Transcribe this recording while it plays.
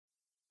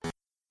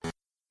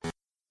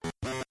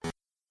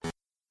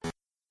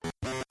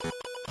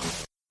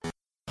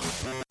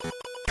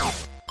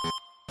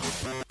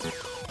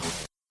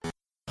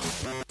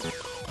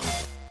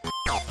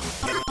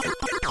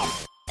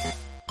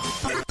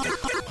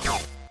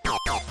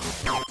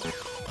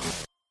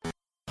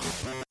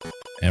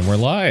And we're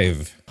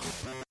live.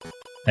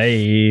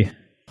 Hey.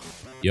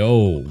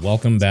 Yo,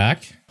 welcome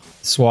back.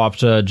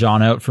 Swapped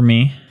John out for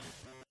me.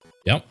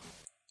 Yep.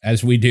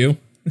 As we do.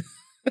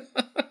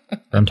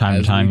 From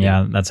time to time,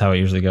 yeah. That's how it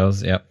usually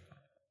goes. Yep.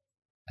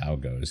 How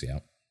it goes, yeah.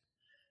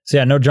 So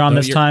yeah, no John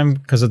this time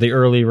because of the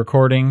early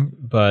recording,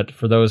 but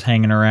for those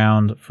hanging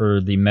around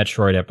for the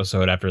Metroid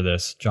episode after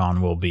this,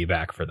 John will be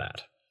back for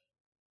that.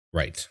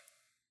 Right.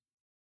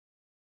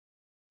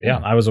 Yeah,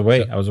 I was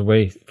away. I was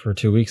away for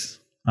 2 weeks.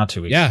 Not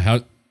 2 weeks. Yeah,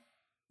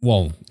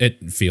 well,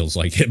 it feels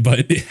like it,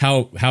 but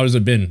how has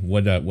it been?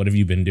 What have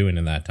you been doing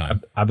in that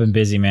time? I've been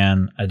busy,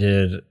 man. I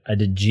did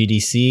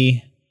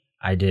GDC,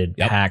 I did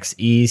PAX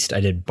East, I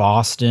did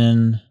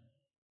Boston.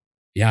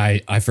 Yeah,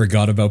 I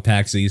forgot about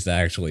PAX East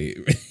actually.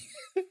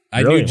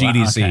 I Really? knew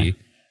GDC.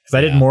 Because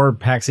I did more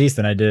PAX East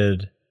than I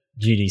did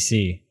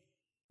GDC.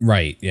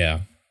 Right,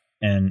 yeah.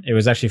 And it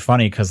was actually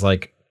funny because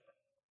like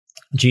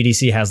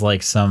GDC has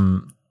like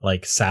some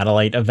like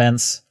satellite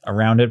events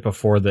around it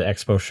before the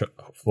expo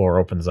floor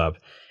opens up.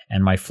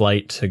 And my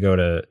flight to go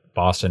to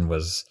Boston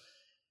was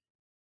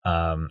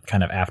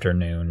kind of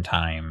afternoon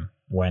time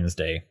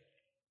Wednesday.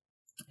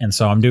 And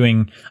so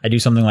I do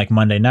something like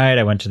Monday night.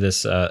 I went to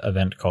this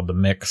event called The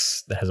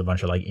Mix that has a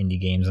bunch of like indie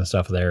games and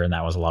stuff there. And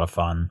that was a lot of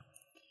fun.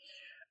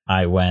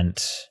 I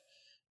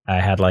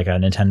had like a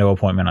Nintendo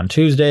appointment on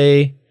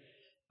Tuesday.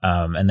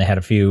 And they had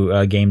a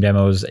few game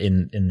demos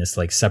in this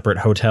like separate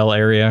hotel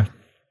area.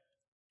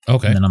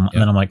 Okay. And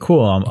then I'm like,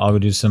 cool. I'll go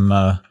do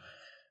some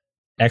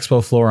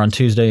expo floor on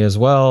Tuesday as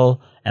well.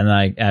 And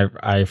then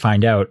I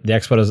find out the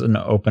expo doesn't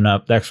open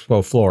up. The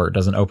expo floor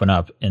doesn't open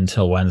up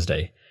until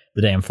Wednesday,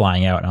 the day I'm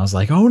flying out. And I was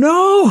like, oh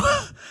no.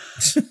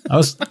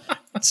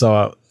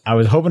 I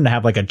was hoping to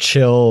have like a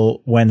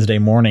chill Wednesday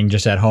morning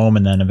just at home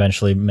and then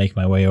eventually make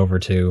my way over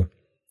to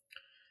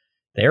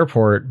the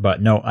airport.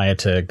 But no, I had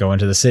to go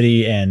into the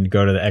city and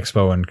go to the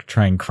expo and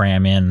try and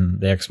cram in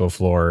the expo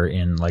floor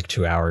in like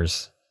 2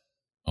 hours.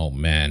 Oh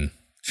man.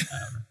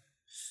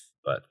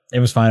 But it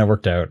was fine. It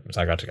worked out.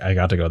 So I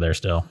got to go there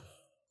still.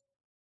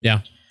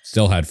 Yeah.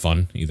 Still had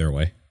fun either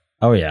way.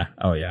 Oh yeah.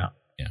 Yeah.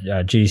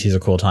 GDC is a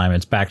cool time.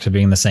 It's back to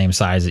being the same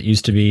size it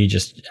used to be.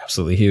 Just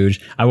absolutely huge.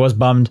 I was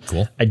bummed.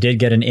 Cool. I did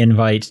get an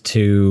invite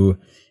to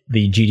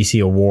the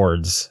GDC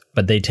Awards,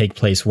 but they take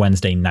place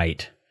Wednesday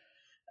night.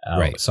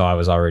 Right. So I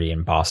was already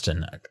in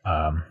Boston.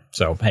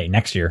 So hey,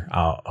 next year,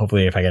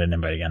 hopefully if I get an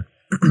invite again.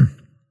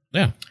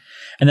 Yeah.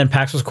 And then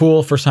PAX was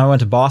cool. First time I went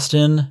to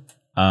Boston.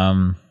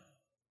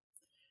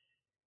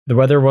 The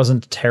weather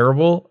wasn't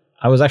terrible.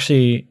 I was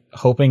actually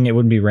hoping it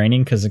wouldn't be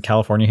raining because in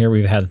California here,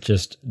 we've had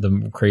just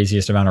the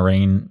craziest amount of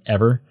rain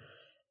ever.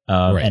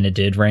 Right. And it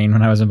did rain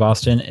when I was in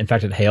Boston. In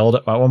fact, it hailed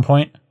at one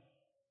point.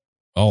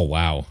 Oh,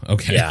 wow.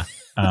 Okay. Yeah.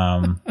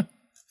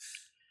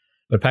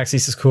 But PAX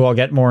East is cool. I'll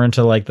get more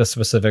into like the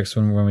specifics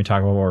when we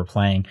talk about what we're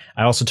playing.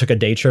 I also took a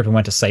day trip and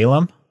went to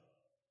Salem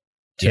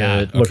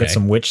to look at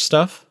some witch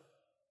stuff.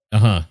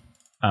 Uh-huh.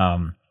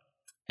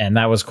 And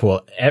that was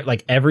cool.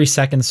 Like every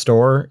second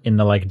store in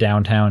the like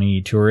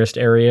downtown-y tourist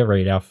area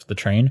right off the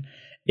train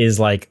is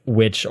like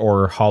witch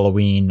or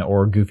Halloween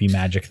or Goofy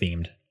Magic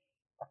themed.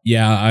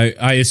 Yeah,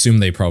 I assume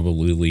they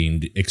probably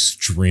leaned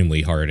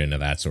extremely hard into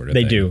that sort of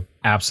thing. They do.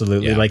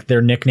 Absolutely. Yeah. Like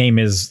their nickname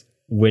is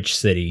Witch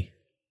City.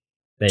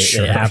 They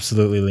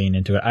absolutely lean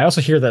into it. I also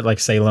hear that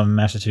like Salem,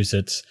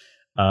 Massachusetts,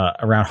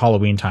 around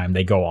Halloween time,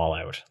 they go all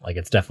out. Like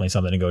it's definitely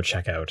something to go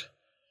check out.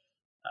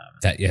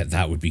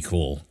 That would be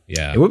cool.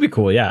 Yeah, it would be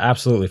cool. Yeah,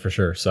 absolutely, for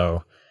sure.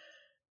 So,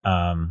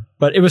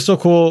 but it was still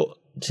cool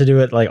to do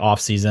it like off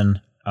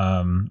season.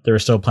 There were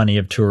still plenty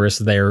of tourists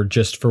there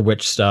just for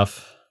witch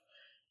stuff.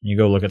 You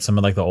go look at some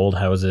of like the old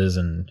houses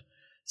and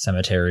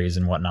cemeteries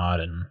and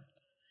whatnot, and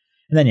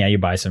then you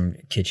buy some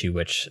kitschy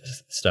witch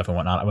stuff and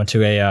whatnot. I went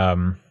to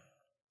a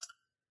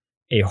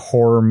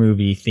horror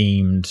movie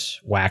themed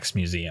wax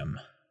museum.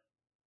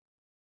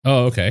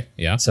 Oh, okay,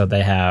 yeah. So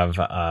they have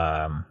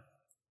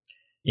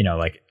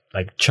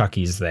like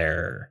Chucky's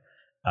there,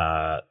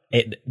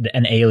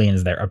 an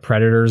Alien's there, a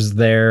Predator's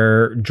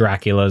there,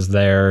 Dracula's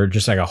there,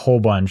 just like a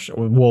whole bunch.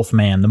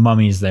 Wolfman, the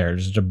Mummy's there,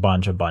 just a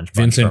bunch.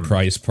 Vincent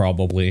Price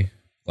probably,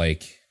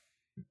 like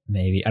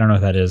maybe, I don't know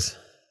what that is.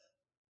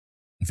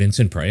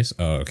 Vincent Price?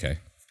 Oh, okay.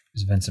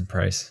 Who's Vincent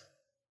Price?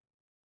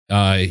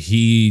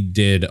 He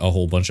did a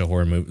whole bunch of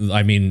horror movies.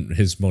 I mean,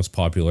 his most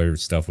popular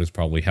stuff was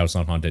probably House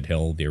on Haunted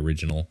Hill, the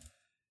original.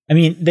 I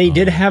mean, they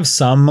did have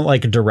some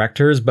like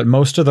directors, but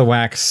most of the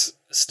wax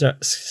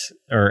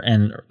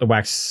and the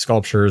wax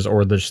sculptures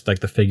or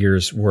the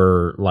figures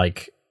were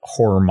like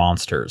horror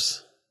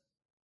monsters.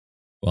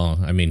 Well,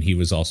 I mean, he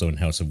was also in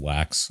House of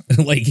Wax.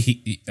 Like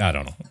I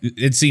don't know.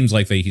 It seems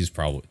like he was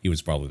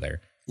probably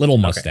there. Little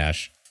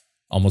mustache,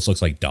 almost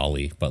looks like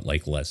Dolly, but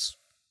like less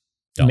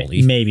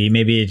Dolly.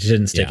 Maybe it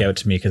didn't stick out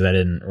to me because I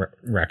didn't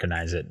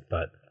recognize it.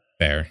 But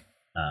fair,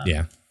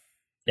 yeah.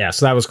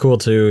 So that was cool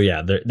too.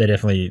 Yeah, they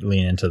definitely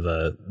lean into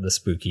the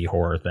spooky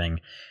horror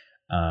thing.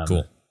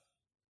 Cool.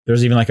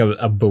 There's even like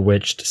a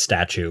bewitched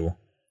statue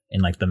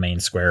in like the main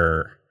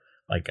square,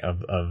 like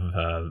of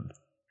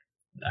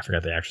I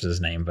forgot the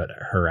actress's name, but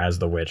her as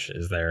the witch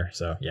is there.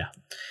 So yeah,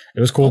 it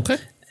was cool. Okay.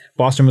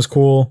 Boston was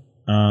cool.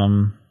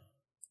 Trying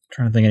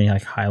to think any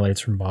like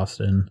highlights from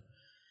Boston.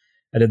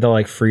 I did the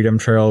like Freedom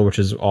Trail, which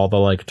is all the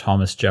like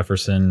Thomas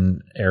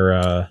Jefferson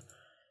era,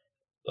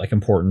 like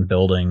important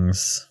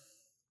buildings.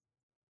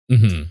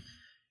 Mm-hmm.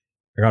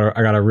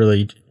 I got a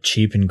really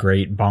cheap and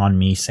great banh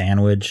mi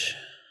sandwich.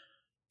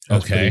 I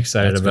was pretty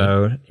excited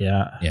about. Good.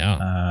 Yeah.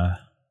 Yeah.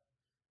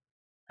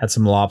 Had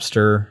some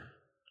lobster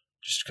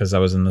just because I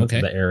was in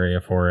the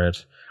area for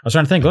it. I was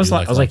trying to think. I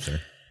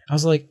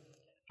was like,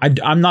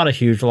 I'm not a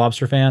huge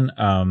lobster fan.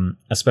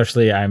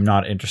 Especially I'm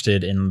not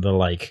interested in the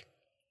like,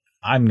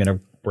 I'm going to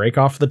break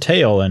off the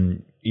tail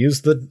and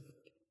use the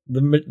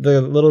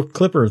little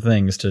clipper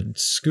things to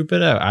scoop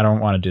it out. I don't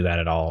want to do that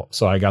at all.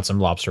 So I got some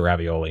lobster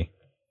ravioli.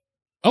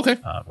 Okay.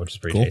 Which is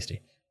pretty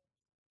tasty.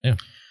 Yeah.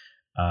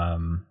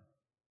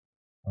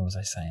 What was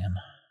I saying?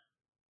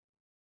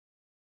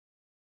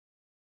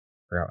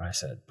 Forgot what I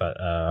said, but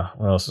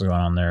what else is going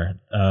on there?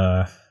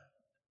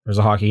 There's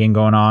a hockey game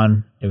going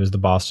on. It was the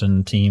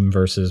Boston team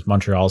versus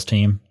Montreal's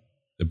team.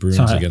 The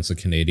Bruins against the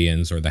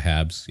Canadiens or the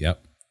Habs.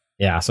 Yep.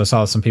 Yeah, so I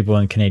saw some people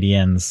in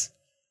Canadiens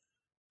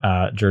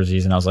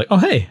jerseys, and I was like, oh,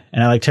 hey.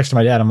 And I like texted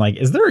my dad. I'm like,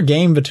 is there a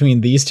game between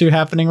these two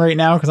happening right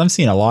now? Because I'm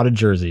seeing a lot of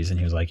jerseys. And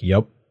he was like,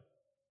 yep.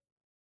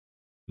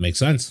 Makes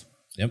sense.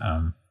 Yep.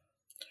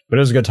 But it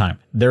was a good time.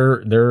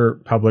 Their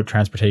public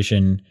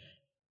transportation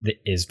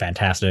is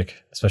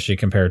fantastic, especially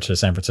compared to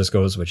San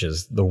Francisco's, which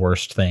is the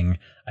worst thing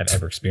I've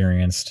ever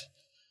experienced.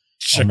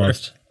 Sure.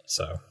 Almost.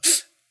 So.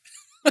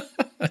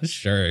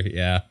 Sure.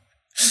 Yeah.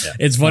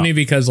 It's funny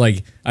because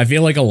like I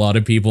feel like a lot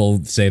of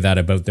people say that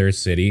about their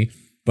city,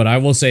 but I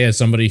will say as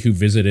somebody who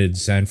visited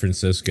San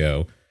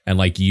Francisco and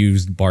like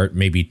used BART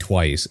maybe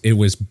twice, it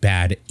was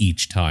bad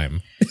each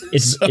time.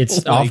 It's like,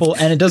 awful,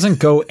 and it doesn't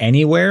go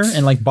anywhere,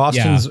 and like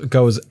Boston's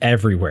goes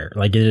everywhere.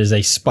 Like it is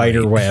a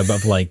spider web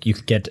of like you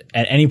could get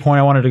at any point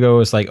I wanted to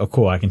go. It's like, oh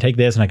cool, I can take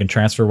this and I can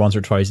transfer once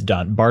or twice,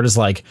 done. BART is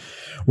like,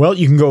 well,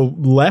 you can go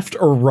left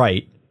or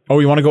right. Oh,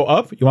 you want to go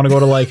up? You want to go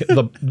to like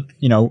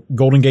the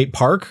Golden Gate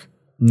Park?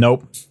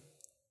 Nope.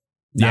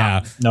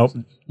 Yeah.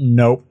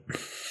 Nope.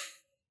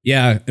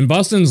 Yeah, and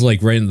Boston's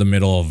like right in the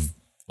middle of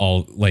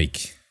all,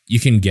 like you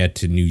can get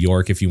to New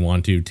York if you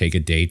want to take a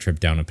day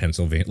trip down to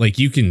Pennsylvania. Like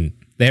you can,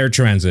 the air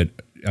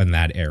transit in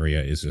that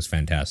area is just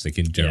fantastic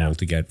in general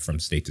to get from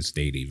state to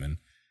state even.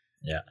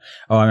 Yeah.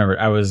 Oh, I remember.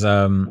 I was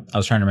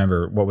trying to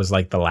remember what was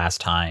like the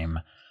last time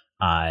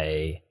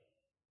I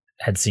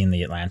had seen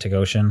the Atlantic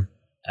Ocean.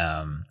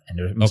 And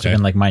it must have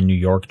been like my New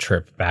York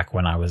trip back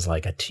when I was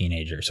like a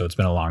teenager. So it's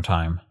been a long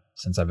time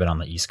since I've been on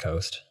the East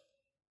Coast.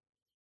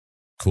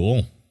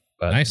 Cool.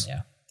 But nice.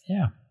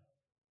 Yeah.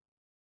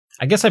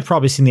 I guess I've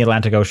probably seen the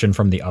Atlantic Ocean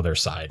from the other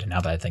side now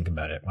that I think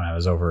about it, when I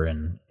was over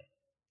in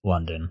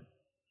London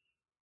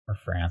or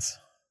France.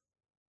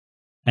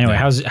 Anyway,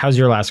 how's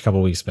your last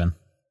couple weeks been?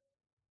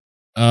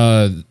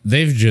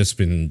 They've just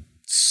been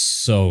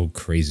so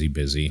crazy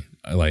busy.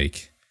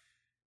 Like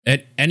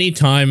at any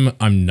time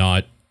I'm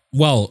not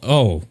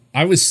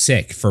I was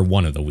sick for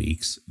one of the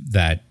weeks.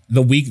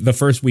 The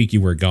first week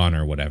you were gone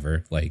or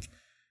whatever, like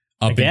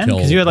up until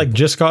because you had like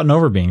just gotten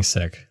over being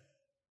sick.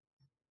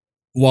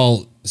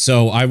 Well,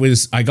 so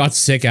I got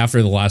sick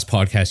after the last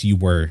podcast you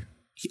were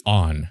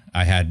on.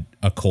 I had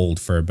a cold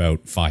for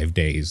about 5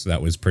 days.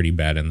 That was pretty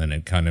bad. And then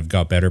it kind of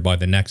got better by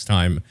the next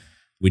time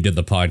we did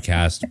the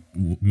podcast,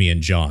 me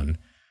and John.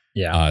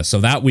 Yeah. So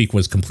that week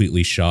was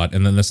completely shot.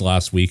 And then this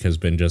last week has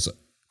been just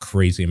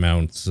crazy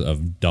amounts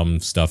of dumb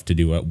stuff to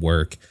do at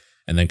work,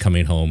 and then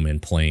coming home and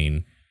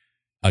playing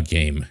a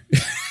game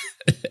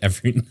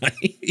every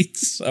night.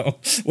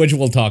 So, which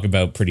we'll talk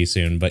about pretty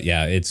soon. But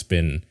yeah, it's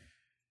been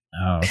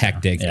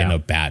hectic in a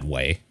bad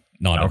way,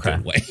 not a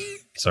good way.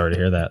 Sorry to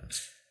hear that.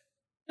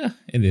 Yeah,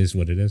 it is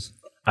what it is.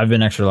 I've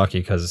been extra lucky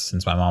because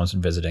since my mom's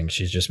been visiting,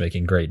 she's just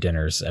making great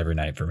dinners every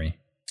night for me.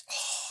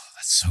 Oh,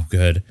 that's so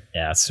good.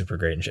 Yeah, it's super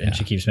great. And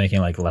she keeps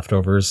making like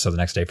leftovers. So the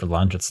next day for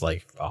lunch, it's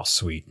like, oh,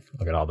 sweet.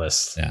 Look at all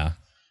this. Yeah.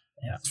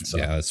 Yeah. So.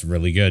 Yeah, that's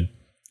really good.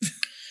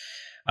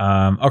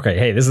 Okay.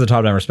 Hey, this is the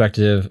top down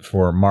perspective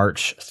for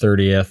March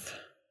 30th.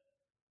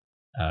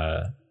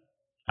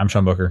 I'm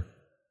Sean Booker.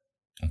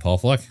 I'm Paul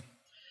Fleck.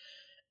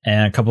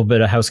 And a couple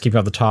bit of housekeeping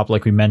at the top.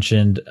 Like we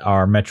mentioned,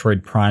 our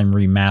Metroid Prime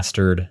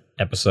Remastered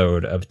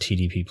episode of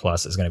TDP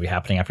Plus is going to be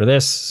happening after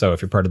this. So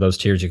if you're part of those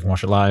tiers, you can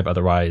watch it live.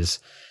 Otherwise,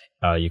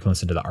 you can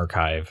listen to the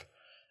archive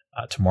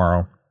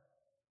tomorrow.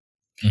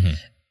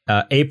 Mm-hmm.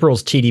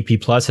 April's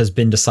TDP Plus has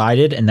been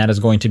decided, and that is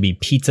going to be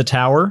Pizza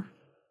Tower.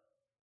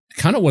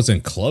 Kind of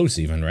wasn't close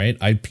even, right?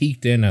 I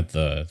peeked in at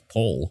the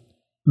poll.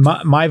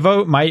 My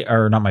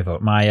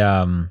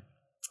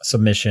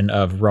submission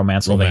of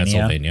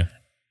Romancevania.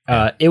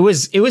 It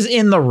was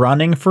in the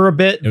running for a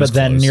bit, but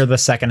then near the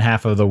second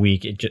half of the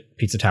week,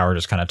 Pizza Tower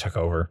just kind of took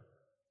over.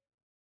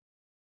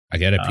 I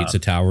get it. Pizza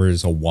Tower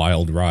is a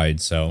wild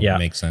ride, so it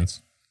makes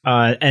sense.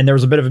 And there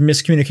was a bit of a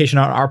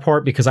miscommunication on our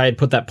part because I had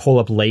put that poll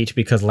up late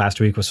because last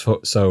week was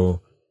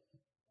so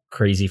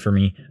crazy for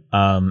me.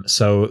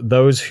 So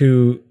those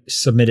who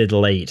submitted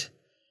late,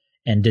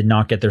 and did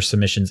not get their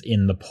submissions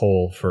in the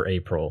poll for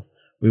April.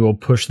 We will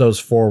push those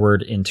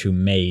forward into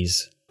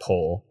May's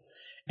poll.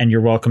 And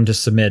you're welcome to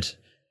submit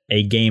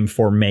a game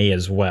for May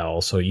as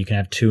well. So you can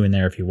have 2 in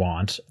there if you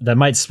want. That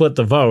might split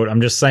the vote.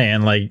 I'm just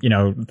saying, like,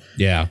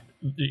 yeah.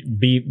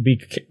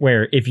 Be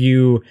where if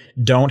you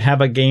don't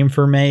have a game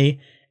for May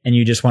and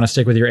you just want to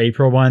stick with your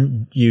April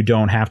one, you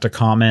don't have to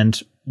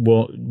comment.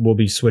 We'll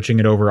be switching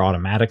it over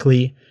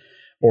automatically.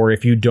 Or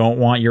if you don't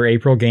want your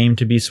April game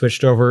to be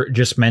switched over,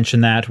 just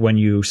mention that when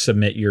you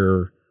submit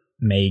your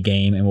May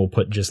game, and we'll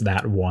put just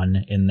that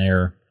one in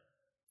there.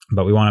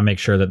 But we want to make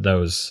sure that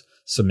those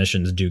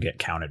submissions do get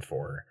counted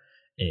for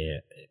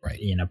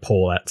in a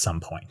poll at some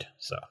point.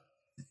 So,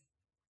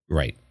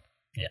 right.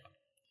 Yeah.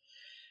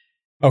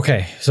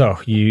 Okay, so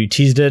you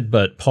teased it,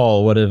 but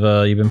Paul, what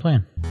have you been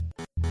playing?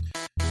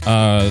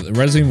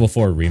 Resident Evil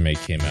 4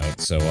 Remake came out,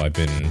 so I've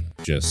been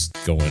just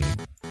going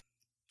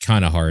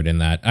kind of hard in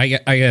that. I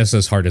guess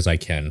as hard as I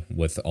can,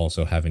 with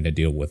also having to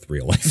deal with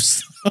real life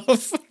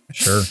stuff.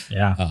 Sure,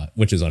 yeah.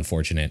 Which is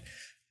unfortunate.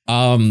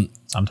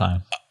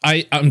 Sometimes.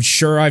 I'm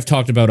sure I've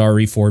talked about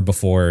RE4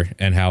 before,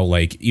 and how,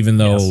 like, even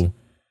though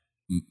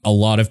a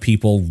lot of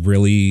people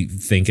really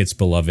think it's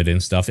beloved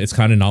and stuff, it's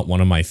kind of not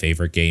one of my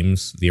favorite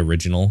games, the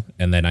original.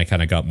 And then I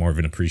kind of got more of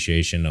an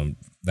appreciation of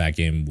that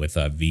game with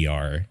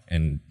VR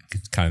and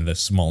kind of the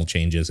small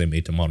changes they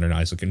made to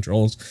modernize the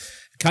controls.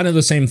 Kind of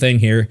the same thing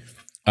here.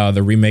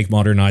 The remake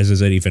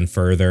modernizes it even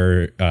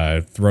further,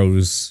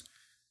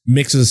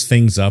 mixes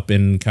things up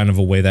in kind of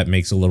a way that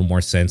makes a little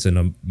more sense in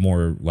a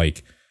more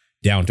like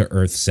down to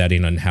earth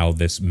setting on how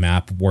this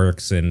map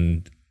works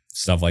and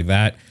stuff like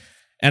that.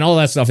 And all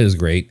that stuff is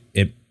great.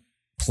 It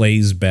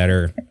plays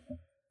better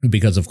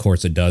because, of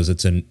course, it does.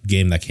 It's a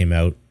game that came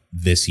out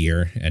this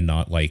year and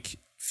not like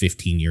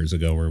 15 years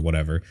ago or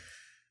whatever.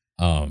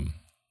 But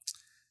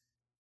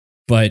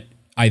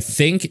I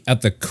think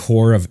at the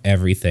core of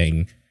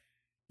everything,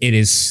 it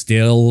is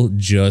still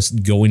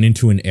just going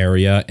into an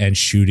area and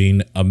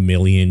shooting a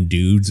million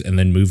dudes and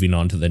then moving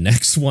on to the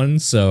next one.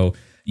 So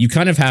you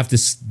kind of have to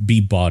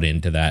be bought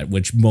into that,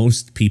 which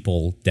most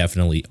people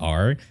definitely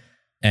are.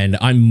 And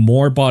I'm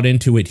more bought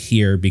into it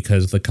here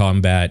because the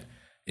combat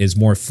is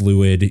more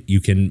fluid.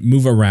 You can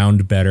move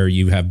around better.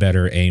 You have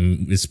better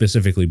aim,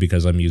 specifically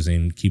because I'm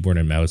using keyboard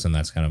and mouse, and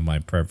that's kind of my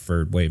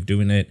preferred way of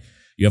doing it.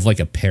 You have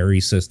like a parry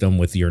system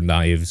with your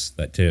knives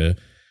that to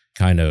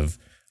kind of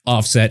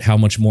offset how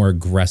much more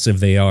aggressive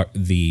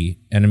the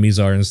enemies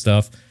are and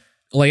stuff.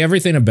 Like,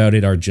 everything about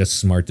it are just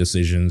smart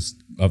decisions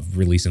of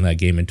releasing that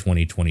game in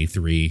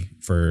 2023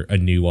 for a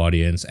new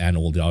audience and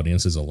old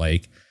audiences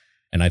alike.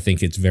 And I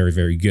think it's very,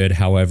 very good.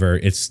 However,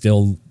 it's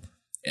still,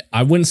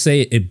 I wouldn't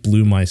say it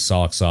blew my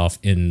socks off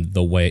in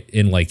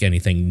like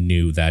anything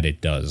new that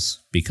it does,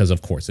 because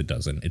of course it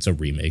doesn't. It's a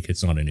remake.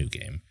 It's not a new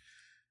game.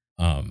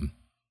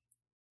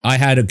 I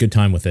had a good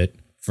time with it.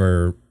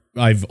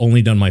 I've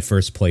only done my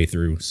first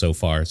playthrough so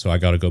far, so I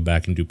got to go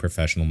back and do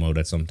professional mode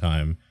at some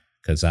time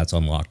because that's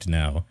unlocked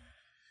now.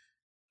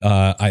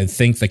 I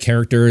think the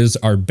characters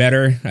are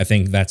better. I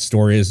think that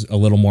story is a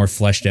little more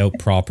fleshed out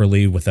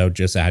properly without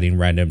just adding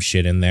random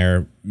shit in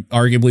there.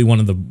 Arguably, one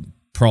of the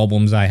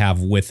problems I have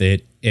with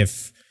it,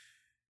 if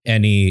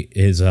any,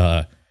 is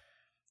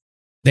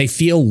they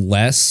feel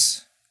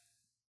less.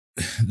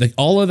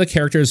 All of the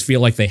characters feel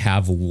like they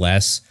have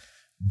less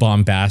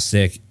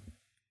bombastic,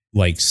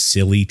 like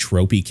silly,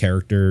 tropey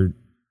character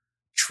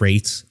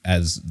traits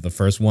as the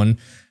first one,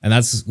 and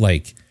that's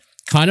like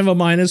kind of a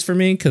minus for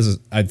me, because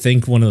I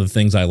think one of the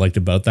things I liked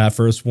about that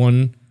first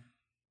one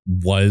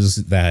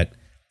was that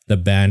the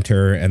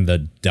banter and the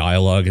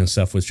dialogue and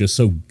stuff was just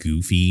so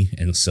goofy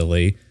and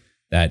silly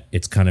that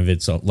it's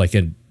like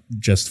a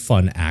just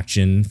fun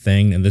action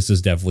thing. And this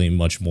is definitely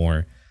much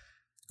more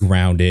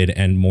grounded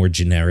and more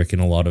generic in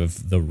a lot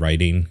of the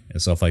writing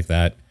and stuff like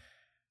that.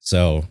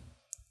 So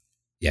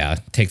yeah,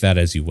 take that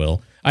as you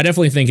will. I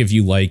definitely think if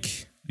you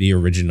like the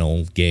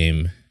original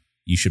game,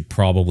 you should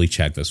probably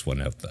check this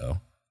one out,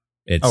 though.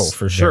 It's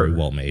for sure. Very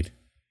well made.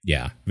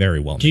 Yeah, very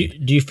well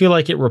made. Do you feel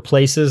like it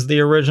replaces the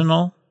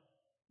original?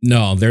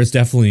 No, there's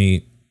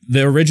definitely...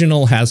 The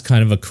original has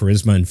kind of a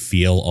charisma and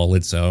feel all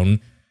its own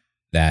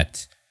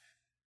that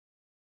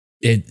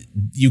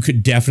you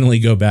could definitely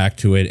go back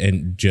to it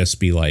and just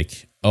be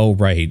like, oh,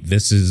 right,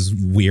 this is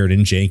weird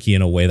and janky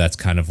in a way that's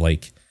kind of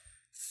like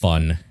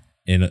fun,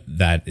 and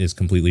that is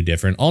completely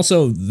different.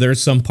 Also,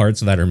 there's some parts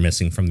that are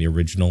missing from the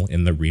original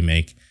in the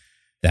remake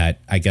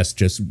that I guess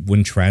just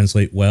wouldn't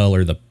translate well,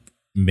 or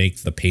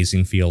make the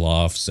pacing feel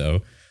off.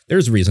 So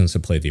there's reasons to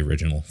play the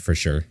original for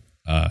sure.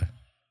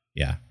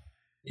 Yeah.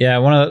 Yeah,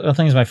 one of the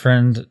things my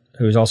friend,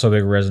 who's also a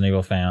big Resident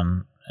Evil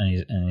fan,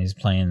 and he's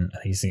playing,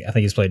 I think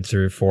he's played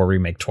through 4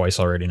 Remake twice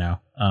already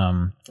now.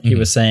 He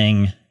was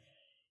saying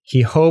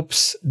he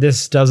hopes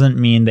this doesn't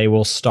mean they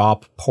will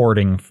stop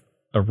porting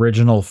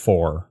original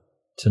 4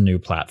 to new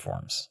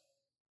platforms.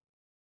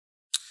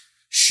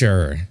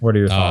 Sure. What are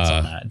your thoughts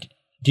on that?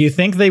 Do you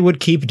think they would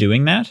keep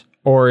doing that?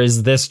 Or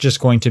is this just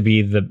going to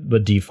be the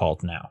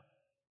default now?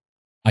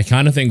 I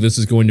kind of think this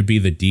is going to be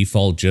the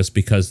default just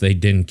because they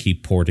didn't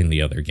keep porting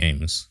the other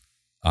games.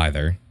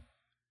 either.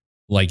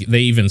 Like,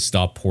 they even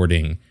stopped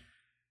porting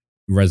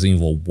Resident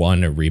Evil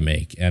 1 a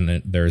remake,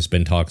 and there's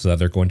been talks that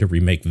they're going to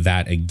remake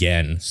that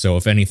again. So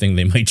if anything,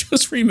 they might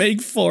just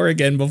remake 4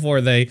 again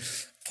before they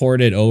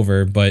port it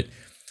over. But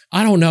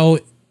I don't know.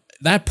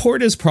 That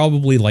port is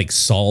probably like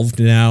solved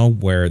now,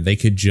 where they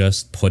could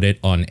just put it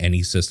on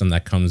any system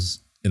that comes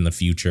in the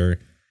future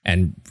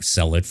and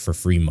sell it for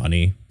free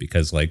money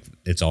because like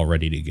it's all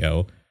ready to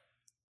go.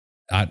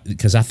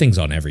 Because that thing's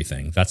on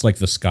everything. That's like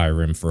the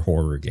Skyrim for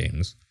horror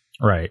games.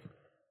 Right.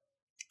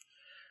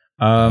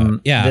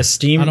 Yeah, the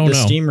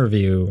Steam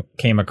review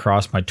came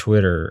across my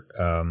Twitter,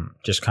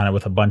 just kind of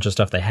with a bunch of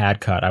stuff they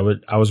had cut. I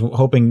was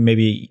hoping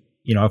maybe,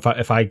 you know,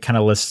 if I kind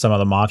of list some of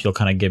them off, you'll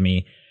kind of give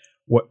me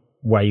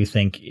why you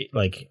think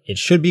it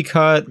should be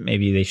cut.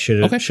 Maybe they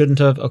shouldn't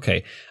have.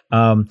 Okay.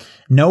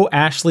 No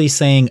Ashley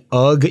saying,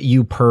 "Ugh,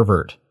 you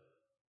pervert."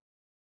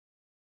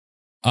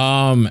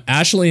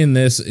 Ashley in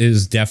this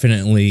is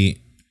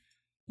definitely,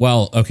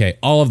 well, okay,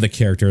 all of the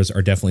characters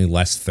are definitely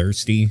less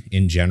thirsty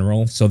in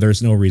general, so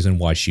there's no reason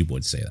why she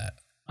would say that.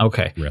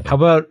 Okay. Really. How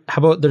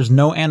about there's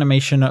no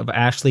animation of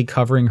Ashley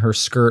covering her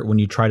skirt when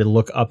you try to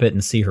look up it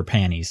and see her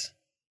panties?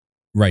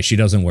 Right, she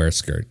doesn't wear a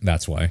skirt.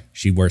 That's why.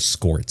 She wears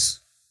skirts.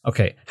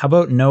 Okay. How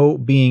about no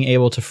being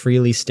able to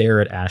freely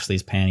stare at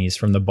Ashley's panties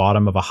from the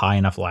bottom of a high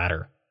enough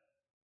ladder?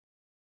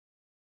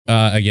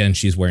 Again,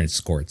 she's wearing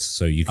skirts,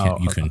 so you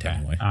couldn't tell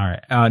away. All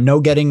right. No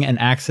getting an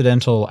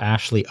accidental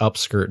Ashley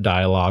upskirt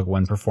dialogue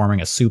when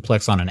performing a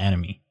suplex on an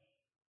enemy.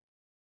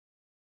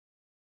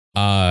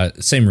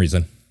 Same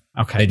reason.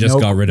 Okay. They just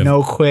got rid of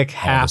no quick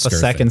half a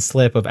second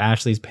slip of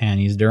Ashley's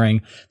panties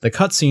during the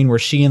cutscene where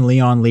she and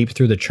Leon leap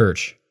through the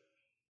church.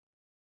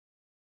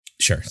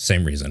 Sure,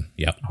 same reason.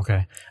 Yep.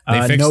 Okay.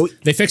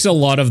 They fixed a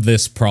lot of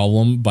this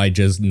problem by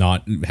just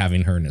not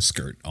having her in a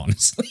skirt,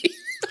 honestly.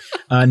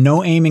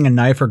 No aiming a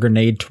knife or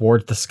grenade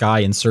towards the sky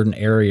in certain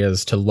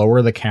areas to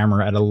lower the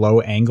camera at a low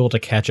angle to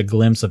catch a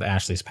glimpse of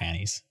Ashley's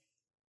panties.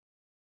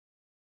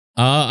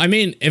 I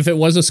mean, if it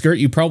was a skirt,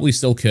 you probably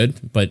still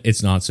could, but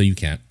it's not, so you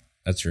can't.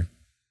 That's true.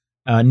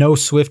 No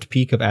swift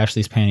peek of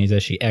Ashley's panties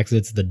as she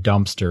exits the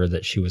dumpster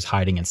that she was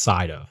hiding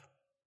inside of.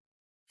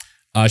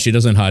 She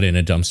doesn't hide in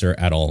a dumpster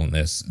at all in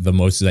this. The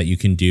most that you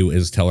can do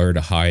is tell her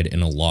to hide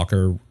in a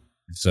locker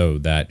so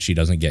that she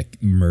doesn't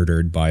get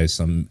murdered by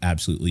some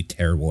absolutely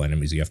terrible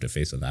enemies you have to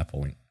face at that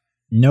point.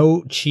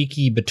 No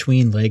cheeky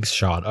between legs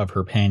shot of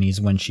her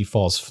panties when she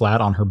falls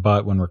flat on her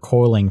butt when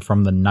recoiling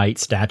from the knight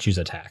statue's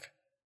attack.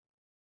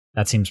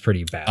 That seems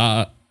pretty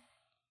bad.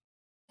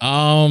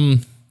 I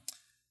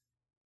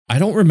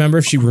don't remember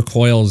if she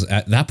recoils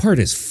at that part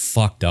is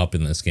fucked up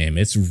in this game.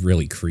 It's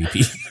really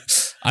creepy.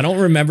 I don't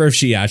remember if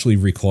she actually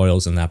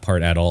recoils in that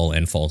part at all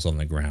and falls on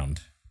the ground.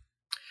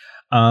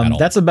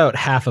 That's about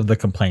half of the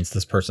complaints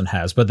this person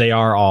has, but they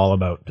are all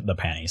about the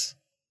panties.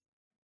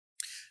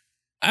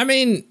 I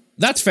mean,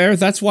 that's fair.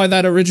 That's why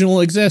that original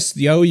exists.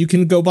 Yo, you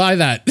can go buy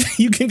that.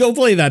 You can go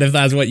play that if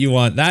that's what you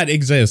want. That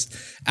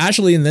exists.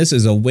 Ashley in this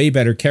is a way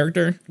better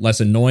character, less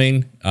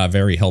annoying,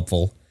 very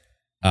helpful.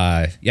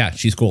 Yeah,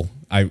 she's cool.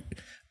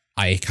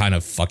 I kind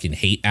of fucking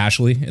hate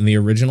Ashley in the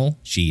original.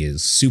 She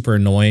is super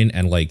annoying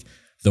and like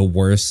the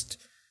worst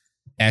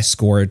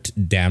escort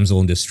damsel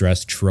in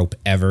distress trope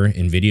ever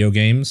in video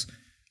games.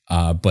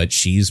 But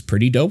she's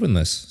pretty dope in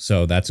this,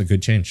 so that's a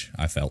good change,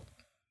 I felt.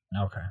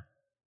 Okay.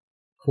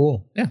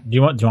 Cool. Yeah. Do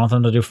you want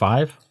them to do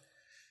 5?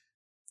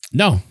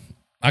 No.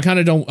 I kind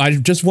of don't. I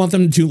just want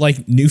them to do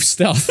like new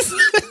stuff.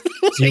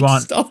 So you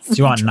want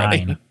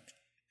 9?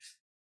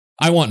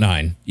 I want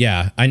 9.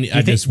 Yeah. I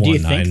just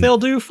want 9. Do you think they'll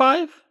do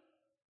 5?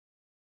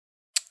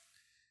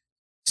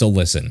 So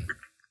listen,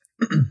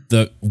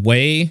 the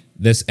way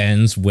this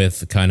ends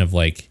with kind of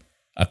like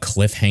a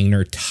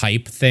cliffhanger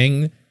type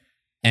thing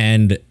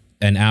and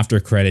an after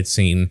credit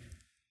scene,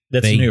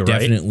 they new,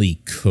 definitely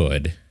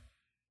could.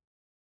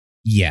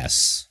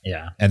 Yes.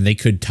 Yeah. And they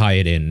could tie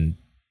it in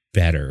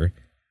better.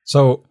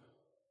 So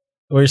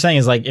what you're saying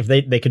is like if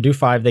they could do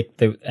 5, they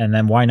and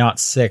then why not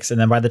 6? And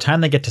then by the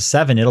time they get to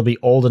 7, it'll be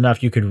old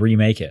enough you could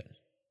remake it.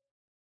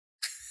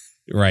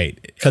 Right.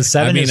 Because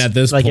 7 is at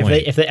this like point,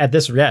 if they at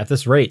this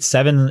rate,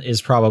 7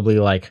 is probably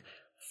like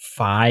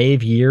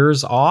 5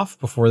 years off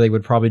before they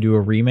would probably do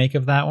a remake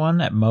of that one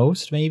at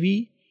most,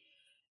 maybe.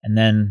 And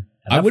then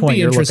at that point,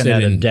 you're looking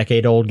at a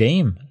decade-old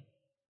game.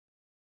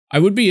 I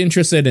would be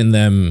interested in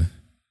them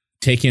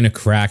taking a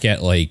crack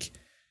at like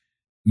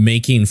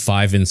making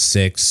 5 and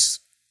 6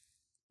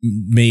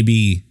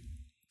 maybe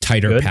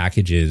tighter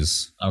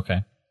packages.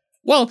 Okay.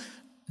 Well,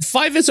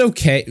 5 is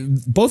okay.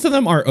 Both of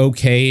them are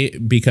okay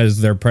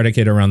because they're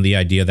predicated around the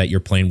idea that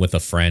you're playing with a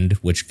friend,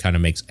 which kind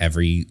of makes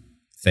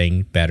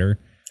everything better.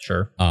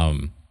 Sure.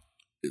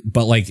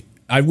 But like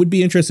I would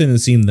be interested in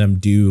seeing them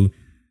do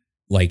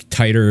like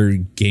tighter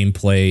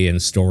gameplay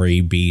and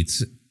story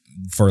beats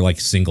for like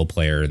single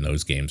player in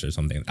those games or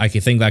something. I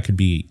think that could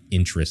be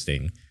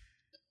interesting.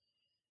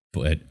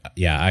 But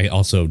yeah, I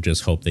also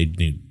just hope they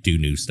do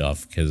new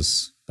stuff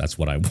because that's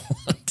what I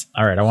want.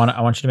 All right, I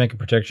want you to make a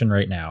prediction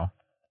right now.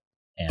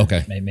 And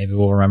okay. Maybe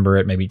we'll remember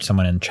it. Maybe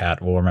someone in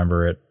chat will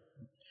remember it.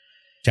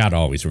 Chad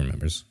always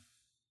remembers.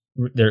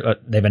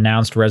 They've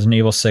announced Resident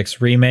Evil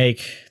 6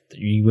 remake.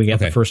 We get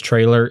the first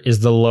trailer. Is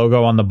the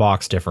logo on the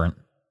box different?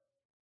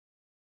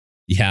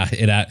 Yeah,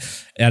 it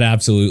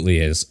absolutely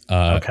is.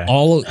 Okay.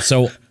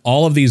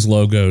 All of these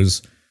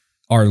logos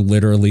are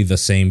literally the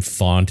same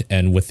font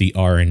and with the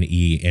R and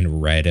E in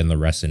red and the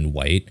rest in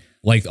white.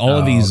 Like all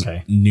of these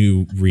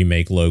new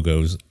remake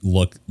logos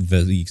look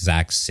the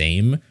exact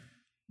same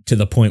to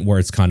the point where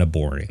it's kind of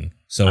boring.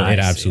 So it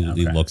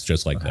absolutely looks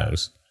just like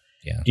those.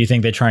 Yeah. Do you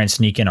think they try and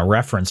sneak in a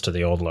reference to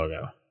the old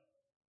logo?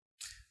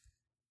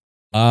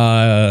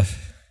 My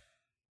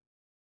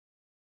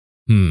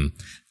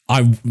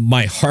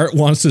heart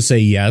wants to say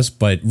yes,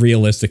 but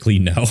realistically,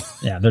 no.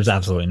 Yeah, there's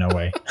absolutely no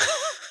way.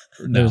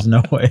 There's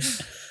no way.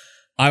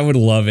 I would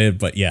love it,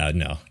 but yeah,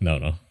 no.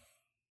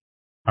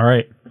 All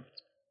right.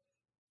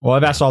 Well,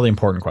 I've asked all the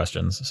important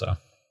questions, so.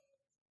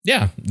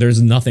 Yeah,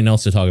 there's nothing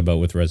else to talk about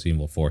with Resident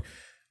Evil 4.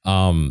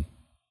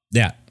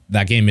 Yeah,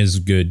 that game is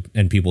good,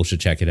 and people should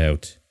check it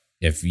out.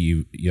 If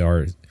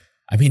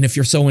if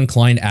you're so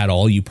inclined at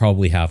all, you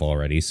probably have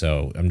already,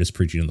 so I'm just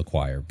preaching to the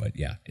choir, but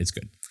yeah, it's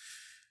good.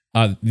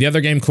 The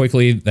other game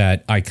quickly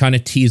that I kind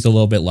of teased a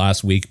little bit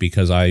last week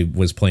because I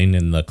was playing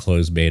in the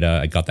closed beta.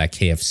 I got that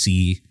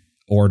KFC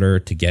order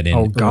to get in.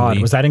 Oh God,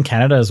 was that in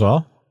Canada as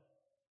well?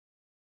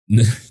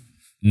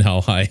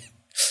 No,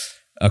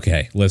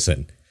 okay,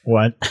 listen.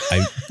 What?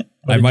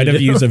 I might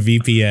have used a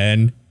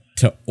VPN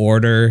to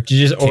order. Did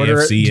you just order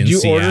KFC in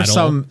Seattle. Order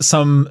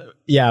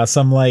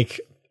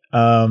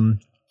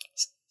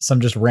some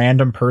just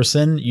random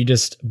person? You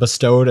just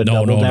bestowed a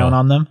double down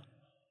on them?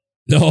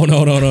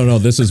 No.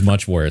 This is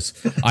much worse.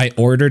 I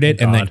ordered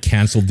it and then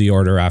canceled the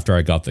order after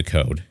I got the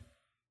code.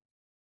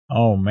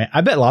 Oh man,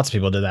 I bet lots of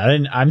people did that.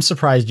 I'm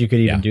surprised you could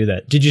even do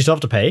that. Did you still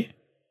have to pay?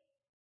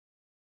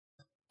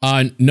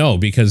 No,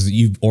 because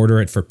you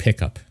order it for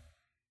pickup.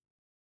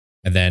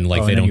 And then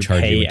they don't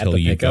charge you until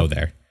you go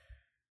there.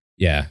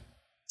 Yeah.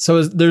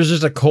 So there's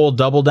just a cold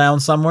double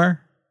down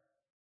somewhere?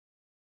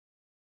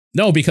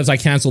 No, because I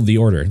canceled the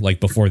order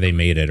before they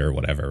made it or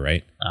whatever,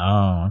 right?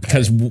 Oh, okay.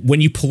 Because when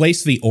you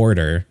place the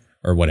order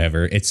or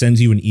whatever, it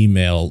sends you an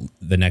email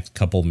the next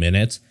couple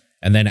minutes.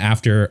 And then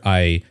after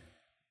I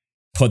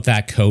put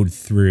that code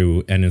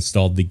through and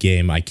installed the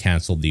game, I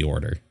canceled the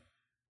order.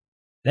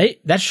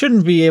 That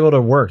shouldn't be able to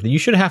work. You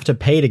should have to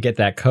pay to get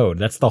that code.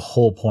 That's the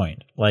whole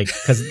point.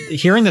 Because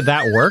hearing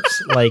that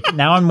works,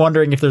 now I'm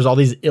wondering if there's all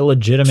these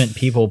illegitimate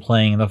people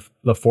playing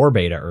the 4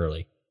 beta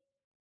early.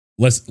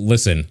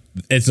 Listen,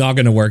 it's not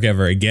going to work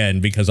ever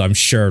again because I'm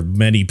sure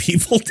many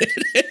people did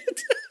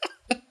it.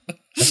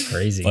 That's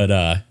crazy.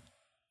 But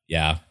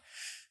yeah.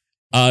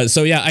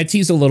 So yeah, I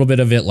teased a little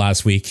bit of it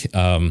last week.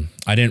 I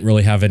didn't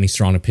really have any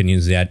strong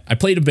opinions yet. I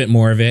played a bit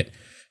more of it.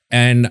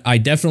 And I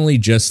definitely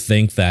just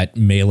think that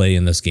melee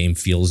in this game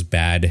feels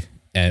bad,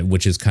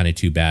 which is kind of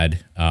too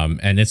bad.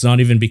 And it's not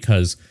even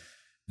because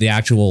the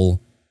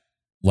actual,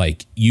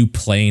 you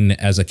playing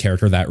as a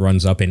character that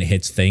runs up and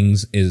hits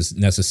things is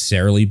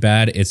necessarily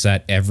bad. It's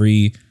that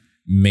every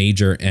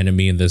major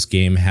enemy in this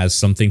game has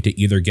something to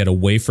either get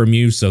away from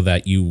you so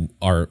that you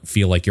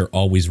feel like you're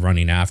always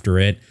running after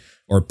it,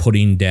 or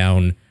putting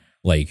down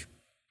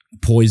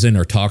poison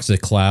or toxic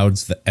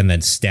clouds and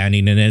then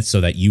standing in it so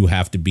that you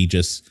have to be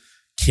just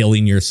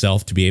killing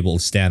yourself to be able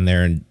to stand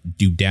there and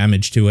do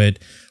damage to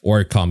it, or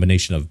a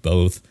combination of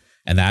both.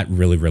 And that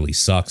really, really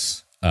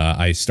sucks.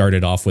 I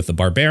started off with the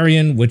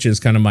Barbarian, which is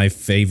kind of my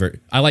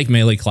favorite. I like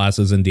melee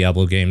classes in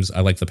Diablo games.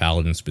 I like the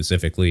Paladin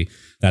specifically.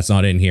 That's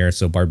not in here.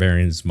 So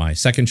Barbarian is my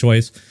second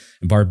choice.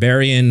 And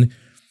Barbarian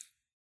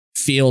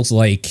feels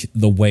like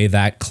the way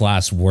that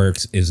class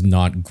works is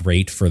not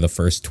great for the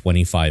first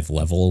 25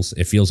 levels.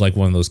 It feels like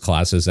one of those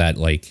classes that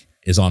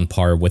is on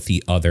par with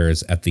the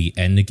others at the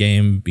end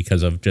game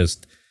because of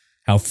just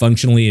how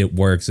functionally it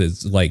works.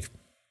 It's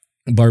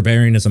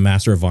Barbarian is a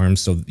master of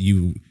arms, so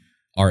you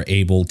are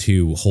able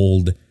to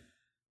hold,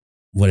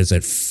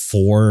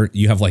 4?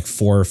 You have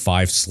 4 or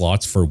 5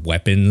 slots for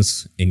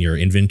weapons in your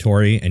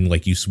inventory,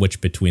 and you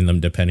switch between them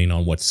depending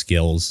on what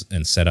skills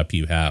and setup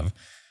you have.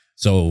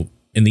 So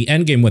in the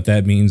end game, what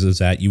that means is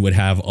that you would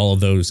have all of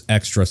those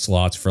extra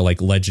slots for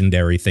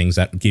legendary things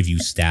that give you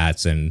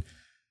stats and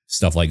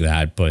stuff like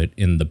that. But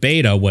in the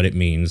beta, what it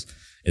means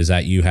is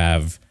that you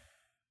have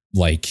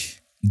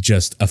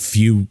just a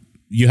few,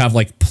 you have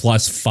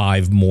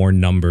 +5 more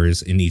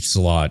numbers in each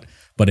slot,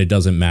 but it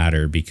doesn't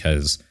matter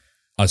because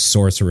a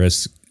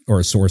sorceress or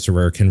a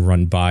sorcerer can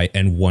run by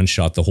and one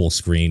shot the whole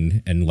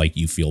screen and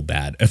you feel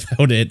bad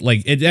about it.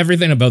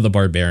 Everything about the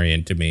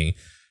Barbarian to me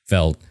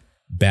felt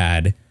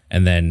bad.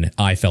 And then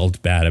I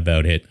felt bad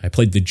about it. I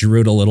played the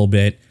Druid a little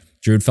bit.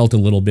 Druid felt a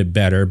little bit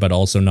better, but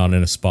also not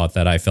in a spot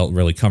that I felt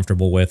really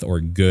comfortable with or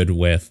good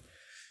with.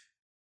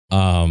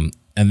 And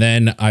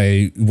then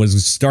I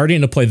was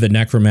starting to play the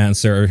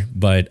Necromancer,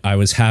 but I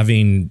was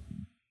having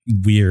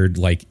weird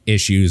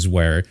issues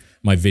where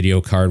my video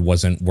card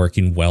wasn't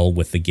working well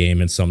with the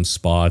game in some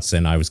spots,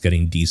 and I was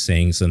getting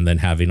desyncs, and then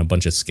having a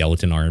bunch of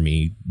skeleton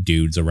army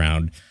dudes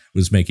around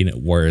was making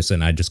it worse,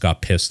 and I just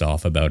got pissed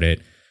off about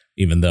it,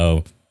 even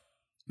though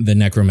The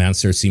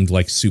Necromancer seemed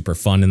like super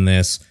fun in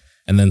this.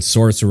 And then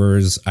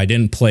Sorcerers, I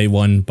didn't play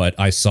one, but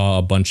I saw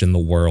a bunch in the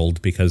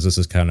world because this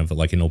is kind of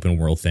like an open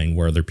world thing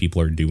where other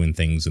people are doing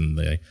things in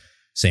the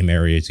same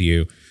area as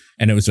you.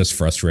 And it was just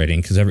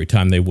frustrating because every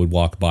time they would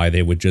walk by,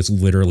 they would just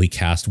literally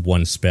cast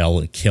one spell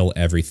and kill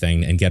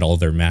everything and get all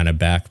their mana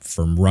back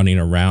from running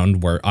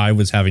around, where I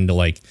was having to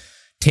like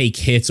take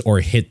hits or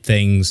hit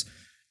things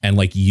and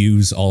like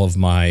use all of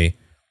my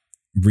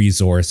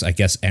resource, I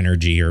guess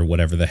energy or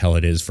whatever the hell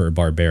it is for a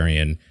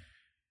barbarian.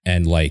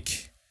 And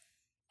like,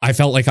 I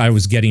felt like I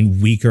was getting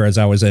weaker as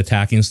I was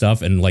attacking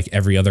stuff, and like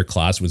every other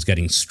class was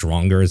getting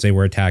stronger as they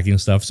were attacking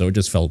stuff. So it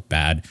just felt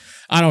bad.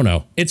 I don't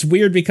know. It's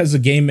weird because the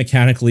game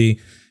mechanically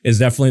is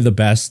definitely the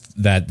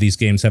best that these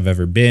games have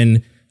ever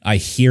been. I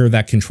hear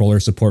that controller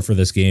support for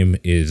this game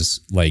is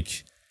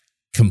like,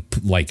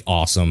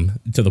 awesome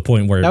to the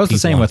point where that was the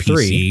same with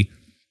PC, 3.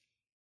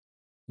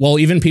 Well,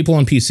 even people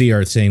on PC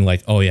are saying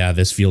like, "Oh yeah,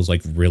 this feels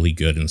like really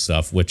good and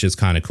stuff," which is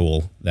kind of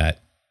cool.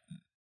 That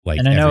like,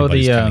 and I know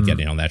everybody's kind of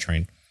getting on that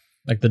train.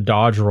 Like the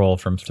dodge roll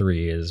from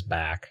 3 is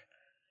back.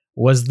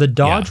 Was the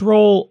dodge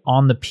roll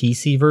on the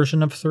PC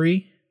version of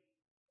 3?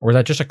 Or was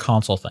that just a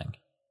console thing?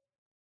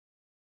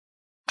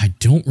 I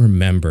don't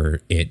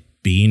remember it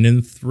being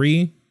in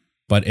 3,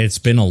 but it's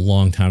been a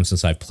long time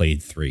since I've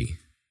played 3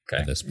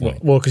 at this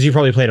point. Well, because you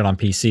probably played it on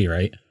PC,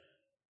 right?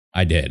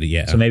 I did,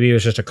 yeah. So maybe it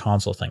was just a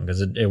console thing,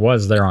 because it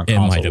was there on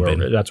console. It might have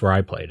been. That's where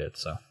I played it,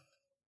 so.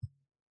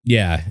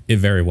 Yeah, it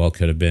very well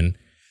could have been.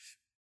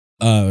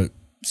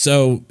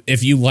 So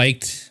if you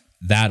liked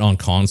that on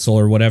console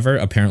or whatever,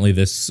 apparently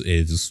this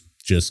is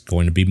just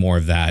going to be more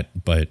of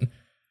that, but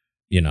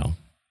you know,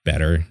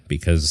 better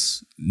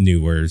because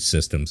newer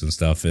systems and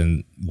stuff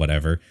and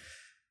whatever.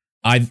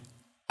 I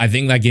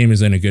think that game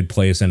is in a good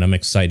place, and I'm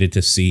excited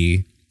to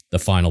see the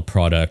final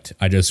product.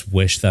 I just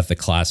wish that the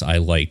class I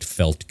liked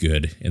felt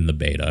good in the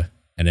beta,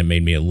 and it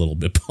made me a little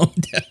bit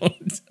bummed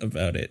out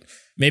about it.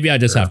 Maybe I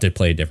just have to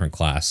play a different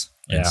class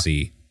and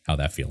see how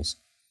that feels.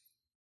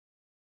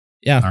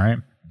 Yeah. All right.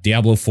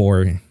 Diablo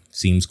 4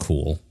 seems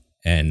cool,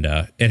 and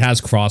it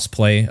has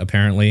crossplay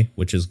apparently,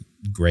 which is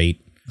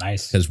great.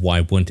 Nice. Because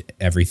why wouldn't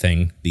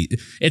everything be?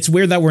 It's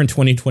weird that we're in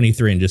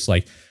 2023 and just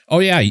like, oh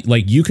yeah,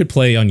 like you could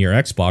play on your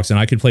Xbox and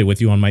I could play with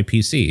you on my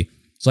PC.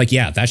 It's like,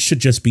 yeah, that should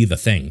just be the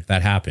thing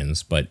that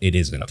happens, but it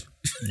isn't.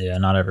 Yeah,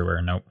 not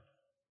everywhere. Nope.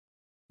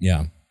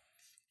 Yeah,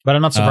 but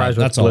I'm not surprised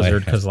with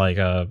Blizzard because like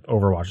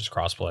Overwatch is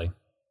crossplay.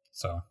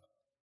 So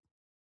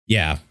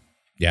yeah.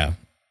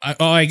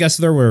 I guess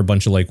there were a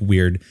bunch of like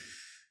weird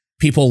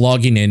people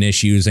logging in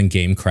issues and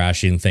game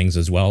crashing things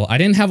as well. I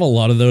didn't have a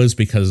lot of those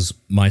because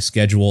my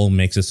schedule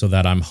makes it so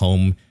that I'm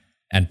home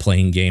and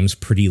playing games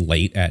pretty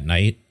late at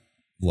night,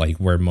 like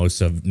where most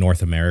of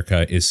North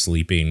America is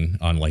sleeping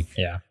on like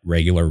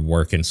regular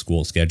work and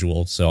school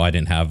schedule. So I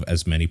didn't have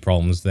as many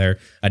problems there.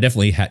 I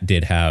definitely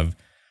did have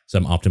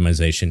some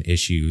optimization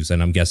issues,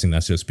 and I'm guessing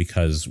that's just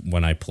because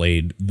when I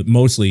played,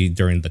 mostly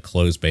during the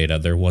closed beta,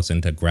 there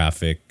wasn't a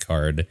graphic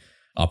card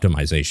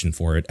optimization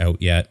for it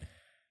out yet.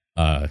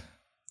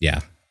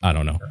 Yeah, I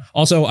don't know. Sure.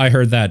 Also, I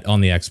heard that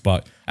on the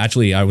Xbox.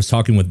 Actually, I was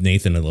talking with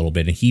Nathan a little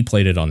bit, and he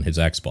played it on his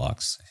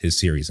Xbox, his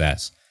Series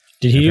S.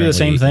 Did he do the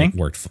same thing?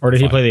 Or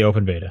did he play the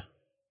open beta?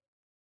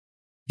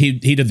 He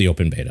did the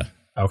open beta.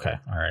 Okay,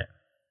 all right.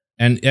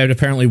 And it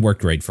apparently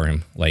worked great for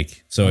him.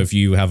 Like, so if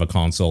you have a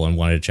console and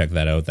wanted to check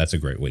that out, that's a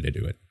great way to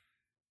do it.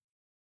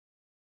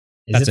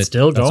 Is it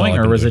still going,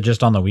 or was it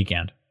just on the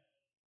weekend?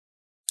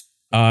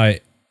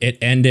 It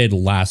ended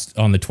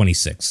on the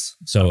 26th,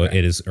 so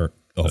it is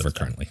over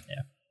currently. Yeah.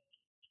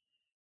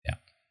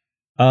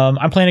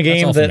 I'm playing a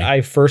game that I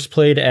first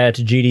played at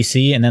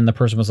GDC, and then the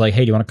person was like,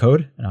 "Hey, do you want a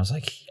code?" And I was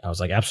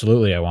like,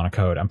 "Absolutely, I want a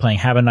code." I'm playing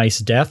Have a Nice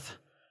Death.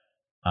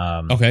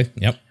 Okay.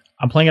 Yep.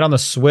 I'm playing it on the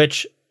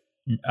Switch.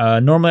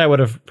 Normally, I would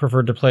have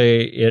preferred to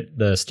play it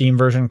the Steam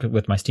version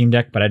with my Steam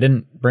Deck, but I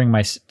didn't bring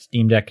my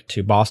Steam Deck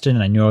to Boston,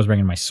 and I knew I was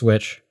bringing my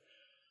Switch,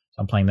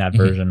 so I'm playing that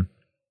version.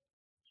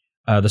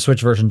 The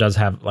Switch version does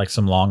have like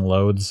some long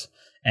loads,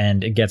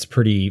 and it gets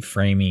pretty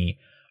framey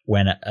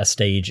when a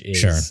stage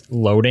is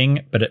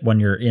loading, but when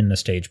you're in the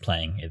stage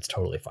playing, it's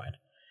totally fine.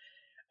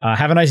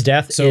 Have a Nice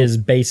Death is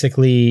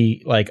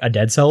basically like a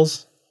Dead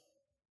Cells.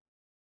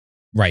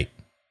 Right.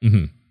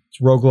 Mm-hmm.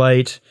 It's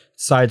roguelite,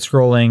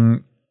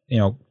 side-scrolling,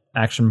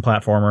 action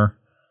platformer.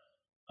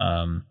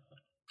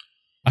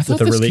 I thought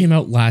this came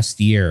out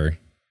last year,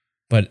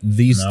 but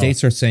these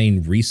dates are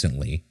saying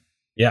recently.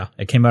 Yeah,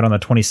 it came out on the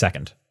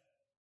 22nd.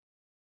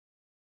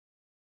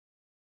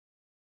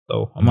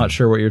 So I'm not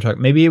sure what you're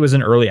talking. Maybe it was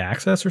in early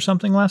access or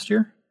something last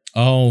year.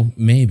 Oh,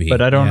 maybe. But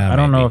I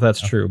don't know if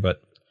that's true.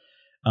 But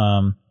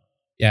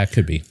yeah, it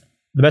could be.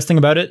 The best thing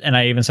about it, and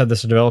I even said this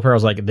to the developer, I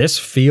was like, this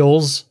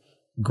feels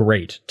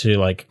great to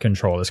like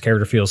control. This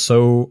character feels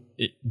so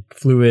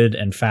fluid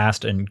and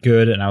fast and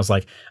good. And I was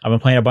like, I've been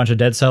playing a bunch of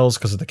Dead Cells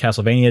because of the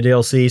Castlevania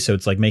DLC, so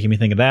it's like making me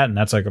think of that. And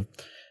that's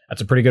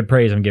a pretty good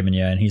praise I'm giving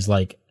you. And he's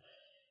like,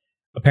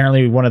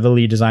 apparently one of the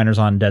lead designers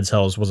on Dead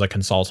Cells was a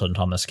consultant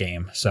on this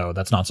game, so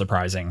that's not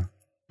surprising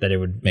that it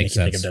would make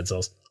you think of Dead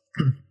Cells.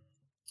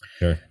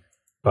 Sure.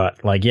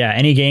 But like, yeah,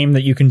 any game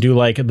that you can do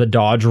like the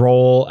dodge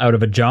roll out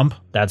of a jump,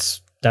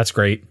 that's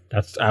great.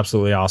 That's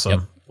absolutely awesome.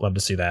 Yep. Love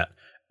to see that.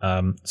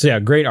 So yeah,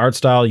 great art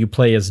style. You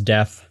play as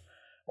Death,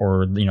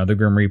 or the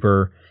Grim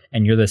Reaper,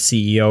 and you're the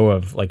CEO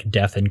of like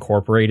Death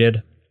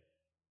Incorporated,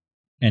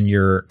 and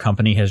your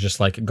company has just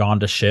like gone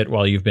to shit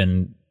while you've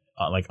been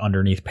like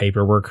underneath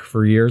paperwork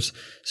for years.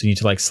 So you need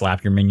to like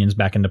slap your minions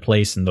back into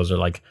place, and those are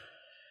like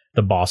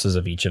the bosses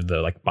of each of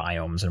the like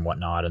biomes and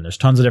whatnot. And there's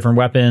tons of different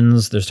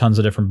weapons. There's tons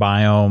of different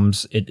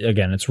biomes.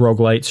 It's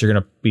roguelite, so you're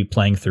going to be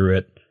playing through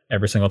it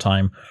every single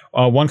time.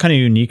 One kind of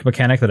unique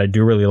mechanic that I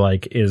do really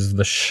like is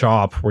the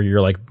shop where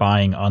you're like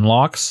buying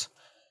unlocks.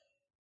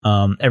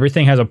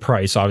 Everything has a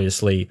price,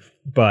 obviously,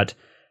 but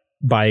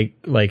by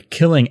like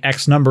killing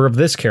X number of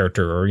this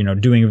character, or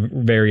doing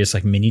various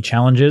like mini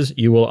challenges,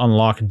 you will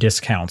unlock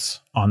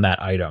discounts on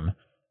that item.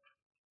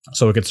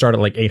 So it could start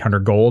at like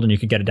 800 gold, and you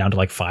could get it down to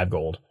like 5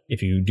 gold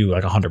if you do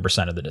like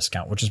 100% of the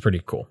discount, which is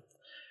pretty cool.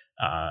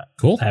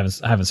 Cool. I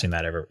haven't seen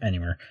that ever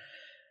anywhere.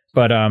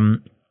 But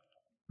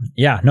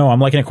yeah, no,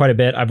 I'm liking it quite a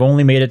bit. I've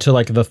only made it to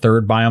like the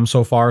 3rd biome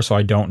so far, so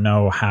I don't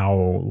know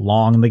how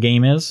long the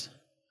game is.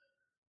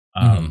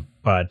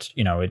 But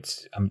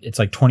it's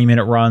like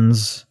 20-minute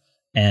runs,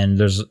 and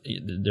there's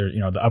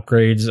the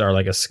upgrades are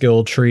like a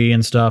skill tree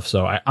and stuff.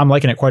 So I'm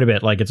liking it quite a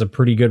bit. Like, it's a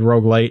pretty good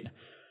roguelite.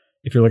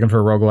 If you're looking for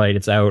a roguelite,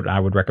 it's out. I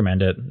would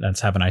recommend it. Let's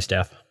have a nice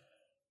death.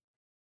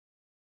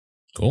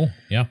 Cool.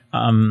 Yeah.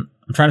 I'm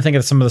trying to think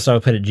of some of the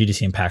stuff I played at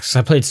GDC and PAX.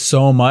 I played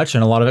so much,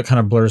 and a lot of it kind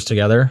of blurs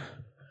together.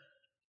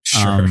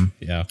 Sure.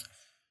 Yeah.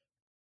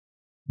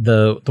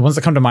 The ones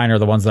that come to mind are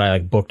the ones that I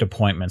like booked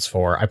appointments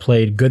for. I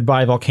played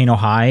Goodbye Volcano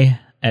High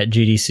at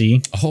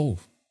GDC. Oh,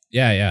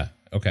 yeah.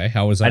 Okay.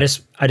 How was that?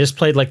 I just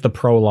played like the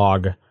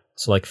prologue,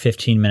 so like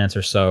 15 minutes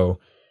or so.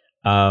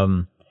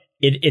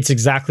 It's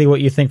exactly what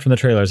you think from the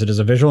trailers. It is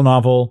a visual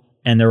novel,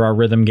 and there are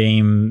rhythm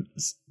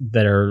games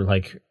that are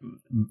like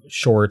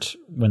short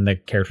when the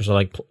characters are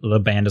like the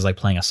band is like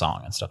playing a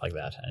song and stuff like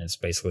that. And it's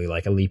basically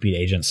like a Leap Beat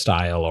Agent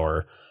style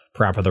or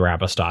Parappa the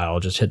Rappa style.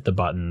 Just hit the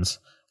buttons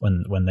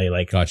when they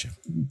like gotcha.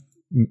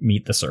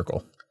 Meet the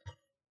circle.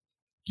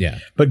 Yeah,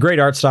 but great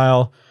art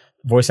style.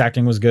 Voice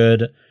acting was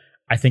good.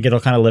 I think it'll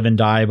kind of live and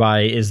die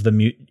by is the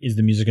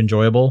music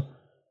enjoyable.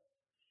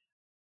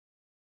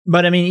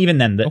 But I mean, even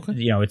then,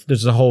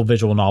 there's a whole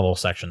visual novel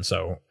section,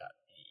 so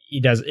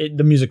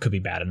the music could be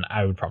bad, and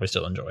I would probably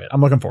still enjoy it.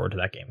 I'm looking forward to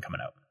that game coming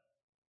out.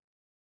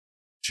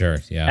 Sure,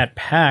 yeah. At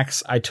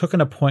PAX, I took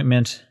an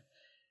appointment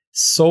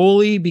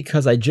solely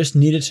because I just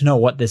needed to know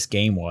what this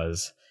game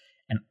was,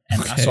 and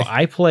okay. So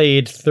I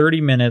played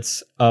 30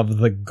 minutes of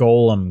the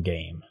Golem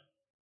game,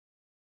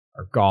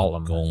 or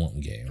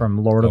Gollum game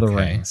from Lord of the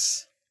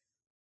Rings.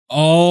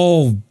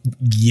 Oh,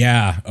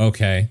 yeah.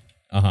 Okay.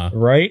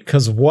 Right?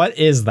 Because what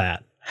is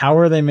that? How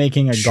are they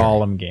making a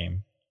Gollum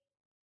game?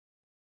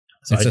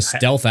 So it's a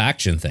stealth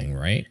action thing,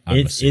 right?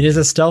 It is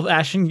a stealth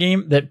action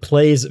game that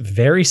plays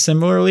very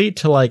similarly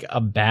to like a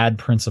bad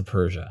Prince of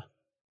Persia.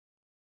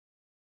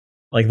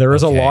 Like there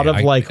is a lot of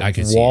like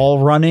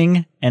wall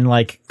running and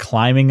like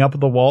climbing up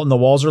the wall, and the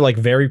walls are like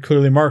very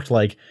clearly marked.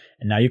 Like,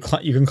 and now you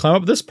can climb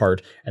up this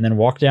part and then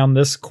walk down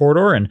this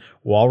corridor and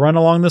wall run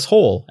along this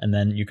hole, and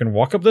then you can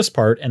walk up this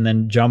part and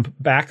then jump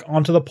back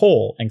onto the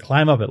pole and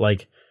climb up it.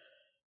 Like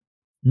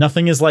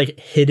nothing is like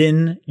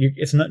hidden.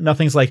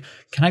 Nothing's like,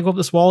 can I go up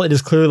this wall? It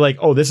is clearly like,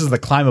 oh, this is the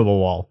climbable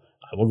wall.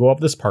 I will go up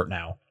this part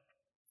now.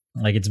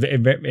 Like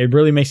it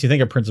really makes you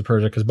think of Prince of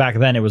Persia, because back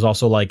then it was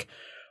also like,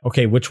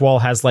 okay, which wall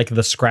has like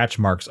the scratch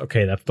marks?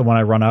 Okay, that's the one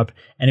I run up.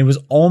 And it was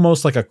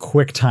almost like a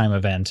quick time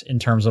event in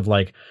terms of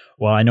like,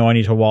 well, I know I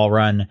need to wall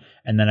run,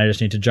 and then I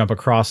just need to jump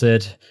across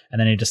it, and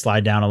then I need to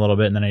slide down a little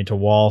bit, and then I need to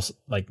wall,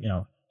 like,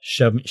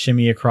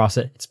 shimmy across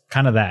it. It's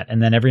kind of that.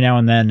 And then every now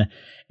and then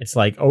it's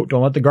like, oh,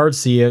 don't let the guards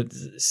see you.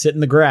 Sit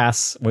in the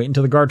grass, wait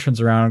until the guard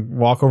turns around,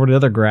 walk over to the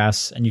other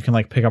grass, and you can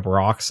like pick up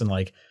rocks and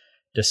like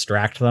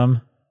distract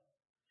them.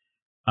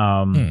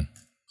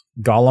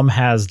 Gollum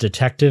has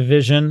detective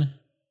vision,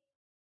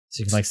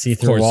 so you can like see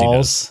through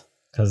walls,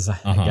 because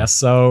I guess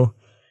so.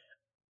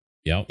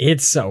 Yep.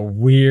 It's a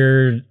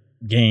weird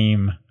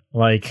game.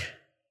 Like,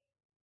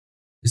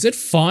 is it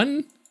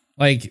fun?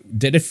 Like,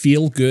 did it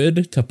feel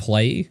good to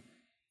play?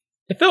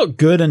 It felt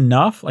good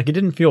enough. Like, it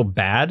didn't feel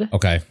bad.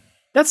 Okay.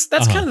 That's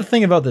kind of the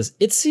thing about this.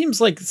 It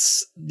seems like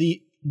the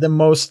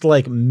most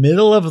like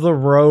middle of the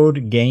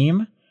road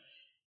game.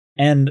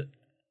 And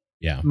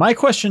yeah, my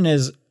question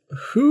is,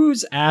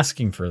 who's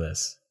asking for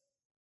this?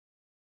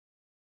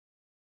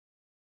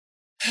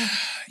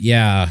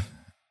 Yeah.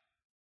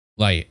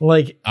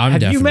 Like I'm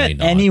have you met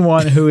not.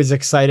 anyone who is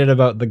excited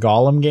about the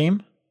Gollum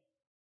game?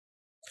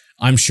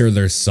 I'm sure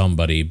there's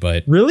somebody,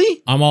 but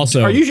really, I'm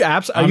also. Are you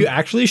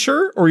actually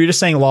sure, or are you just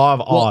saying law of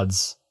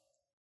odds?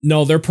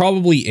 No, there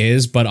probably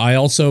is, but I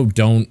also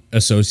don't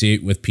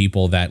associate with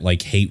people that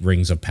like hate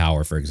Rings of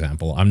Power, for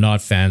example. I'm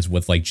not fans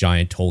with like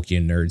giant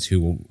Tolkien nerds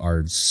who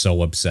are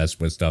so obsessed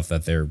with stuff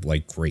that they're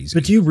like crazy.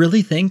 But do you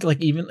really think like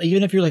even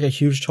if you're like a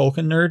huge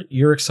Tolkien nerd,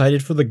 you're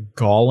excited for the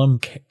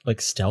Gollum like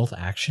stealth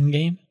action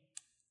game?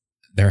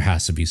 there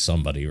has to be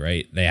somebody,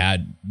 right? There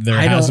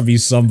has to be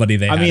somebody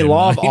they had in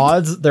law mind. of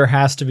odds, there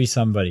has to be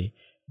somebody.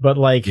 But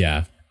like,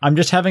 Yeah. I'm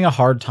just having a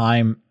hard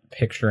time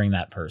picturing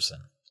that person.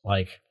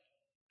 Like,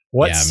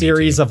 what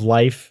series of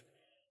life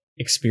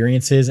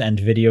experiences and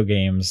video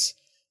games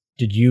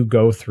did you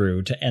go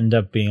through to end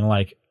up being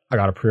like, I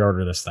gotta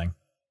pre-order this thing?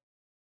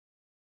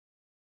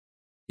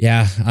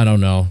 Yeah, I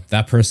don't know.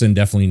 That person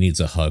definitely needs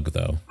a hug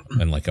though,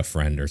 and like a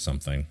friend or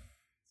something.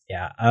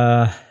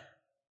 Yeah.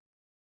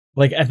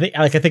 Like I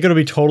think it'll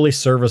be totally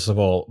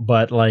serviceable,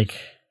 but like,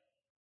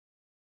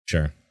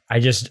 Sure. I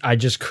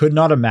just could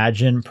not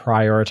imagine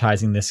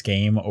prioritizing this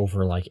game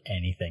over like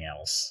anything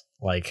else.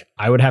 Like,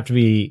 I would have to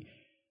be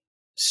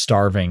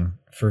starving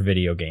for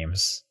video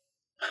games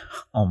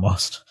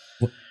almost.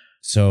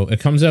 So it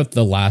comes out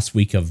the last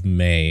week of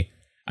May.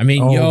 I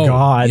mean,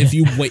 God. if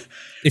you wait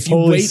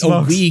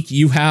a week,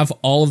 you have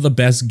all of the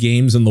best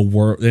games in the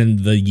world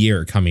in the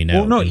year coming out.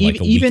 Well, no, in like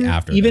a week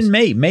after even this.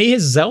 May. May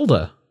is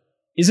Zelda.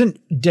 Isn't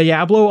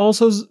Diablo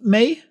also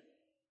May?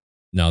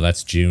 No,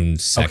 that's June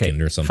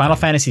 2nd or something. Final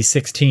Fantasy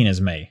 16 is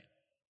May.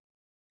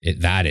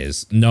 That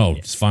is. No,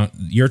 it's fine.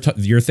 You're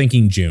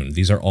thinking June.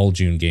 These are all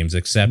June games,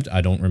 except I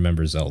don't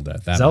remember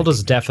Zelda.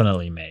 Zelda's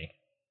definitely May.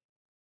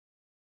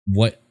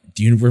 What?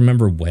 Do you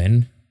remember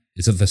when?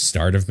 Is it the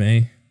start of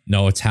May?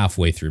 No, it's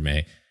halfway through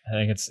May. I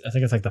think it's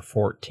like the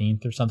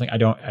 14th or something. I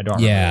don't remember.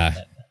 Yeah,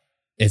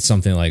 it's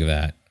something like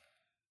that.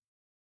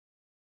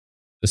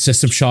 The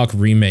System Shock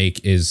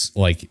remake is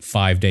like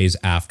 5 days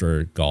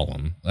after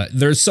Gollum.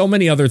 There's so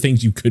many other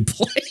things you could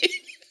play.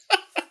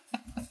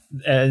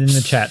 In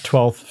the chat,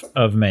 12th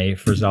of May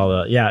for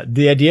Zelda. Yeah,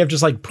 the idea of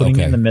just like putting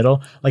it in the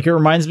middle, like it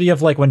reminds me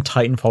of like when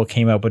Titanfall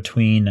came out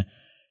between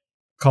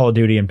Call of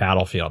Duty and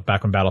Battlefield,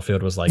 back when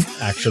Battlefield was like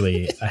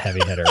actually a heavy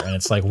hitter. And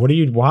it's like,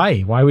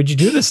 why would you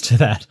do this to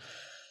that?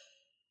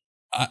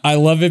 I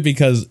love it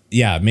because,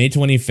 yeah, May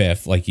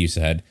 25th, like you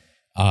said,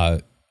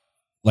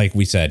 like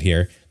we said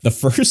here, the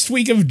first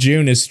week of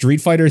June is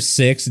Street Fighter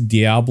 6,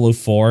 Diablo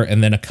 4,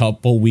 and then a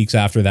couple weeks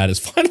after that is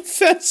Final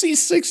Fantasy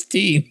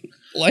 16.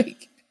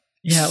 Like,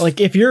 yeah, like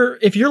if you're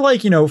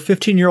like,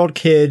 15-year-old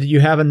kid,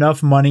 you have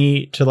enough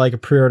money to like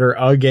pre-order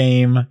a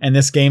game, and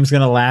this game's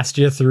gonna last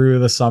you through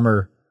the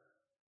summer.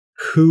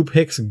 Who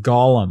picks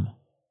Gollum?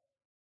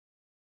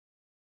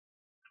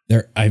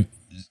 I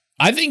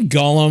think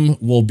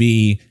Gollum will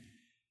be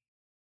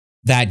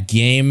that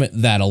game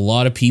that a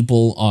lot of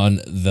people on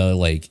the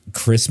like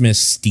Christmas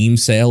Steam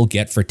sale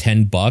get for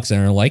 $10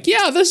 and are like,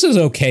 yeah, this is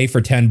okay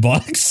for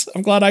 $10.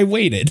 I'm glad I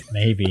waited.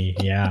 Maybe.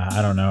 Yeah.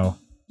 I don't know.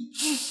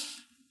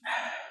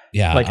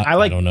 Yeah. Like I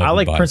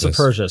like Prince of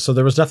Persia. So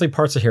there was definitely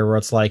parts of here where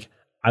it's like,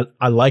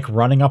 I like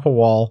running up a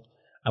wall.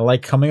 I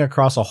like coming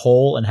across a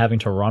hole and having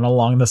to run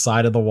along the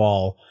side of the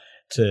wall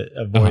to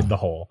avoid the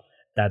hole.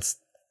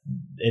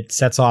 It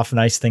sets off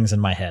nice things in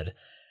my head,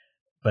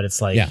 but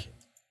it's like,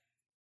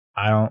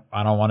 I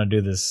don't want to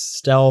do this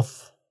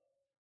stealth.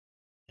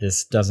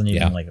 This doesn't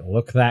even like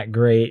look that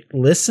great.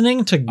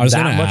 Listening to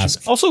that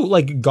much. Also,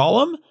 like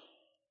Gollum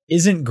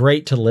isn't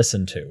great to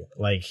listen to.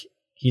 Like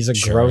he's a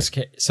gross.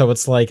 So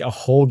it's like a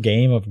whole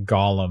game of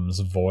Gollum's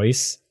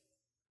voice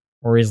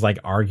where he's like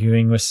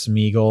arguing with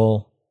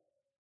Smeagol.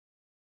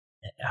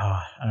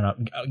 I don't know.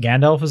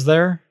 Gandalf is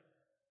there.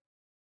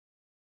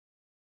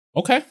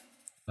 Okay.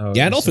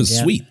 Gandalf is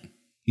sweet.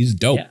 He's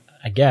dope. Yeah,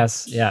 I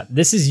guess. Yeah.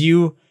 This is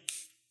you.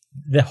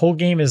 The whole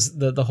game is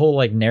the whole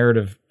like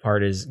narrative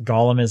part is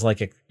Gollum is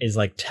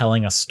like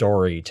telling a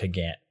story to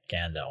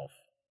Gandalf.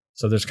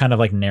 So there's kind of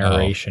like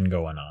narration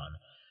going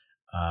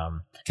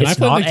on. Can I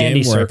play the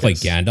game where I play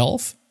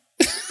Gandalf?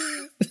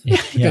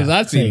 Because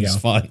that seems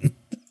fun.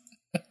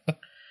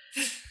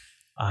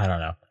 I don't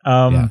know.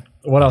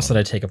 What else did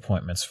I take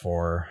appointments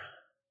for?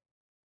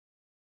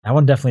 That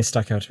one definitely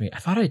stuck out to me. I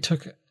thought I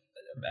took.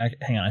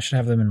 Hang on, I should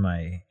have them in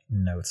my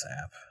notes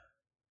app.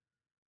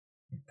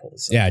 Pull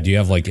this up. Yeah, do you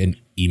have like an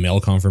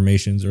email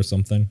confirmations or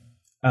something?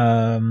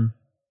 Some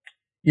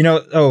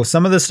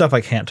of this stuff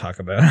I can't talk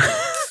about.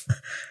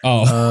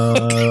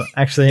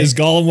 Actually, is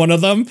Gollum one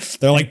of them?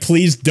 They're like,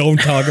 please don't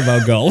talk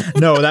about Gollum.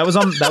 No, that was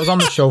on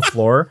the show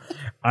floor.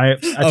 I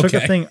took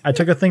a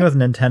thing with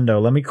Nintendo.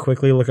 Let me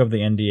quickly look up the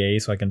NDA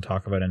so I can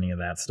talk about any of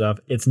that stuff.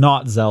 It's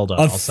not Zelda.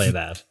 I'll say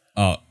that.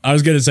 Oh, I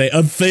was gonna say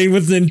a thing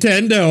with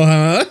Nintendo,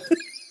 huh?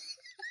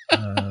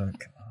 Come on,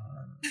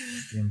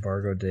 the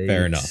embargo date.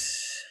 Fair enough.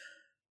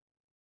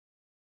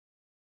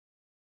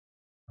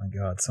 My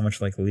God, so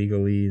much like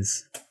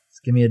legalese.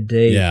 Just give me a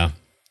date. Yeah.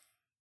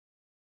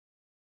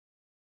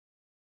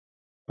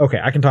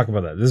 Okay, I can talk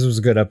about that. This was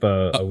good up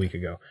a week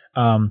ago.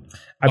 I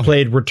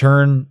played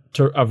Return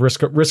of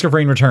Risk of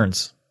Rain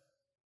Returns.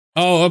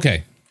 Oh,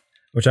 okay.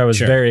 Which I was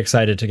very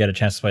excited to get a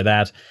chance to play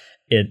that.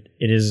 It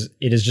is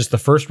just the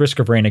first Risk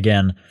of Rain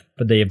again,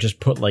 but they have just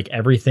put like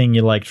everything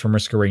you liked from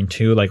Risk of Rain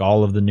 2, like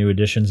all of the new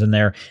additions in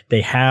there.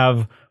 They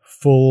have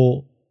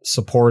full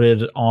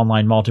supported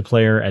online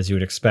multiplayer, as you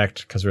would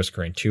expect, because Risk of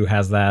Rain 2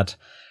 has that.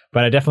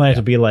 But I definitely had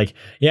to be like,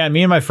 yeah,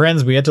 me and my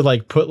friends, we had to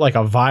like put like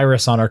a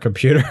virus on our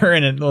computer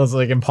and it was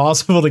like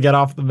impossible to get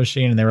off the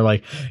machine. And they were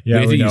like, yeah,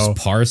 we had to use know.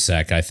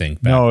 Parsec, I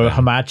think. No,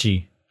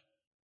 Hamachi.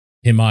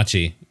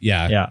 Hamachi.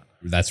 Yeah. Yeah.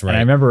 That's right. And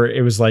I remember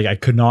it was like I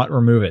could not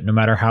remove it. No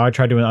matter how I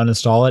tried to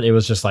uninstall it, it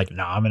was just like,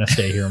 nah, I'm going to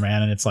stay here,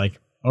 man. And it's like,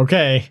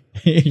 okay,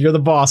 you're the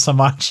boss,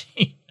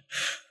 Hamachi.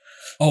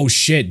 Oh,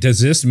 shit. Does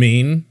this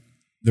mean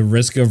the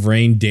Risk of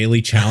Rain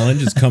daily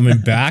challenge is coming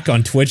back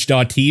on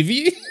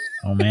twitch.tv?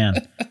 Oh,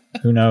 man.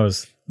 Who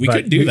knows? We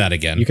could do that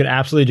again. You could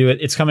absolutely do it.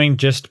 It's coming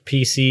just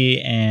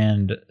PC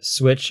and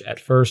Switch at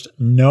first.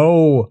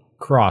 No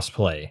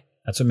crossplay.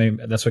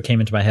 That's what came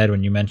into my head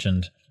when you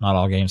mentioned not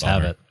all games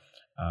have it.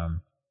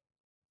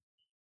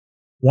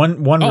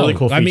 One really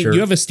cool feature. I mean, you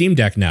have a Steam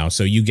Deck now,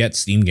 so you get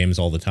Steam games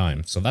all the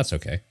time, so that's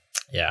okay.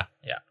 Yeah.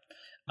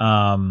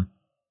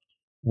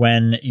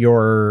 When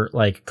your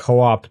like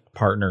co-op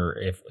partner,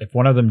 if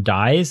one of them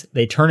dies,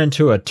 they turn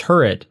into a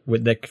turret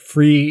that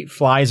free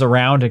flies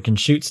around and can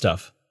shoot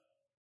stuff.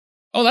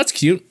 Oh, that's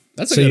cute.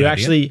 That's a so good you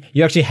idea.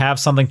 you actually have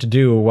something to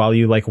do while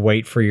you like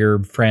wait for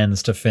your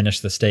friends to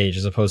finish the stage,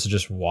 as opposed to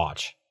just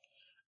watch.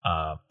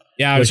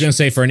 Yeah, I was going to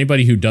say, for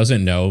anybody who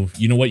doesn't know,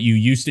 you know what you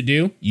used to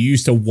do? You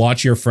used to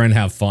watch your friend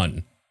have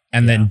fun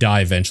and then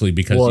die eventually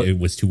because it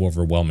was too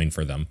overwhelming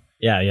for them.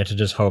 Yeah, you had to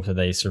just hope that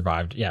they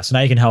survived. Yeah, so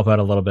now you can help out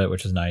a little bit,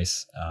 which is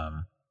nice.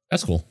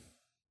 That's cool.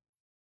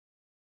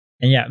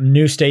 And yeah,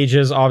 new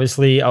stages,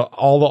 obviously.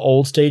 All the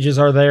old stages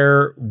are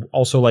there.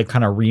 Also, like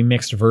kind of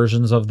remixed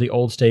versions of the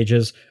old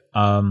stages.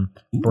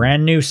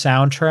 Brand new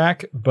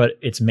soundtrack, but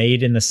it's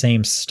made in the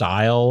same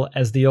style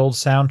as the old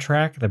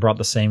soundtrack. They brought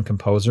the same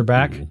composer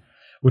back. Ooh.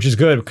 Which is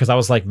good because I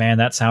was like, man,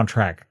 that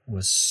soundtrack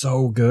was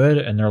so good.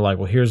 And they're like,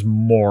 well, here's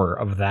more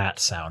of that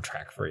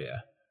soundtrack for you.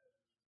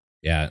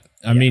 Yeah.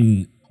 I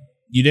mean,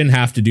 you didn't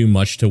have to do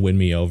much to win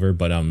me over,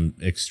 but I'm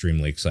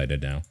extremely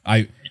excited now.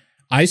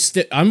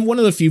 I'm one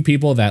of the few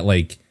people that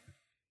like,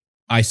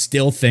 I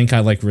still think I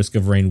like Risk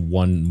of Rain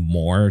 1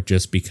 more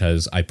just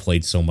because I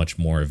played so much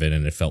more of it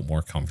and it felt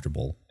more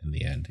comfortable in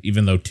the end,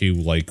 even though 2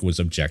 like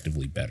was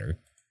objectively better.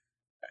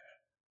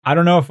 I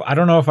don't know if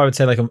I would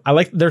say like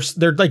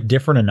they're like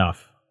different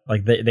enough.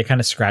 Like they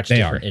kind of scratch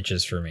different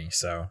itches for me.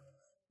 So,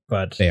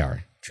 but they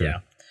are true. Yeah.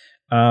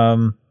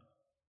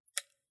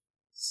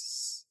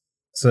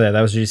 So yeah, that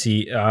was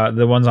GC.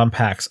 The ones on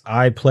PAX.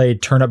 I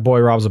played Turnip Boy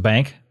Robs a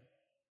Bank.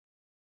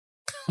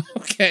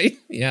 Okay.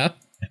 Yeah.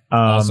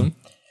 Awesome.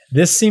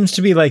 This seems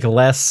to be like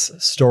less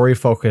story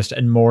focused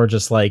and more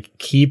just like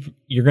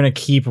you're gonna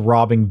keep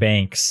robbing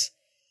banks.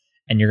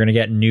 And you're gonna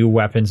get new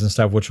weapons and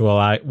stuff, which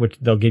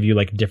they'll give you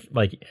like different.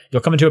 Like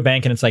you'll come into a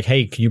bank and it's like,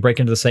 hey, can you break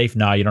into the safe?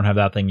 No, you don't have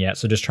that thing yet.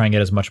 So just try and get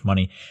as much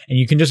money. And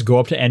you can just go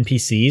up to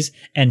NPCs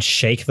and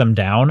shake them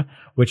down,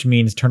 which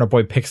means Turnip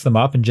Boy picks them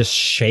up and just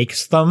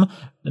shakes them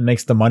and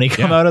makes the money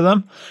come out of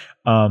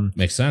them.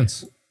 Makes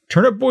sense.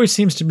 Turnip Boy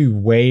seems to be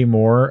way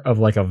more of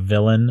like a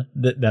villain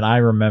than I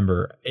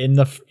remember.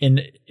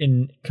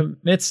 In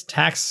commits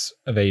tax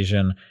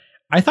evasion,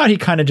 I thought he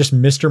kind of just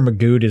Mr.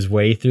 Magoo'd his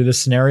way through the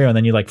scenario and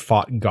then he like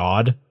fought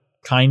God,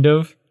 kind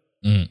of.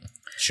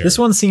 Sure. This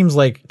one seems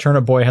like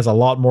Turnip Boy has a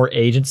lot more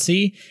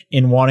agency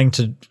in wanting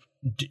to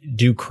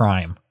do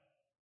crime.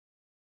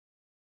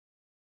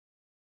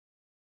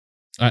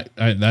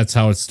 That's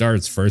how it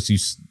starts. First, you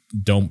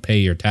don't pay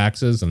your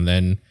taxes and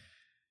then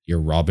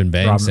you're robbing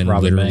banks and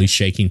literally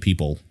shaking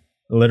people.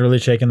 Literally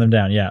shaking them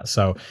down, yeah.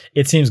 So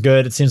it seems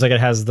good. It seems like it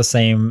has the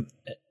same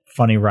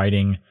funny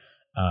writing.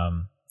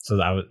 So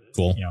that was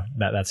cool. You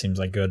know, that seems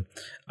like good.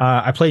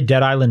 I played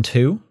Dead Island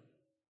 2.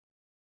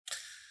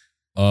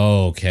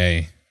 Oh,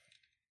 okay.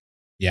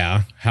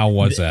 Yeah. How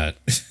was that?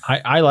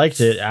 I liked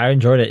it. I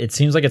enjoyed it. It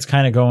seems like it's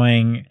kind of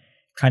going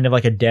kind of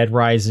like a Dead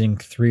Rising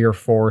 3 or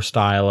 4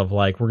 style of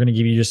like, we're going to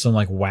give you just some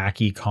like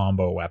wacky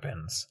combo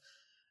weapons.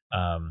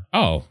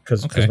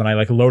 Because when I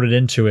like loaded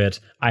into it,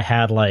 I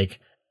had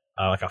like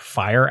a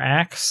fire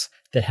axe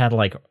that had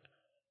like,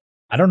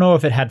 I don't know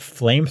if it had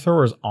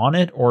flamethrowers on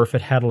it or if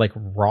it had like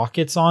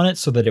rockets on it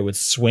so that it would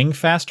swing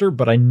faster,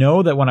 but I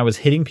know that when I was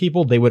hitting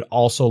people, they would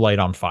also light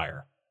on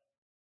fire.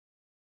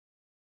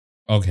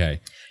 Okay.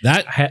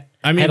 That had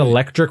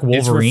electric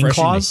Wolverine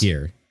claws.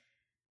 Here.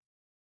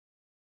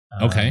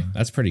 Okay,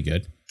 that's pretty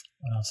good.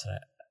 What else did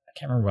I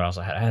can't remember what else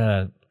I had. I had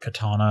a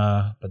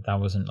katana, but that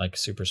wasn't like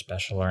super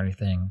special or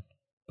anything.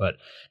 But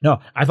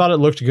no, I thought it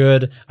looked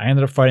good. I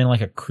ended up fighting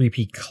like a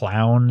creepy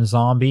clown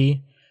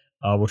zombie,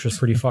 which was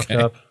pretty fucked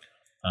up.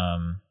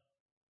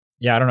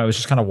 Yeah, I don't know. It was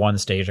just kind of one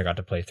stage I got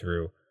to play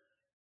through.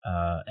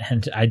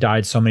 And I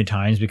died so many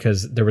times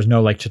because there was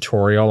no like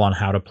tutorial on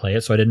how to play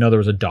it. So I didn't know there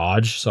was a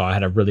dodge. So I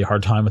had a really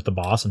hard time with the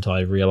boss until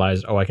I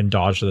realized, I can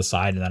dodge to the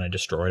side, and then I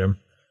destroyed him.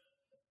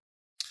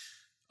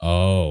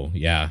 Oh,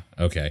 yeah.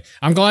 Okay.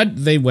 I'm glad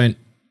they went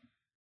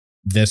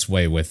this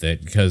way with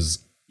it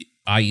because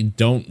I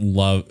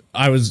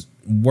was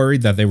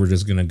worried that they were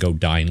just going to go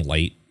Dying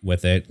Light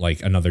with it,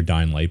 like another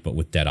Dying Light, but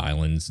with Dead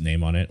Island's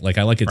name on it. Like,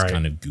 I like it's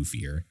kind of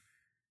goofier.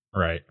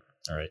 Right.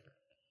 All right.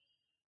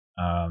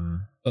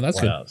 So that's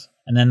good. Else?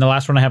 And then the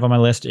last one I have on my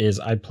list is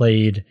I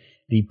played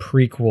the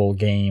prequel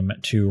game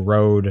to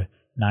Road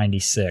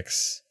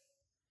 96,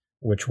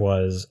 which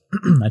was,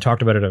 I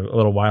talked about it a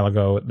little while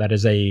ago, that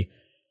is a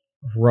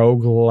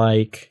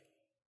roguelike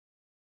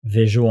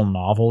visual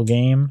novel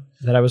game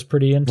that I was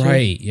pretty into.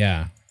 Right,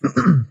 yeah.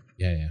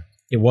 Yeah.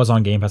 It was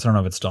on Game Pass. I don't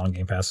know if it's still on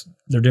Game Pass.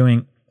 They're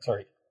doing,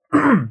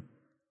 a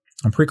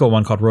prequel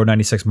one called Road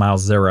 96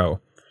 Miles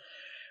Zero,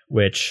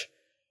 which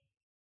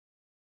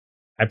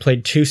I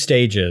played 2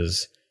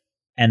 stages,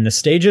 and the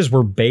stages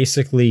were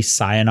basically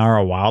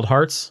Sayonara Wild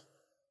Hearts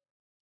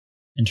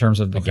in terms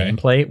of the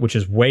gameplay, which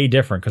is way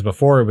different because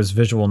before it was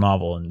visual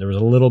novel and there was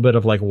a little bit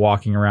of like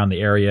walking around the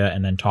area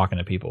and then talking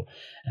to people.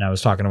 And I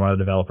was talking to one of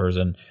the developers,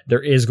 and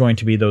there is going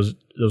to be those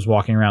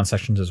walking around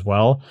sections as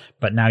well.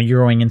 But now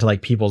you're going into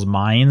like people's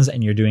minds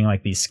and you're doing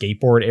like these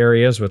skateboard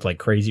areas with like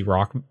crazy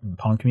rock and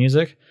punk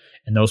music.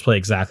 And those play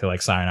exactly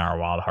like Sayonara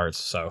Wild Hearts.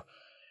 So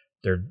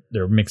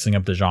they're mixing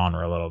up the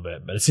genre a little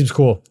bit, but it seems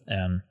cool.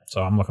 And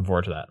so I'm looking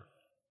forward to that.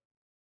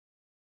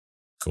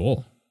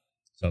 Cool.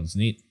 Sounds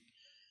neat.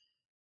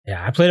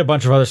 Yeah, I played a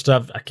bunch of other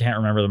stuff. I can't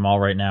remember them all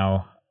right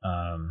now.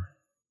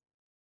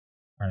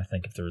 Trying to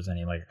think if there was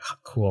any like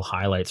cool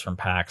highlights from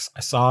PAX. I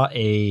saw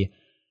a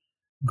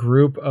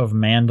group of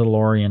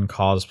Mandalorian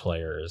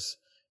cosplayers,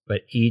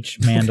 but each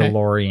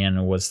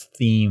Mandalorian was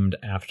themed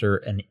after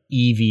an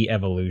Eevee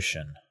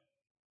evolution.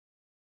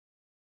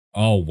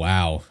 Oh,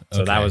 wow.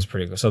 So that was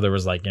pretty cool. So there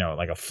was like,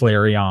 like a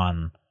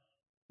Flareon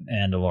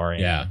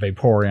Mandalorian,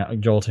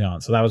 Vaporeon,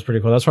 Jolteon. So that was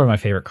pretty cool. That's probably my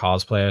favorite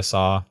cosplay I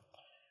saw.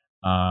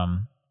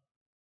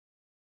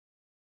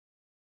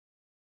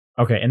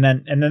 Okay, and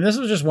then this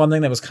was just one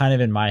thing that was kind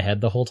of in my head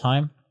the whole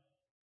time.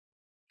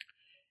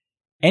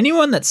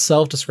 Anyone that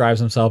self-describes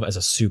himself as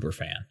a super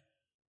fan,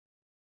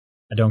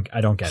 I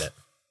don't get it.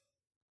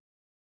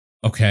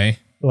 Okay.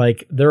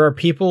 Like, there are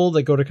people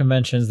that go to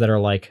conventions that are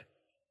like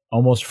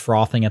almost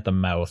frothing at the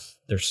mouth.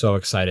 They're so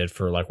excited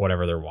for like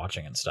whatever they're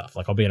watching and stuff.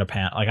 Like, I'll be in a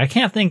panel. Like, I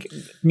can't think,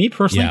 me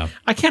personally,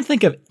 I can't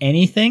think of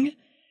anything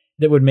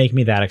that would make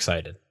me that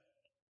excited.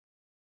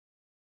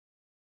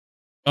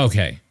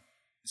 Okay.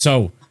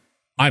 So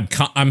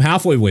I'm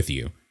halfway with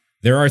you.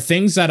 There are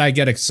things that I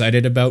get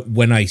excited about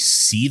when I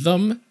see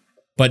them,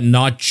 but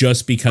not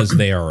just because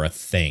they are a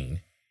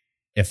thing,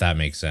 if that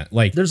makes sense.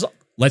 Like,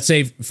 let's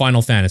say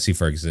Final Fantasy,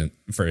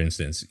 for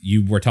instance.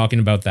 You were talking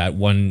about that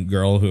one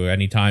girl who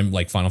anytime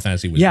like Final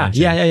Fantasy was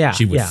mentioned,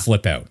 she would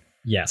flip out.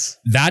 Yes.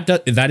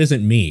 That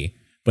isn't me,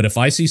 but if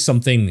I see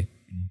something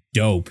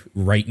dope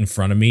right in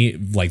front of me,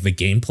 like the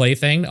gameplay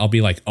thing, I'll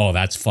be like, oh,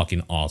 that's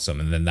fucking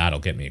awesome, and then that'll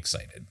get me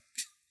excited.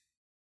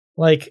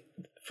 Like,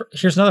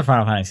 here's another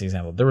Final Fantasy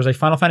example. There was a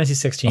Final Fantasy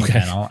 16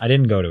 panel. I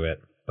didn't go to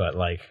it, but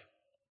like,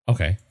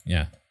 okay,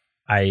 yeah.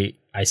 I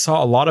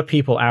saw a lot of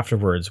people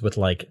afterwards with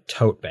like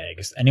tote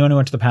bags. Anyone who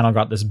went to the panel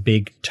got this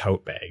big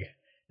tote bag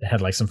that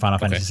had like some Final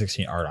Fantasy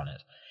 16 art on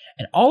it.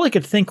 And all I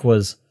could think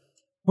was,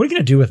 what are you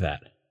going to do with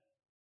that?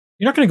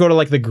 You're not going to go to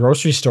like the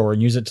grocery store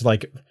and use it to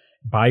like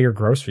buy your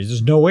groceries.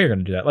 There's no way you're going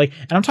to do that. Like,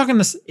 and I'm talking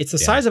this, it's the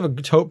size of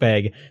a tote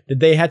bag that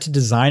they had to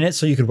design it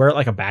so you could wear it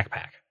like a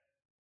backpack.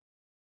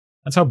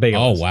 That's how big it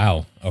was. Oh,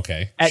 wow.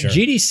 Okay. At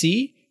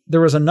GDC,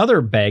 there was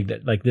another bag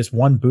that like this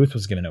one booth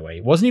was giving away.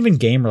 It wasn't even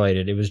game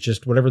related. It was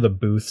just whatever the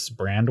booth's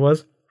brand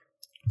was.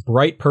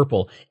 Bright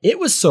purple. It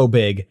was so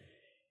big,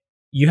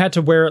 you had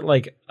to wear it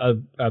like a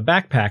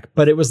backpack,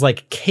 but it was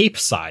like cape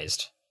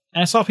sized.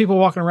 And I saw people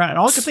walking around, and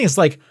all I could think is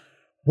like,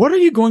 what are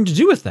you going to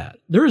do with that?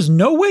 There is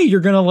no way you're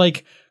going to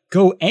like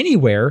go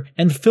anywhere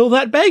and fill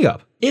that bag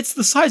up. It's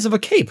the size of a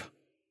cape.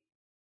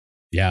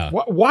 Yeah.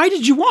 Why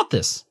did you want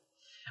this?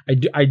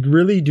 I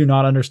really do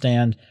not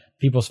understand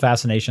people's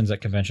fascinations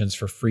at conventions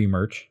for free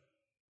merch.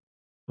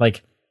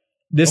 Like,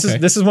 this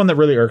is one that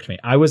really irked me.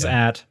 I was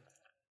at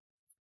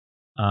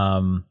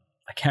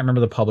I can't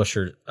remember the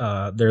publisher.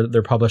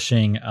 They're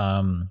publishing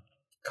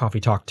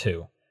Coffee Talk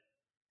 2,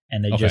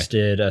 and they just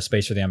did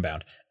Space for the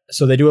Unbound.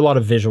 So they do a lot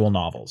of visual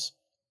novels.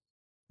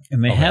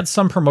 And they had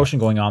some promotion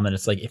going on that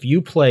it's like, if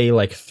you play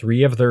like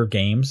 3 of their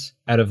games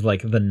out of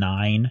like the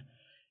 9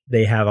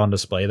 they have on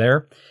display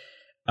there,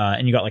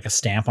 and you got like a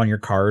stamp on your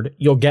card,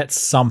 you'll get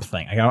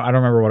something. I don't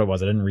remember what it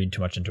was. I didn't read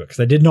too much into it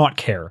because I did not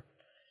care.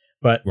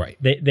 But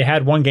they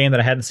had one game that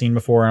I hadn't seen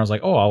before, and I was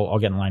like, oh, I'll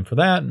get in line for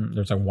that. And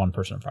there's like one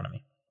person in front of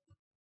me.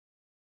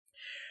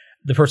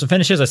 The person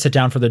finishes, I sit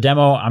down for the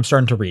demo, I'm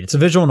starting to read. It's a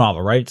visual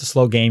novel, right? It's a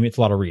slow game, it's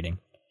a lot of reading.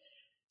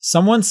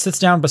 Someone sits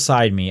down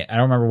beside me. I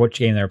don't remember which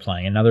game they were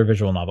playing. Another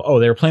visual novel. Oh,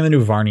 they were playing the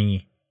new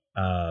Varney,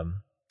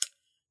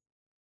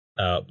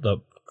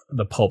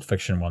 the Pulp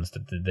Fiction ones.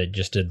 They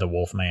just did the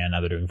Wolfman. Now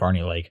they're doing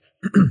Varney Lake.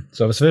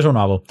 So it's a visual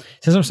novel.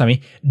 Sits beside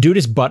me. Dude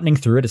is buttoning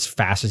through it as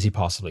fast as he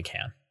possibly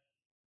can.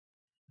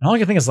 And all I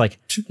can think is like,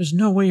 there's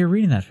no way you're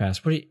reading that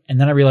fast. And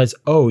then I realized,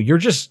 oh, you're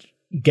just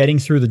getting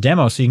through the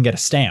demo so you can get a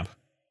stamp.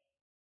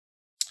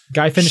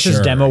 Guy finishes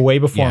demo way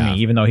before me,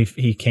 even though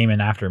he came in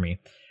after me.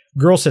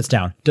 Girl sits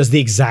down, does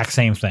the exact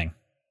same thing.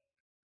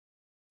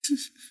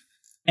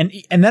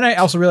 And then I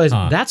also realized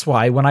that's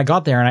why when I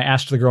got there and I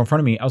asked the girl in front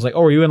of me, I was like,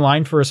 oh, are you in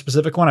line for a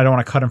specific one? I don't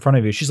want to cut in front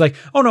of you. She's like,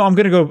 oh no, I'm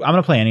going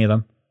to play any of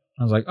them.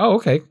 I was like, oh,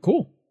 okay,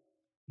 cool.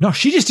 No,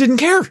 she just didn't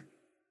care.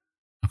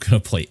 I'm gonna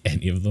play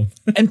any of them.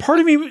 And part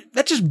of me,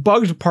 that just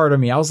bugged part of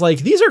me. I was like,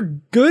 these are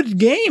good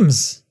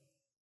games.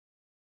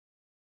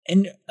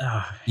 And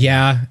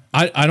yeah,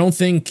 I don't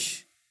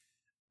think,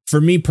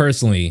 for me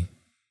personally,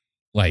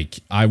 like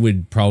I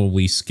would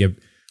probably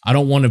skip. I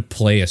don't want to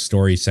play a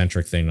story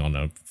centric thing on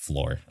the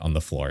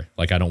floor.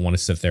 Like I don't want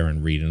to sit there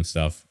and read and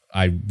stuff.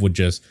 I would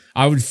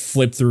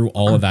flip through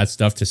all of that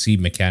stuff to see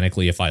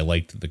mechanically if I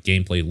liked the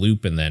gameplay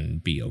loop and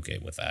then be okay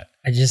with that.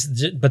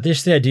 But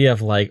there's the idea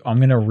of like, I'm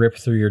going to rip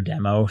through your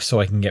demo so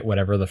I can get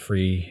whatever the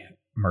free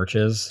merch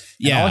is.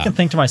 And all I can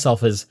think to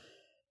myself is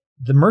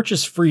the merch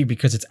is free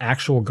because it's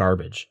actual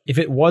garbage. If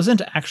it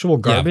wasn't actual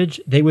garbage,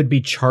 they would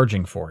be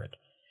charging for it.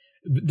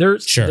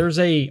 There's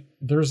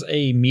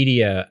a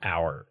media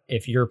hour.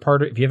 If you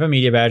have a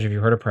media badge, if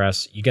you're part of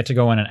press, you get to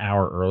go in an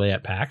hour early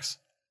at PAX.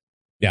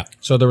 Yeah.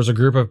 So there was a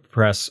group of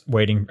press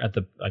waiting at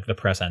the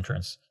press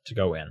entrance to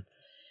go in.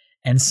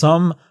 And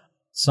some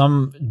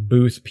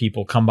booth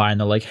people come by and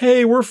they're like,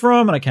 "Hey, we're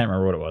from," and I can't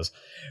remember what it was.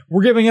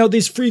 "We're giving out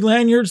these free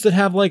lanyards that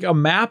have like a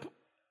map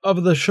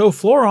of the show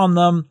floor on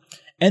them.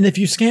 And if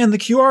you scan the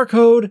QR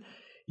code,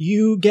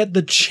 you get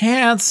the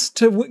chance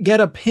to get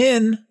a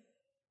pin."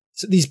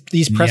 So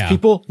these press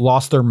people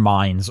lost their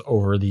minds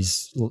over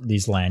these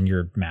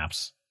lanyard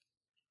maps.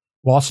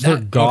 Lost their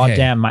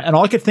goddamn mind. And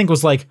all I could think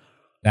was like,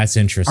 that's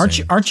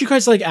interesting. Aren't you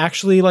guys like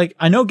actually like,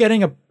 I know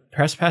getting a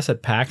press pass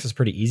at PAX is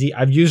pretty easy.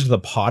 I've used the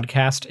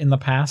podcast in the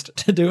past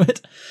to do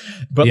it.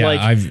 But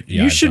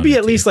you should be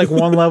at least like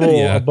one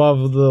level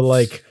above the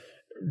like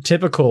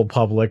typical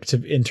public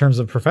in terms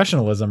of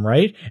professionalism,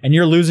 right? And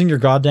you're losing your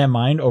goddamn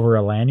mind over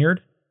a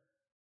lanyard.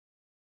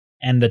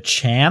 And the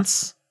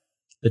chance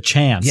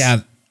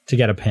to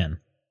get a pin.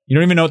 You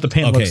don't even know what the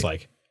pin looks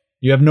like.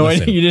 You have no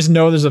idea. You just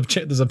know there's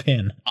a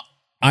pin.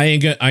 I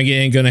ain't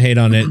gonna hate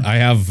on it. I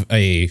have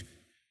a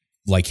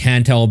like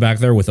handheld back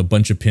there with a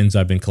bunch of pins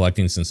I've been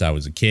collecting since I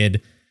was a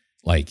kid.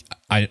 Like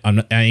I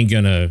ain't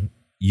gonna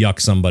yuck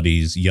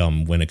somebody's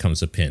yum when it comes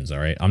to pins. All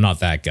right, I'm not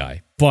that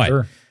guy.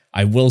 But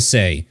I will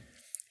say,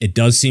 it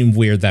does seem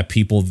weird that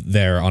people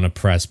there on a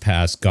press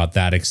pass got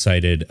that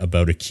excited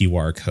about a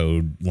QR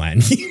code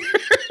lanyard.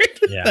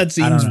 Yeah, that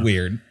seems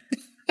weird.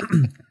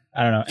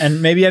 I don't know.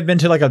 And maybe I've been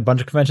to like a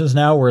bunch of conventions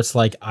now where it's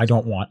like, I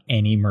don't want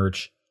any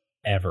merch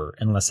ever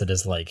unless it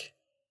is like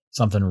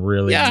something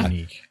really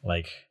unique.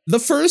 Like the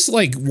first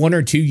like one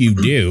or two you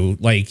do,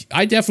 like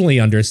I definitely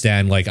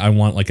understand. Like I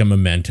want like a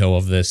memento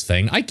of this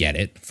thing. I get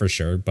it for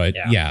sure. But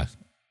yeah,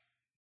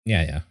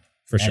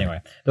 for sure. Anyway,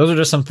 those are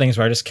just some things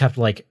where I just kept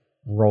like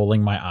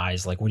rolling my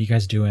eyes. Like, what are you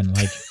guys doing?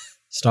 Like,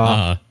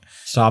 stop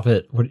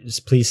it.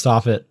 Please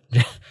stop it.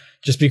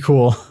 Just be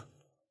cool.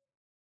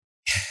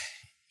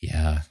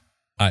 Yeah.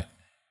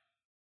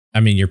 I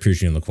mean, you're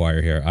preaching in the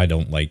choir here. I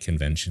don't like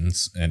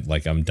conventions, and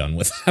like I'm done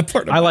with that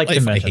part of I like life.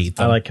 conventions. I hate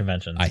them. I like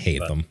conventions. I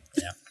hate them.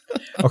 Yeah.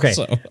 Okay.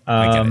 So,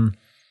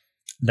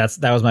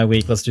 that was my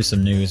week. Let's do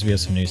some news. We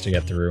have some news to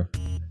get through.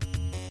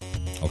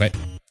 Okay.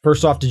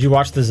 First off, did you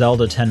watch the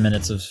Zelda 10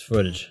 minutes of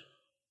footage?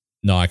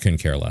 No, I couldn't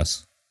care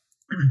less.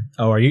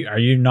 Oh, are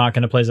you not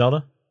going to play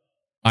Zelda?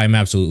 I'm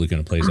absolutely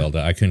going to play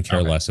Zelda. I couldn't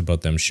care less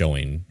about them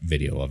showing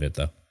video of it,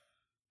 though.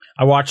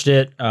 I watched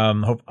it. I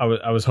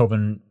was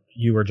hoping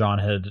you or John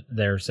had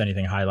there's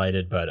anything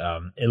highlighted, but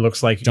it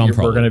looks like John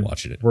probably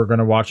watched it. We're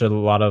gonna watch a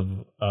lot of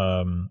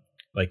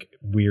like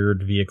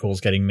weird vehicles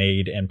getting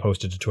made and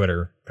posted to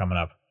Twitter coming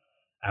up.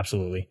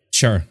 Absolutely,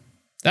 sure,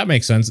 that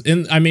makes sense.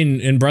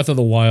 In Breath of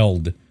the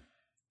Wild,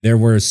 there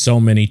were so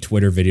many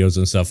Twitter videos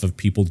and stuff of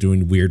people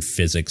doing weird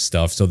physics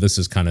stuff. So this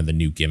is kind of the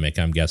new gimmick,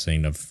 I'm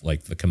guessing, of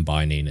like the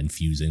combining and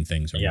fusing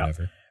things or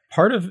whatever.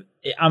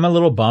 I'm a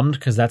little bummed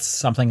because that's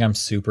something I'm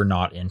super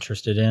not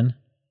interested in.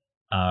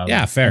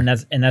 Fair.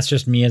 And that's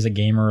just me as a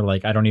gamer.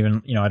 Like I don't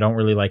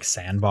really like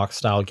sandbox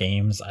style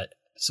games.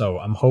 So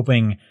I'm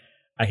hoping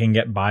I can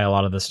get by a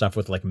lot of this stuff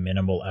with like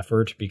minimal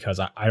effort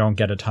because I don't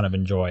get a ton of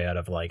enjoy out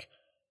of like,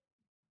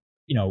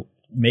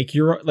 make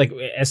your like.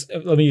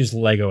 Let me use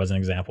Lego as an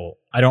example.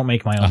 I don't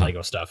make my own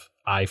Lego stuff.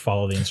 I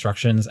follow the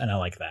instructions and I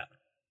like that.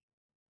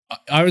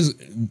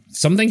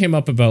 Something came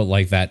up about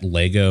like that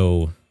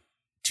Lego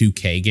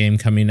 2K game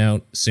coming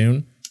out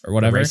soon or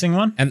whatever. The racing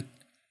one? And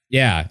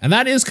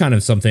that is kind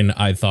of something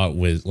I thought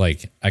was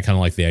like, I kind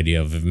of like the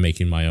idea of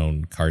making my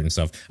own card and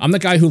stuff. I'm the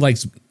guy who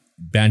likes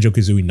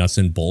Banjo-Kazooie Nuts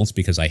and Bolts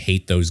because I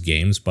hate those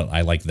games, but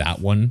I like that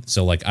one.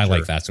 So like, I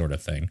like that sort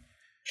of thing.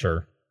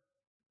 Sure.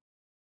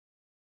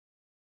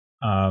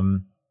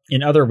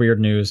 In other weird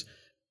news,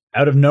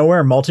 out of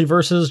nowhere,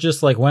 Multiverses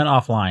just like went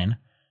offline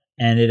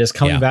and it is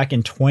coming back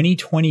in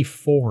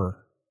 2024.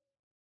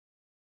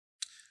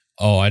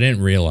 Oh, I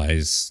didn't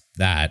realize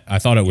that. I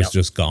thought it was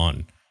just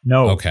gone.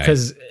 No,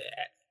 because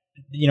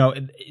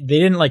they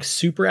didn't like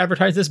super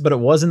advertise this, but it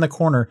was in the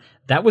corner.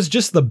 That was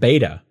just the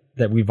beta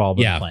that we've all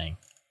been playing,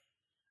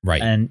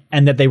 right?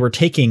 And that they were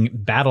taking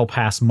Battle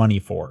Pass money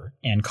for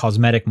and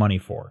cosmetic money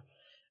for.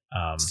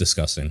 It's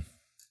disgusting.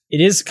 It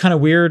is kind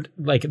of weird.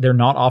 Like they're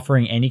not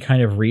offering any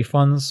kind of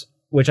refunds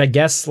which I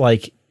guess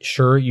like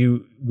sure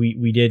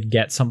we did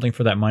get something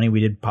for that money.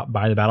 We did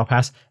buy the battle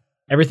pass.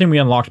 Everything we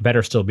unlocked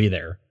better still be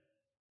there.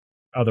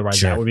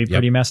 Otherwise, that would be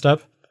pretty messed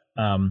up.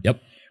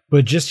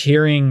 But just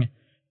hearing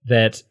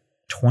that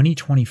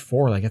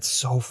 2024, like it's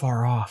so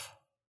far off.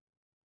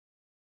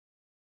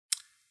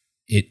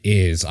 It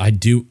is. I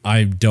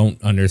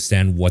don't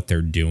understand what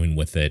they're doing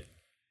with it,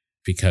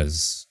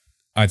 because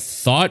I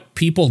thought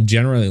people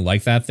generally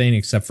like that thing,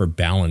 except for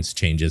balance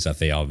changes that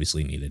they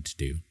obviously needed to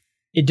do.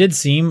 It did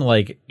seem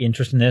like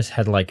interest in this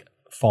had like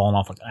fallen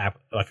off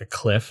like a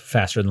cliff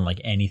faster than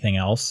like anything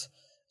else.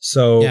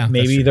 So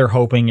maybe they're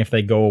hoping if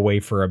they go away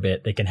for a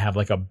bit, they can have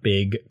like a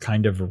big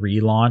kind of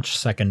relaunch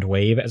second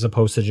wave, as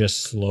opposed to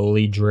just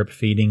slowly drip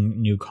feeding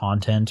new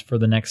content for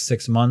the next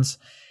 6 months,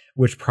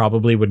 which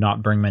probably would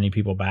not bring many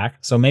people back.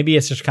 So maybe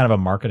it's just kind of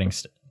a marketing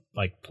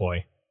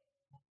ploy.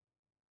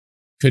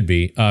 Could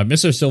be.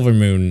 Mr.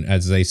 Silvermoon,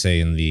 as they say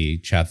in the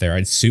chat there,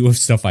 I'd sue if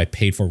stuff I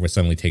paid for was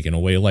suddenly taken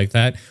away like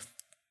that.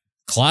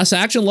 Class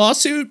action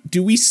lawsuit?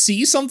 Do we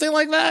see something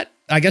like that?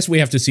 I guess we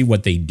have to see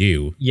what they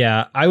do.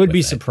 Yeah, I would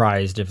be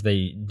surprised if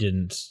they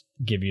didn't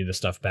give you the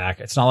stuff back.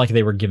 It's not like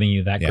they were giving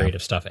you that great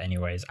of stuff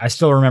anyways. I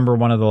still remember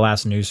one of the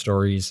last news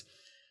stories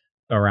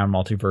around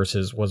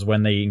Multiverses was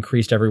when they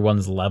increased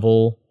everyone's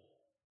level.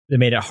 They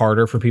made it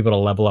harder for people to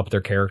level up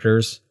their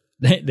characters.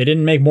 They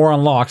didn't make more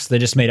unlocks. They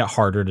just made it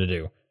harder to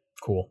do.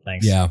 Cool.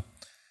 Thanks. Yeah.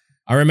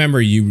 I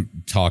remember you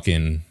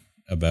talking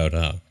about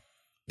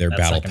their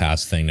battle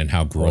pass thing and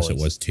how gross it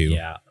was too.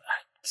 Yeah.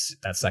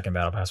 That second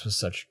battle pass was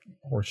such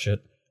horseshit.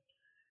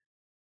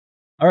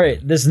 All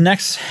right. This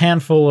next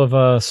handful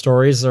of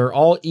stories are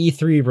all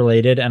E3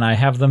 related, and I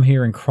have them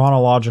here in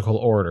chronological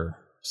order.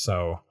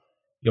 So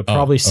you'll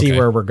probably see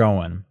where we're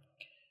going.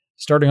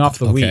 Starting off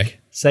the week,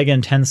 Sega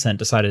and Tencent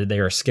decided they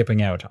are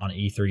skipping out on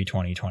E3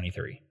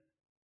 2023.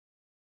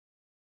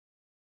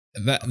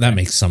 That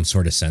makes some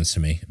sort of sense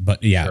to me,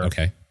 but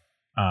okay.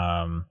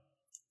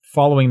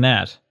 Following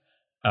that,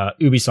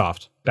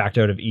 Ubisoft backed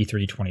out of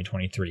E3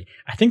 2023.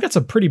 I think that's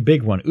a pretty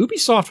big one.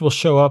 Ubisoft will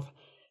show up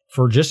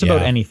for just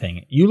about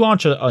anything. You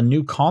launch a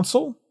new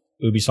console,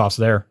 Ubisoft's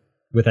there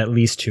with at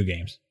least 2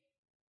 games.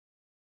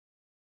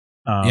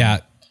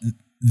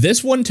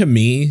 This one to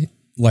me,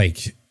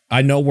 like,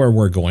 I know where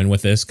we're going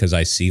with this because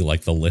I see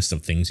like the list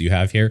of things you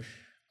have here.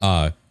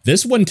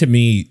 This one to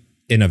me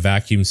in a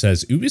vacuum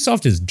says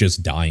Ubisoft is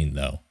just dying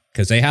though,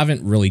 because they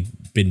haven't really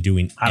been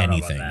doing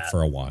anything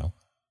for a while.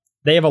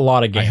 They have a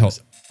lot of games.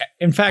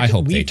 In fact,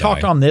 we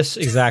talked on this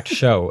exact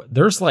show.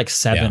 There's like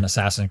 7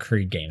 Assassin's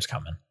Creed games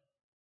coming.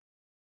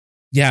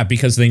 Yeah,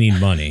 because they need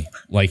money.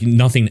 Like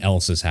nothing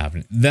else is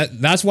happening.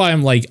 That's why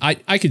I'm like,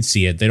 I could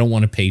see it. They don't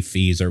want to pay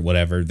fees or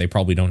whatever. They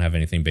probably don't have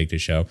anything big to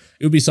show.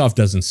 Ubisoft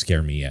doesn't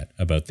scare me yet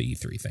about the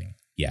E3 thing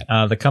yet.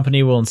 The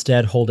company will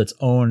instead hold its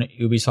own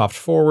Ubisoft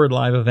Forward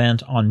live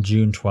event on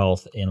June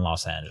 12th in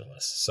Los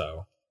Angeles.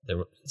 So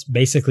it's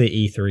basically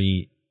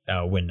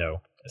E3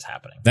 window is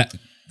happening.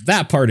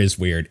 That part is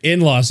weird. In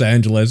Los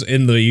Angeles,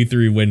 in the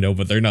E3 window,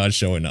 but they're not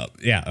showing up.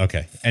 Yeah,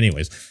 okay.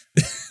 Anyways.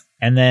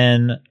 And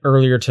then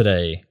earlier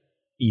today,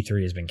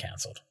 E3 has been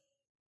canceled.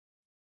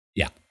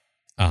 Yeah.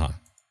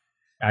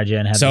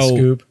 IGN had the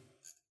scoop.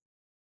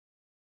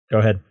 Go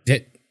ahead.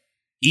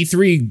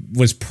 E3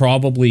 was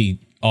probably...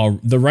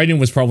 the writing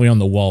was probably on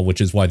the wall, which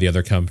is why the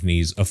other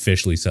companies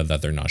officially said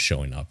that they're not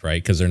showing up,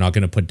 right? Because they're not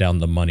going to put down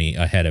the money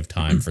ahead of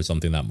time for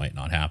something that might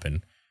not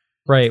happen.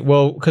 Right.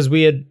 Well, because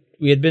we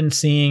had been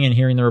seeing and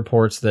hearing the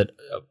reports that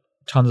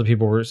tons of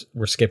people were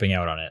skipping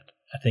out on it.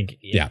 I think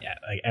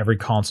like every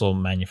console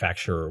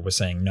manufacturer was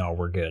saying, no,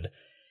 we're good.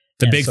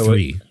 The big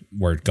three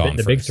were gone.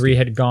 The big three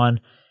had gone.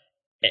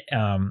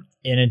 And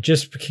it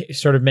just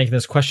started making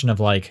this question of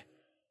like,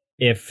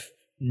 if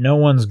no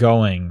one's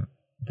going,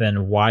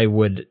 then why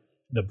would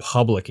the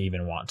public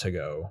even want to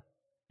go?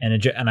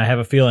 And I have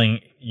a feeling,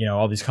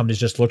 all these companies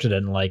just looked at it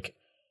and like,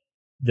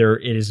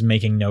 it is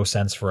making no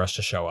sense for us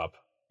to show up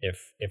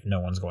if no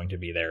one's going to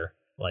be there.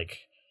 Like,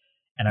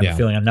 and I have a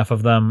feeling enough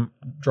of them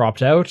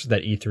dropped out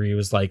that E3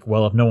 was like,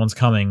 well, if no one's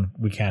coming,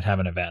 we can't have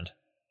an event.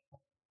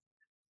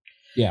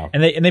 Yeah.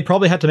 And they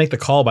probably had to make the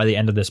call by the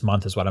end of this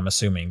month is what I'm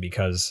assuming,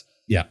 because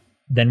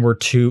then we're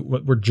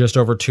just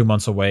over 2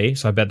 months away.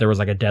 So I bet there was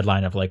like a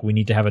deadline of like, we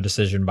need to have a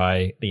decision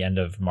by the end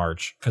of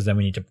March, because then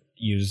we need to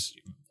use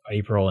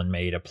April and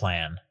May to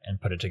plan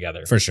and put it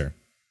together. For sure.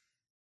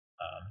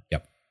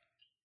 Yep.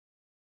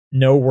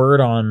 No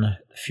word on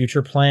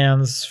future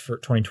plans for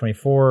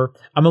 2024.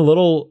 I'm a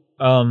little,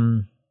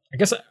 I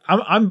guess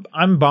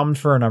I'm bummed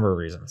for a number of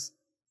reasons.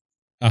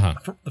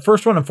 The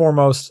first one and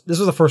foremost, this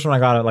was the first one I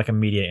got like a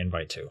media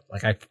invite to.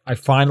 Like I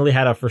finally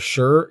had a for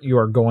sure you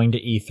are going to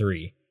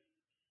E3.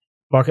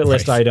 Bucket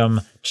list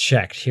item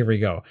checked. Here we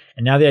go.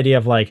 And now the idea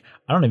of like,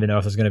 I don't even know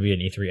if there's going to be an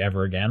E3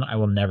 ever again. I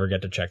will never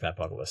get to check that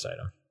bucket list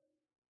item.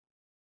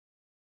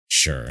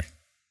 Sure.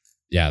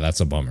 Yeah,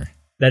 that's a bummer.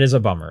 That is a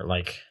bummer.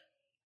 Like,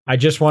 I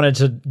just wanted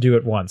to do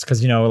it once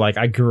because, like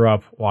I grew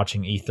up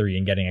watching E3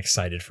 and getting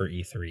excited for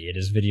E3. It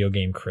is video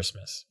game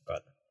Christmas,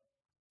 but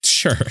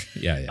sure.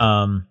 Yeah.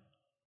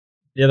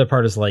 The other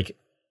part is like,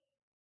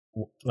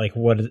 like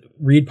what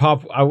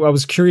ReedPop. I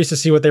was curious to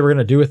see what they were going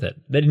to do with it.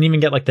 They didn't even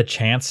get like the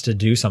chance to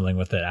do something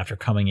with it after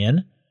coming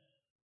in.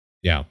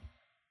 Yeah.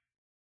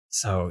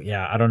 So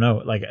yeah, I don't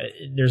know. Like,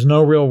 there's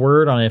no real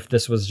word on if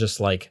this was just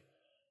like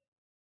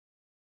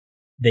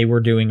they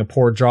were doing a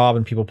poor job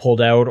and people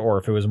pulled out, or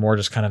if it was more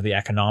just kind of the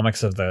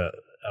economics of the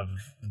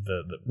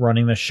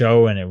running the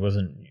show and it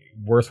wasn't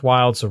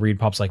worthwhile. So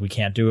ReedPop's like, we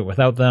can't do it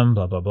without them.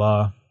 Blah blah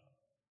blah.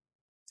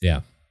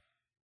 Yeah.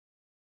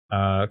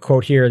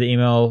 Quote here: the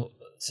email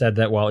said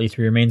that while E3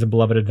 remains a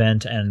beloved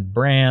event and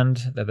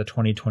brand, that the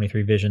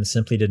 2023 vision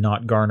simply did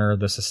not garner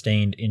the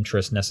sustained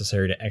interest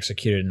necessary to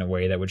execute it in a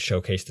way that would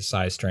showcase the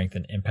size, strength,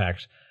 and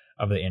impact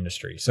of the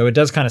industry. So it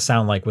does kind of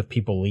sound like with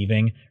people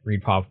leaving,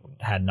 ReedPop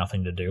had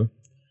nothing to do.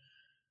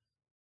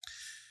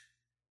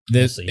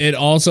 It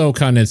also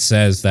kind of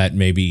says that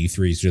maybe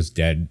E3 is just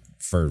dead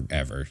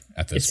forever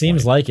at this point. It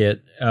seems like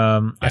it.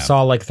 I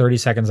saw like 30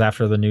 seconds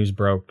after the news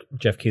broke,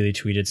 Jeff Keighley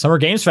tweeted, Summer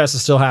Games Fest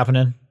is still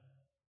happening.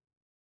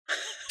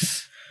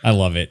 I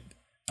love it.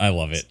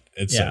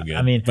 It's so good.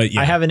 I mean, but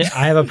yeah. I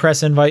have a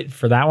press invite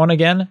for that one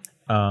again.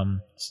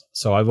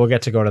 So I will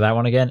get to go to that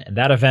one again. And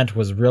that event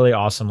was really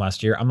awesome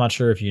last year. I'm not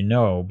sure if you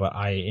know, but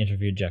I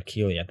interviewed Jeff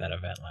Keighley at that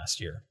event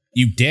last year.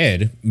 You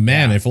did?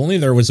 Man, if only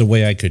there was a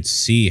way I could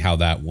see how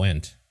that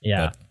went.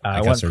 Yeah,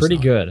 it went pretty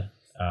good.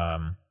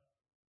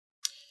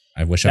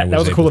 I wish I was. That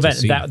was a cool event.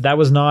 See. That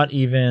was not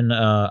even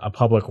a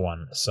public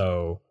one,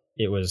 so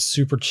it was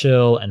super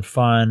chill and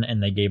fun.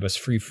 And they gave us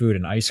free food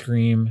and ice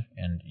cream.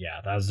 And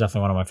yeah, that was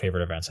definitely one of my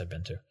favorite events I've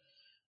been to.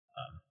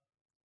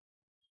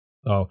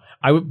 But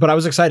I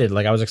was excited.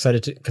 Like I was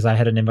excited because I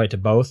had an invite to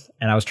both,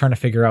 and I was trying to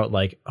figure out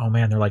like, oh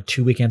man, they're like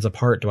 2 weekends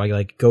apart. Do I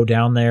like go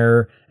down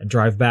there and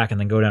drive back and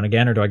then go down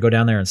again, or do I go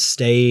down there and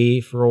stay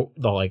for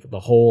the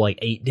whole like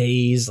 8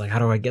 days? Like, how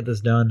do I get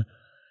this done?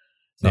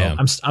 So yeah.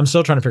 I'm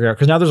still trying to figure out,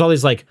 because now there's all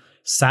these like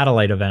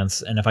satellite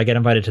events, and if I get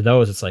invited to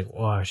those, it's like,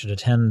 oh, I should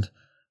attend.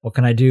 What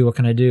can I do?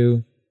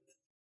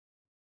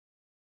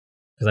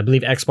 Because I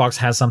believe Xbox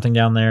has something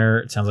down there.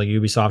 It sounds like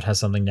Ubisoft has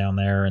something down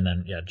there. And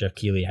then, Jeff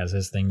Keighley has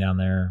his thing down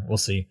there. We'll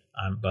see.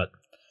 But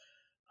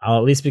I'll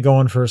at least be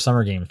going for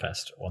Summer Game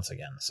Fest once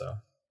again. So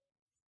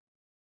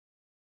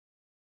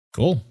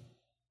cool.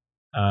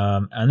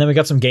 And then we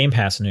got some Game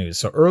Pass news.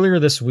 So earlier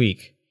this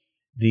week,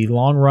 the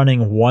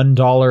long-running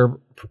 $1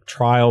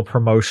 trial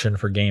promotion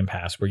for Game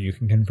Pass, where you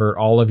can convert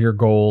all of your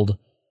gold,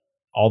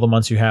 all the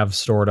months you have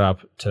stored up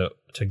to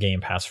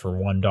Game Pass for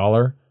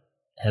 $1,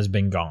 has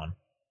been gone.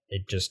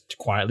 It just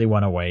quietly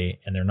went away,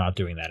 and they're not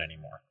doing that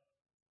anymore.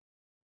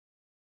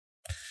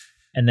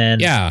 And then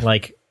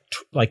like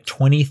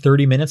 20,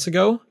 30 minutes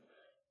ago,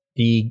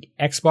 the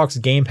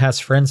Xbox Game Pass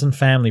Friends and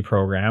Family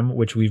program,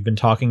 which we've been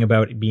talking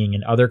about being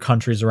in other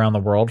countries around the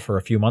world for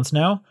a few months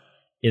now,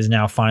 is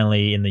now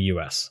finally in the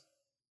US.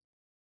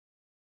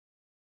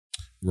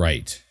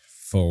 Right.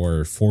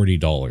 For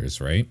 $40,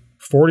 right?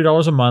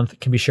 $40 a month,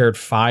 can be shared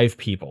 5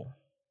 people.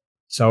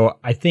 So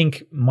I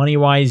think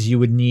money-wise, you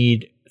would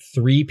need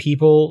 3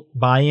 people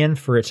buy-in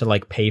for it to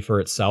like pay for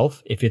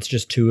itself. If it's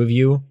just 2 of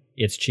you,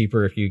 it's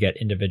cheaper if you get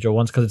individual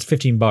ones, because it's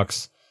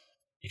 $15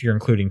 if you're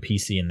including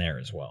PC in there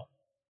as well.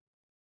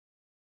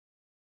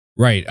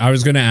 Right. I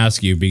was going to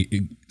ask you,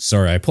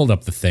 sorry, I pulled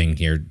up the thing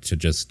here to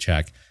just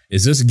check.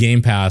 Is this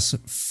Game Pass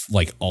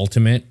like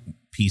Ultimate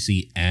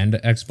PC and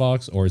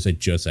Xbox, or is it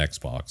just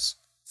Xbox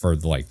for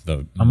like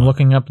the... I'm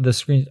looking up the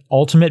screen.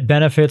 Ultimate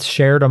benefits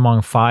shared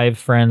among 5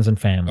 friends and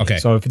family. Okay.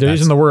 So if they're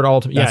using the word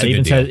ultimate,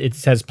 it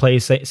says play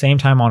same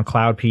time on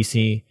cloud,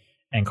 PC,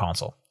 and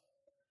console.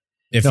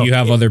 If you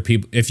have other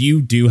people, if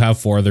you do have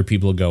 4 other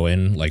people go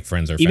in, like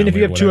friends or family, even if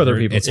you have 2 other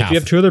people, if you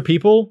have 2 other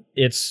people,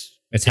 it's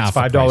half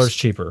 $5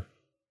 cheaper.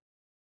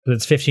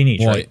 It's 15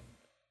 each, right?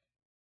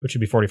 Which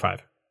would be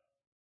 45.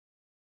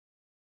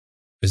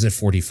 Is it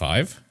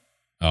 45?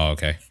 Oh,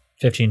 okay.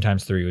 15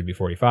 times 3 would be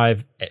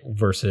 45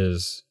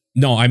 versus...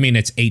 No, I mean,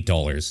 it's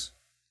 $8.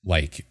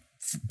 Like,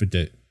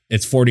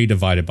 it's 40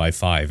 divided by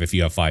 5. If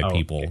you have 5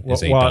 people,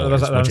 is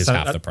 $8, which is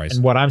half the price.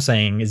 And what I'm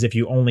saying is if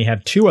you only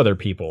have 2 other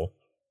people,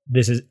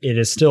 it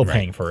is still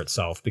paying for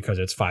itself, because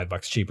it's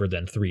 $5 cheaper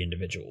than 3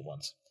 individual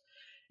ones.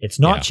 It's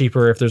not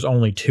cheaper if there's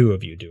only 2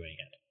 of you doing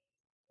it.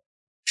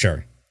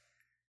 Sure.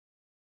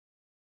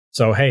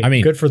 So, hey, I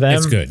mean, good for them.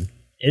 It's good.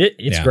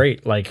 It's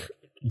great. Like,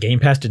 Game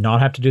Pass did not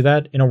have to do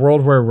that. In a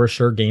world where we're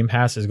sure Game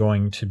Pass is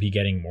going to be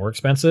getting more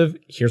expensive,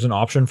 here's an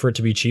option for it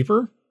to be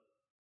cheaper.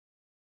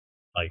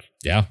 Like,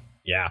 yeah,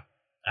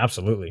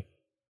 absolutely.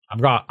 I've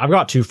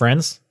got 2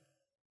 friends.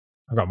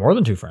 I've got more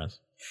than 2 friends.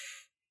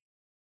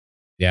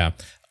 Yeah.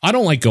 I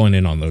don't like going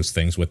in on those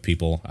things with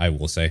people, I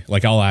will say.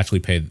 Like, I'll actually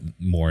pay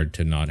more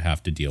to not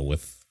have to deal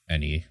with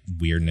any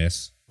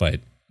weirdness.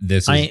 But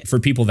this is, for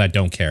people that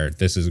don't care,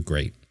 this is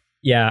great.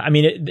 Yeah, I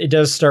mean, it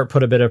does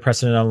put a bit of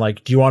precedent on,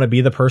 like, do you want to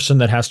be the person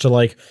that has to,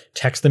 like,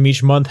 text them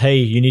each month, hey,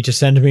 you need to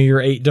send me your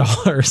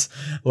 $8?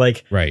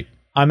 Like, right.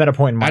 I'm at a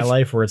point in my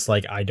life where it's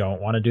like, I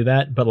don't want to do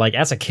that. But, like,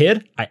 as a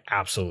kid, I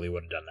absolutely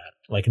would have done that.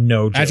 Like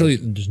no joke. Actually,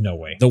 there's no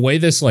way. The way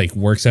this like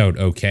works out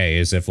okay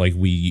is if like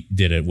we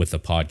did it with the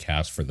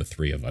podcast for the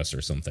three of us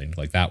or something.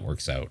 Like that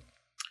works out.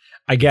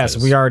 I guess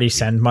we already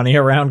send money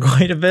around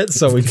quite a bit,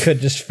 so we could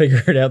just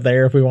figure it out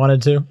there if we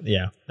wanted to.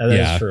 Yeah, that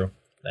is true.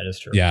 That is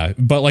true. Yeah,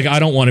 but like I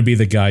don't want to be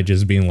the guy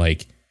just being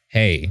like,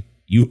 "Hey,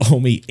 you owe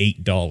me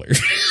 $8."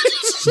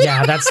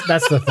 Yeah,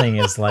 that's the thing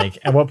is like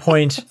at what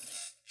point.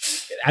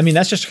 I mean,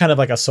 that's just kind of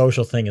like a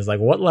social thing. Is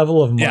like what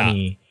level of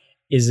money.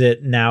 Is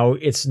it now?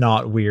 It's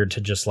not weird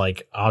to just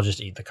like I'll just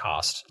eat the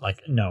cost.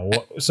 Like no.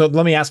 So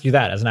let me ask you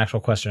that as an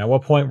actual question. At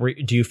what point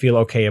do you feel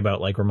okay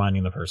about like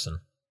reminding the person?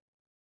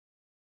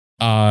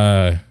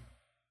 $100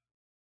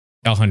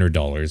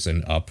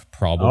 and up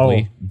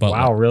probably. Oh, but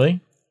wow, really?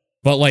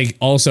 But like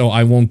also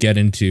I won't get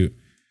into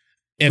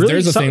if really?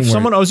 there's a thing where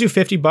someone owes you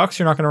 $50,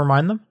 you're not going to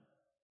remind them?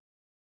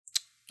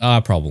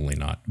 Probably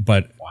not.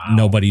 But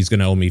nobody's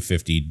going to owe me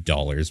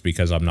 $50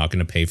 because I'm not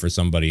going to pay for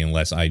somebody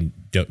unless I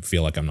don't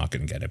feel like I'm not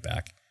going to get it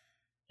back.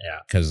 Yeah.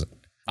 Because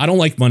I don't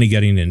like money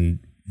getting in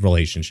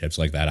relationships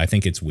like that. I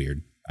think it's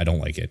weird. I don't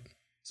like it.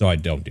 So I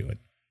don't do it.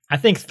 I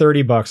think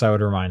 $30 I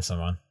would remind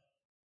someone.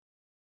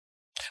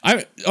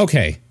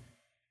 Okay.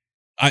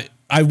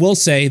 I will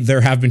say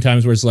there have been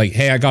times where it's like,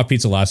 hey, I got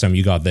pizza last time,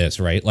 you got this,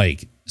 right?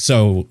 Like,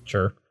 so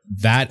sure.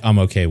 That I'm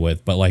okay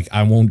with, but like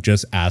I won't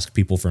just ask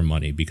people for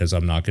money because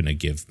I'm not going to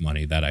give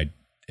money that I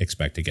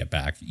expect to get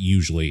back,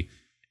 usually,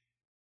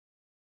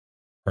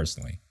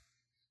 personally.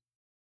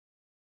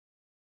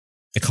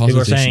 It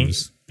causes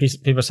issues.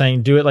 People are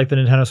saying do it like the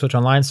Nintendo Switch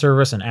Online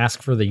service and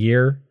ask for the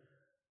year.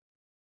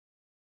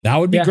 That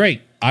would be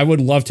great. I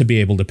would love to be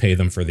able to pay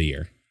them for the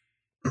year.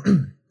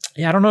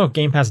 Yeah, I don't know if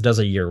Game Pass does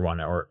a year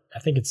one, or I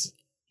think it's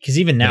because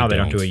even now they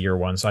don't do a year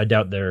one, so I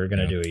doubt they're going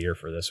to do a year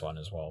for this one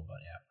as well. But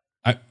yeah.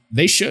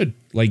 They should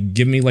like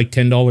give me like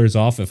 $10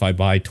 off if I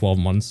buy 12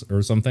 months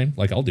or something.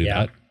 Like I'll do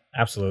that.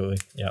 Absolutely.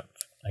 Yep.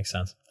 Makes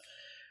sense.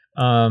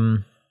 Hey,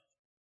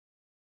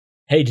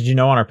 did you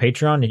know on our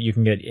Patreon that you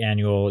can get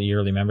annual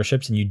yearly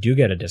memberships and you do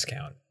get a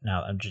discount?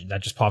 Now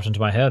that just popped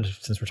into my head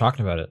since we're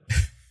talking about it.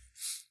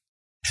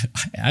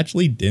 I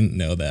actually didn't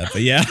know that,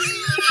 but yeah.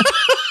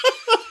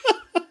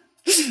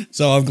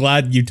 So I'm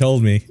glad you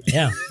told me.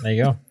 Yeah, there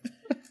you go.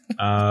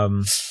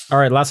 All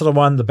right, last little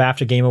one. The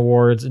BAFTA Game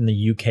Awards in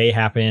the UK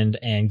happened,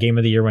 and Game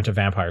of the Year went to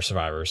Vampire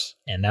Survivors,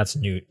 and that's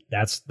new.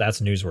 That's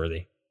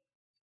newsworthy.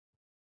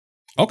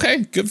 Okay,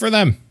 good for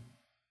them.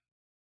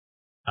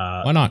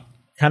 Why not?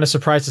 Kind of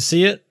surprised to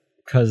see it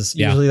because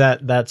usually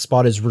that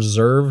spot is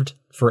reserved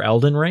for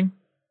Elden Ring.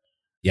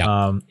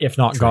 Yeah. If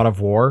not God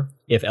of War,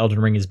 if Elden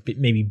Ring is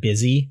maybe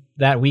busy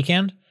that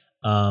weekend.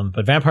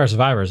 But Vampire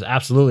Survivors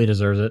absolutely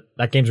deserves it.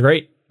 That game's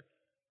great.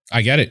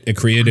 I get it. It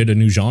created a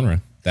new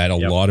genre that a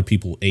lot of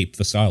people ape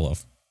the style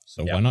of.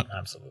 So why not?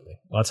 Absolutely.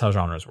 Well, that's how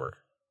genres work.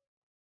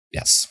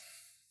 Yes.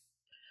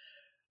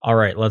 All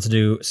right, let's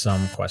do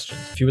some questions.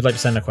 If you would like to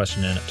send a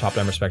question in,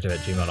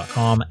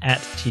 topdownperspective@gmail.com, at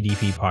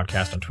TDP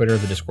Podcast on Twitter,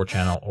 the Discord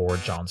channel, or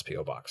John's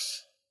P.O.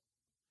 Box.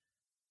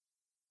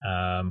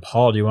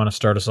 Paul, do you want to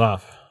start us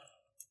off?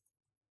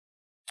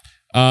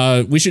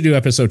 We should do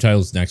episode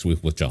titles next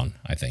week with John,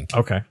 I think.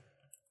 Okay.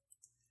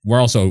 We're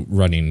also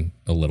running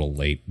a little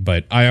late,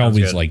 but I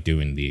always like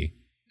doing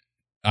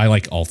I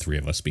like all three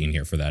of us being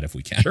here for that if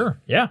we can.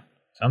 Sure. Yeah.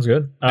 Sounds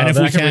good. And if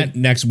we can't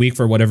next week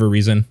for whatever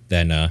reason,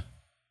 then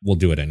we'll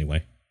do it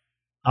anyway.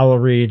 I will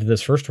read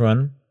this first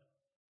one.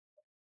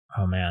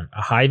 Oh man,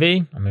 a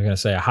Hy-Vey. I'm going to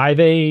say a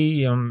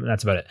Hy-Vey.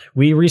 That's about it.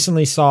 We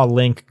recently saw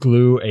Link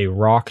glue a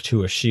rock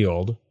to a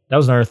shield. That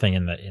was another thing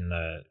in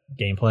the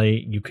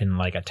gameplay. You can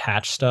like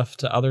attach stuff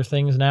to other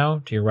things now,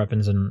 to your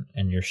weapons and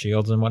your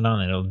shields and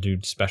whatnot, and it'll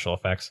do special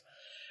effects.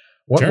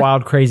 What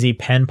wild, crazy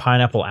pen,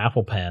 pineapple,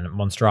 apple pen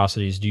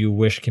monstrosities do you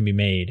wish can be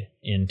made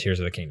in Tears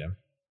of the Kingdom?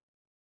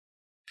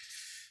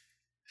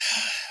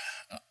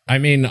 I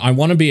mean, I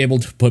want to be able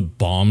to put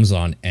bombs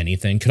on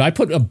anything. Could I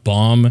put a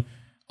bomb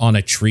on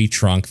a tree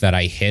trunk that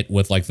I hit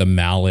with like the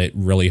mallet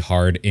really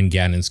hard in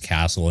Ganon's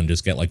castle and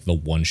just get like the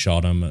one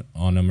shot on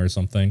him or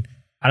something?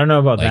 I don't know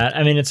about that.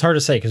 I mean, it's hard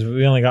to say because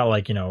we only got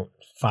like,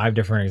 5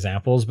 different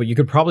examples, but you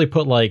could probably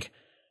put like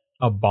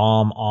a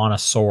bomb on a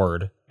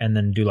sword and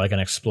then do like an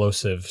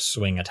explosive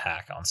swing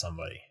attack on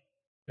somebody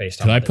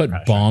based on. Could I put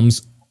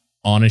bombs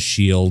on a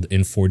shield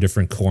in 4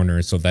 different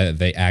corners so that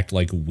they act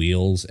like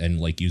wheels and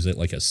like use it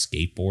like a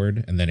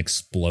skateboard and then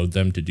explode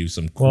them to do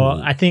some cool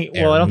I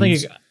don't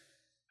think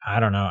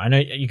I don't know. I know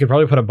you could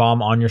probably put a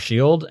bomb on your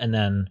shield and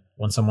then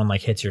when someone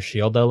like hits your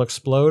shield, they'll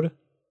explode.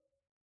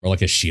 Or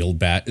like a shield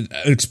bat. An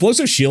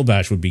explosive shield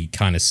bash would be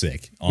kind of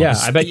sick.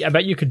 Honestly. Yeah, I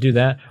bet you could do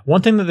that.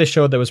 One thing that they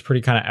showed that was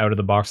pretty kind of out of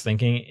the box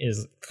thinking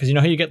is because you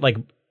know how you get like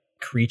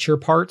creature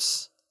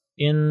parts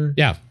in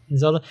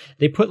Zelda?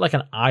 They put like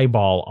an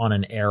eyeball on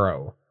an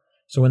arrow.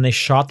 So when they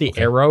shot the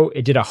arrow,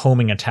 it did a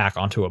homing attack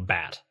onto a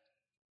bat.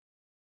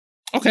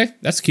 Okay,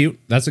 that's cute.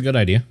 That's a good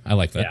idea. I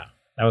like that. Yeah,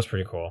 that was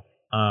pretty cool.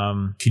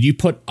 Could you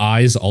put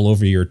eyes all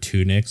over your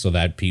tunic so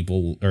that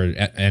people or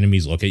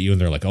enemies look at you and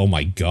they're like, "Oh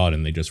my god,"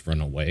 and they just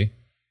run away?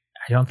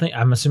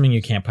 I'm assuming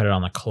you can't put it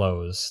on the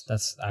clothes.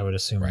 I would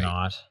assume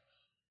not.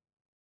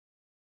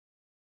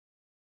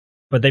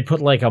 but they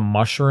put like a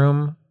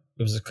mushroom.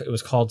 It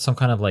was called some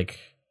kind of like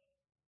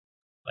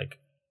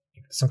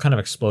some kind of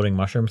exploding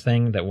mushroom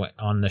thing that went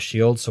on the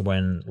shield. So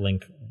when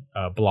Link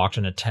blocked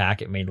an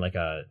attack, it made like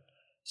a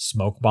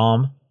smoke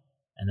bomb,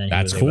 and then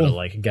he was able to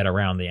like get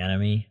around the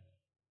enemy.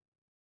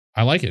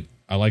 I like it.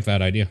 I like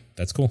that idea.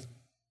 That's cool.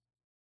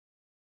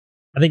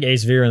 I think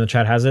Ace Veer in the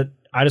chat has it.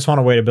 I just want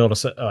a way to build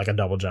like a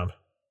double jump,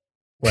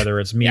 whether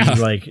it's me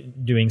like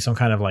doing some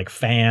kind of like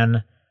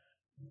fan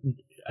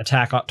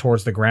attack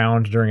towards the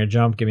ground during a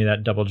jump. Give me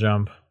that double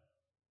jump.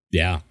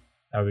 Yeah,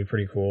 that would be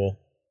pretty cool.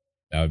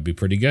 That would be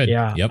pretty good.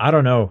 Yeah, yep. I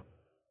don't know.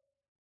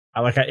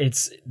 It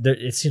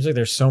seems like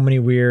there's so many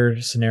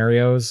weird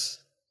scenarios.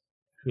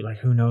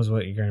 Who knows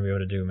what you're going to be able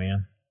to do,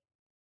 man?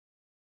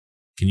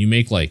 Can you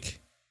make like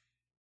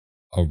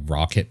a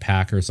rocket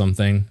pack or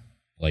something,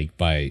 like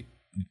by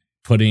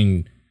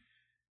putting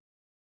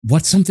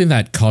what's something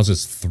that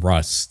causes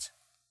thrust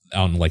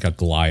on like a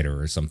glider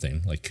or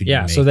something? Like, could you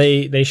make... So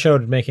they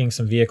showed making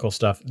some vehicle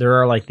stuff. There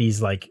are like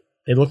these like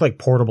they look like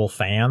portable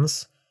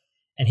fans.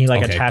 And he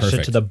attached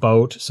it to the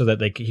boat so that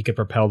he could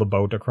propel the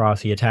boat across.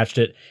 He attached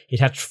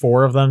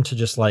 4 of them to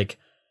just like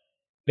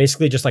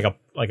basically just like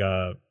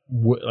a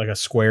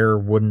square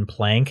wooden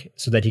plank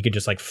so that he could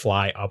just like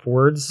fly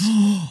upwards.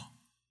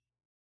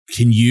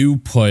 Can you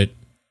put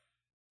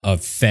a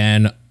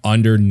fan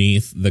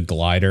underneath the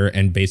glider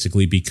and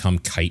basically become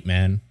Kite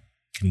Man?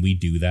 Can we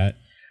do that?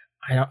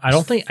 I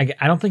don't think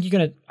you're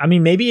gonna. I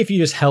mean, maybe if you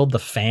just held the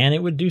fan,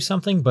 it would do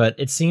something. But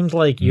it seemed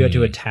like you had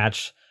to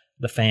attach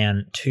the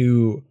fan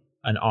to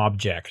an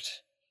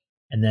object,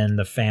 and then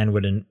the fan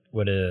would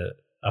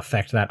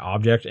affect that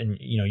object, and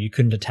you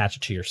couldn't attach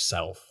it to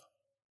yourself.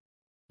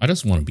 I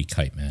just want to be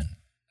Kite Man.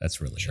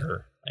 That's really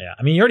sure. It. Yeah,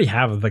 I mean, you already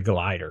have the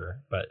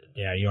glider, but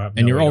yeah, you don't have.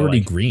 And you're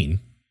already green,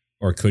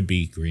 or could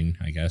be green,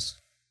 I guess.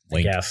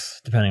 Link. I guess,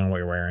 depending on what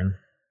you're wearing.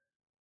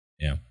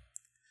 Yeah.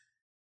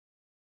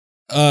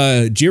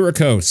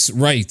 Jirikos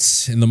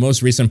writes, in the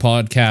most recent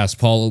podcast,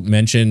 Paul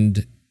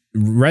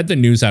read the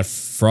news that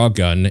Frog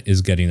Gun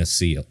is getting a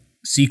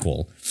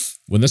sequel.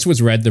 When this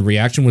was read, the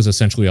reaction was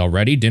essentially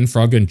already. Didn't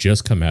Frog Gun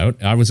just come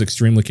out? I was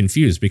extremely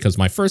confused because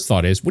my first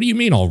thought is, what do you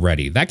mean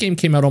already? That game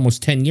came out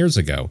almost 10 years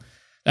ago.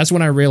 That's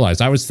when I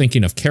realized I was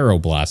thinking of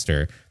Kero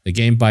Blaster, the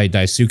game by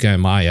Daisuke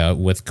Amaya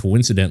with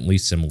coincidentally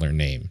similar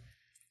name.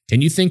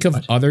 Can you think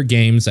of other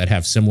games that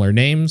have similar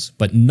names,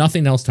 but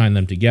nothing else tying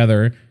them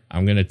together?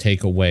 I'm going to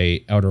take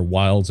away Outer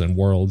Wilds and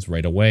Worlds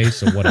right away.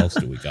 So what else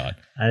do we got?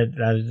 I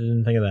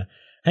didn't think of that.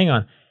 Hang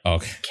on.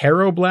 Okay.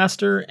 Kero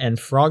Blaster and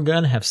Frog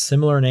Gun have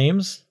similar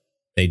names?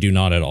 They do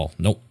not at all.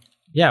 Nope.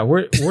 Yeah,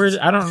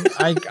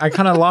 I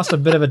kind of lost a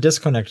bit of a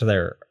disconnect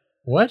there.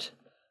 What?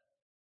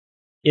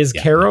 Is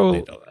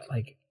Kero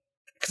like,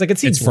 because I could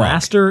see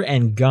Blaster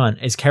and Gun.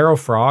 Is Kero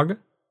Frog?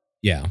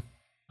 Yeah.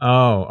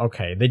 Oh,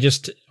 okay.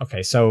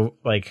 So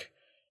like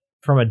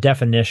from a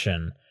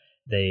definition,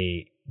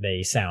 they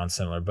sound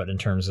similar, but in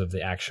terms of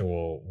the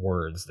actual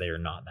words, they are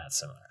not that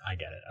similar. I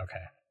get it.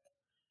 Okay.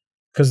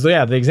 Because,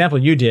 the example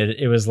you did,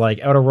 it was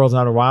like Outer Worlds and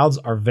Outer Wilds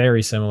are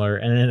very similar.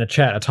 And in the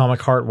chat,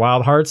 Atomic Heart,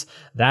 Wild Hearts,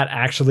 that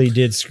actually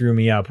did screw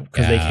me up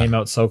because they came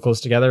out so close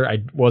together.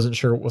 I wasn't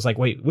sure. It was like,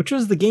 wait, which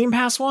was the Game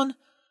Pass one?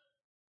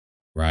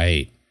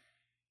 Right.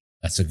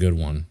 That's a good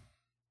one.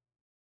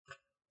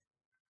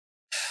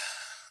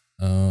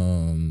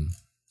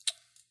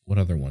 What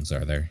other ones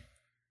are there?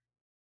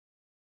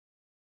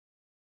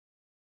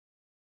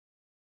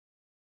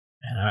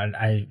 And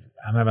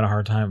I'm having a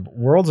hard time.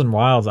 Worlds and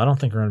Wilds, I don't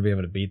think we're going to be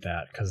able to beat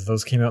that because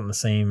those came out in the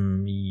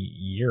same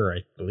year,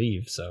 I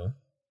believe. So,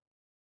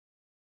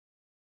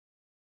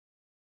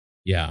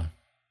 yeah.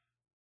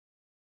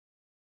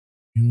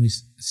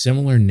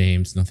 Similar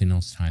names, nothing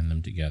else tying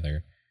them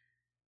together.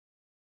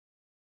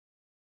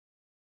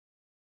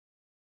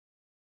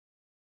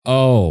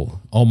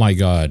 Oh my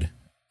God.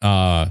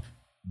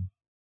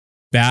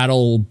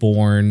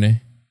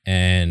 Battleborn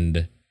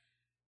and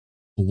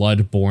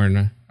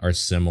Bloodborne are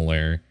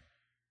similar.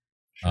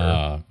 Sure.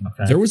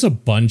 Okay. There was a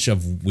bunch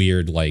of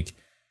weird like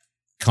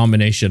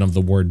combination of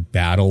the word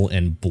battle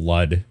and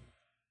blood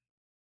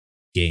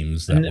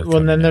games that were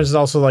and then there's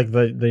also like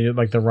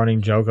the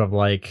running joke of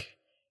like,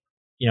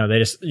 they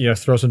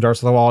just throw some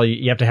darts at the wall.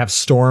 You have to have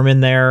Storm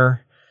in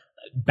there.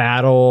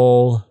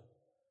 Battle.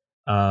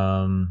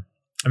 I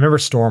remember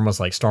Storm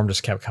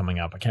just kept coming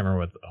up. I can't remember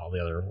what all the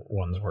other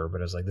ones were,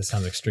 but it was like, this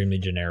sounds extremely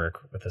generic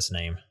with this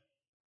name.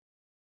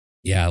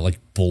 Yeah, like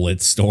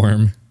Bullet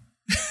Storm.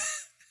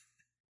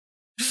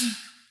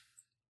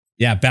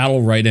 Yeah,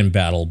 Battle Right and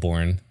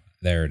Battleborn.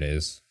 There it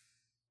is.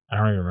 I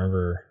don't even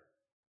remember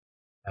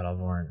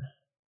Battleborn.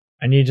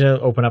 I need to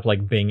open up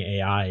like Bing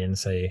AI and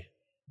say,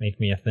 make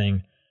me a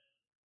thing.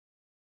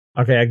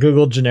 Okay, I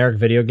googled generic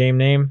video game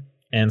name,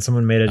 and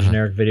someone made a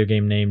generic video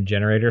game name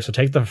generator. So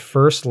take the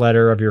first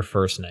letter of your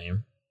first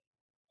name.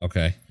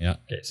 Okay, yeah.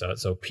 Okay,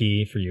 so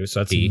P for you.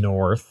 So that's P.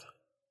 North.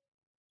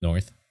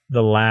 North.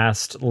 The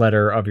last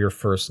letter of your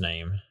first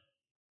name.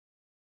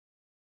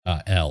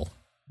 L.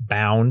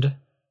 Bound.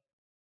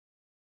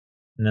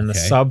 And then the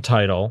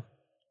subtitle.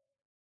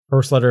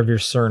 First letter of your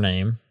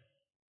surname.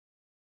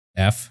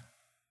 F.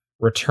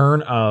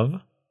 Return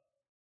of.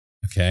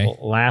 Okay.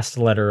 Last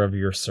letter of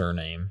your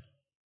surname.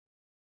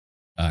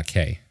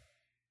 K.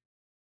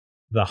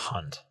 The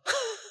Hunt.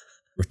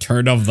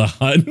 Return of the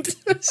Hunt.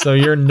 So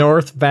you're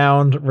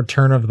northbound.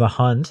 Return of the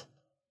Hunt.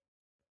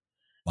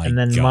 And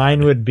then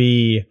mine would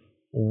be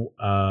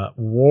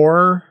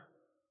War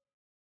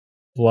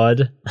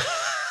Blood.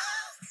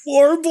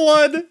 War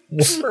Blood.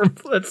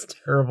 That's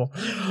terrible.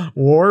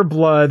 War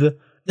Blood.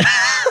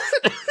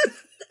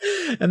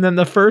 And then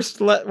the first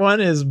one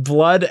is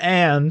Blood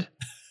and.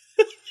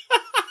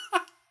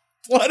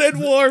 Blood and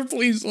War.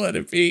 Please let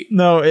it be.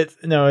 No, it's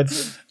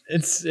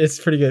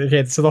pretty good.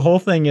 Okay, so the whole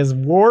thing is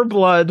War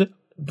Blood,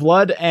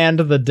 Blood and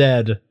the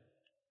Dead.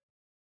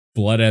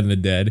 Blood and the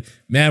Dead.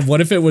 Man,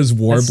 what if it was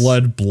War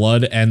Blood,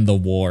 Blood and the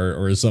War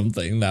or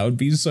something? That would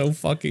be so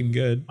fucking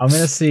good. I'm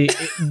gonna see.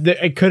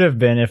 It could have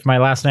been if my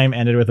last name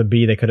ended with a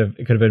B. It could have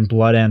been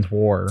Blood and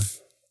War.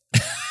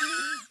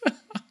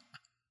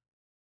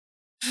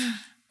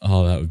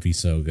 Oh, that would be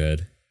so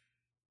good.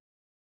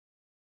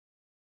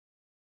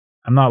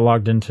 I'm not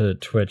logged into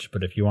Twitch,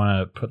 but if you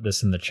want to put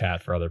this in the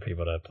chat for other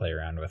people to play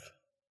around with.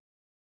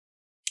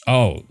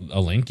 Oh, a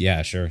link?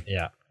 Yeah, sure.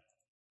 Yeah.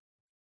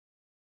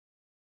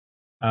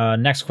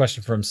 Next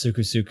question from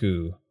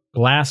Suku.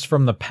 Blast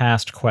from the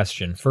Past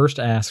question. First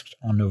asked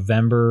on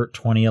November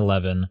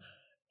 2011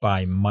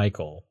 by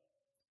Michael.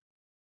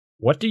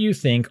 What do you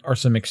think are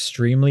some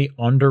extremely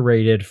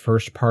underrated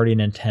first-party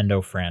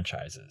Nintendo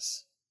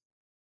franchises?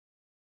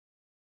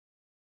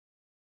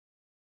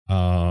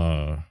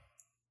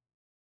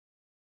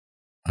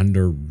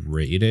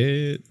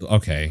 Underrated?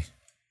 Okay.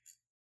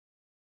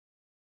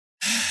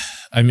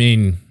 I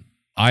mean,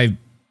 I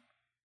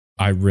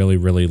really,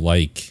 really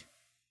like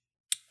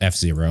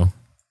F-Zero,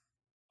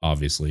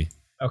 obviously.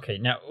 Okay,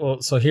 now,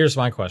 so here's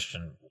my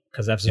question,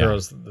 because F-Zero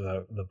is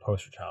the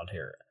poster child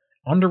here.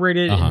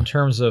 Underrated in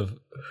terms of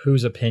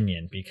whose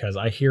opinion? Because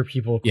I hear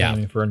people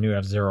claiming for a new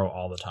F-Zero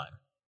all the time.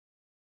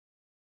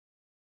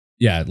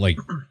 Yeah, like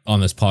on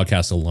this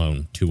podcast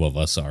alone, 2 of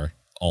us are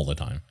all the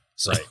time.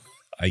 So right.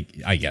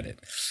 I get it.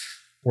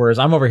 Whereas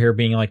I'm over here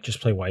being like,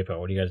 just play Wipeout.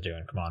 What are you guys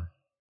doing? Come on.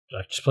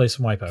 Just play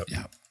some Wipeout.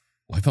 Yeah.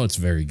 Wipeout's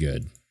very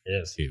good. It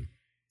is. Too.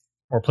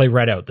 Or play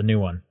Redout, the new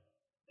one.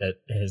 That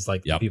is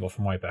like the people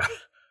from Wipeout.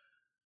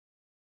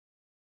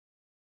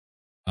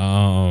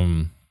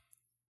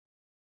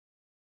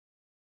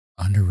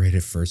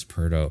 Underrated first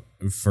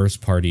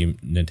party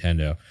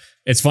Nintendo.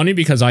 It's funny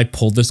because I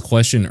pulled this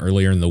question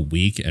earlier in the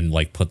week and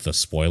like put the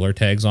spoiler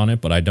tags on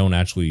it, but I don't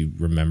actually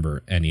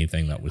remember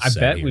anything that was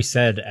said. I bet we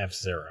said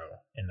F-Zero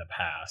in the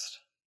past.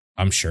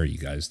 I'm sure you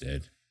guys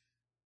did.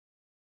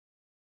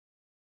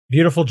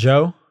 Beautiful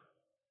Joe.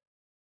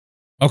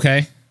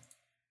 Okay.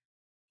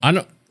 I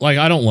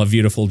don't love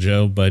Beautiful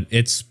Joe, but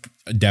it's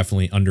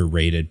definitely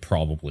underrated,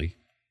 probably.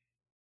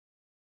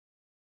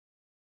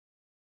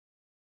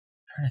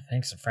 I'm trying to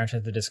think some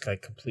franchises that just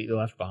like completely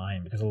left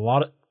behind because a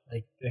lot of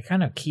they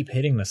kind of keep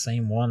hitting the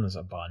same ones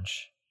a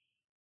bunch.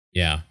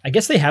 Yeah. I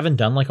guess they haven't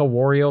done like a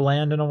Wario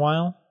Land in a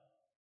while.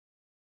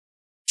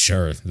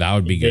 Sure, that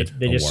would be good.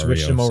 They just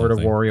switched them over to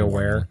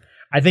WarioWare.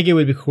 I think it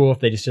would be cool if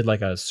they just did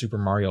like a Super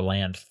Mario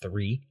Land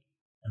 3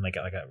 and like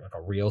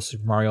a real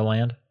Super Mario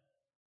Land.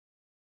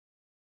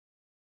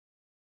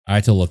 I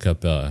had to look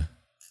up a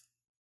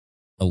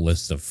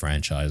list of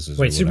franchises.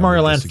 Wait, Super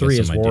Mario Land 3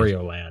 is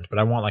Wario Land, but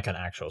I want like an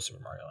actual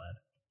Super Mario Land.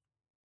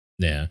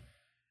 Yeah.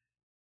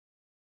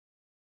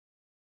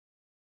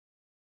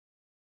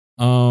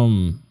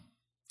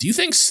 Do you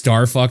think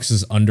Star Fox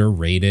is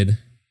underrated,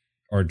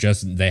 or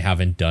just they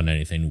haven't done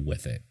anything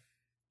with it?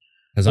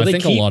 Because I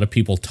think a lot of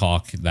people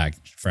talk that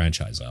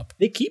franchise up.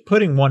 They keep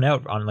putting one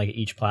out on like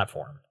each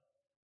platform.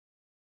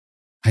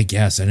 I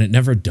guess, and it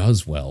never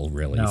does well,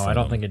 really. No, I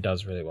don't think it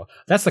does really well.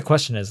 That's the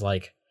question is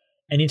like,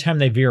 anytime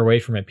they veer away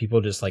from it,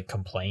 people just like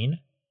complain.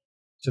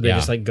 So they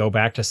just like go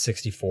back to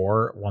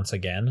 64 once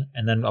again.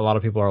 And then a lot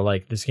of people are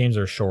like, these games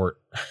are short.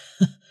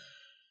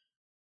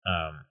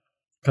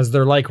 Because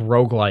they're like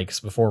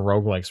roguelikes before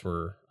roguelikes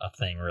were a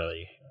thing,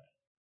 really.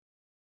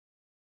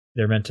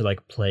 They're meant to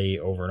like play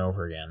over and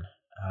over again.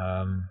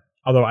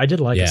 Although I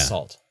did like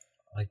Assault.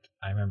 Like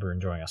I remember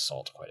enjoying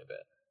Assault quite a bit.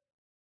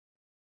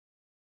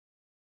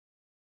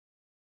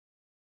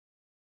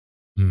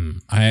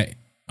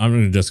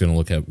 I'm just going to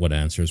look at what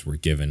answers were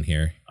given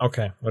here.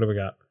 Okay, what do we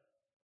got?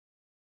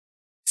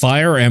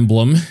 Fire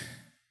Emblem.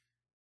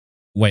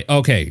 Wait,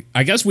 okay.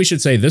 I guess we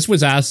should say this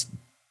was asked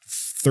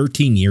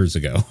 13 years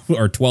ago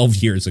or 12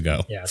 years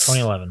ago. Yeah,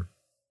 2011.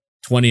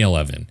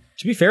 2011.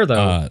 To be fair,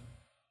 though,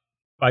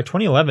 by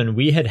 2011,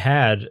 we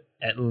had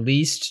at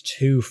least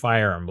 2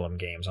 Fire Emblem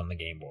games on the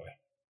Game Boy.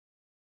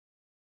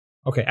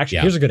 Okay, actually,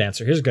 here's a good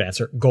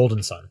answer.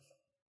 Golden Sun.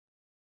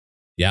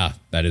 Yeah,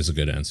 that is a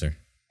good answer.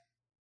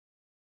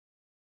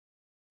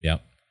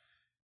 Yep.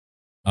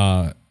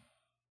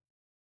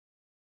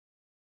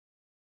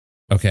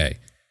 Okay.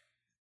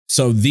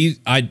 So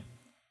I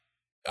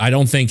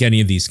don't think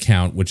any of these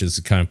count, which is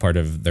kind of part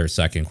of their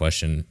second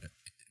question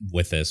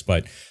with this,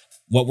 but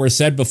what were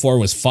said before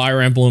was Fire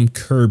Emblem,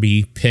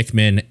 Kirby,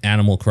 Pikmin,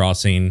 Animal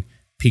Crossing,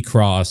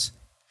 Picross,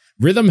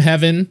 Rhythm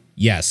Heaven.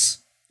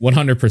 Yes,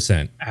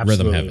 100%.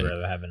 Absolutely Rhythm Heaven.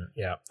 Rhythm Heaven.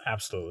 Yeah,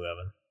 absolutely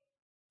Heaven.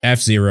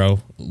 F-Zero,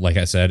 like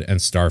I said,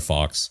 and Star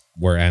Fox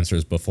were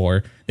answers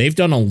before. They've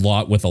done a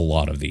lot with a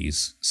lot of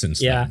these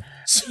since then.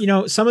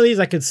 Some of these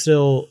I could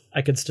still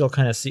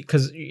kind of see,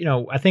 because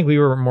I think we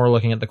were more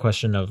looking at the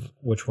question of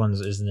which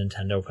ones is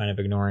Nintendo kind of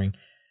ignoring.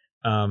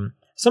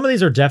 Some of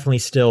these are definitely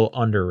still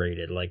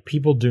underrated. Like,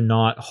 people do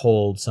not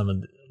hold some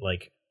of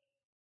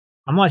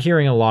I'm not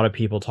hearing a lot of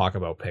people talk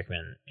about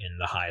Pikmin in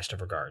the highest of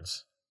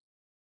regards.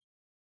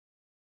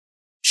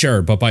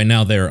 Sure, but by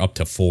now they're up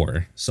to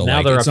 4, so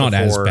now it's not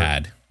as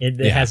bad.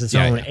 It has its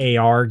own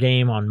AR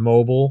game on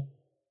mobile.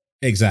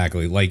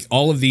 Exactly. Like,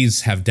 all of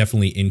these have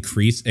definitely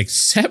increased,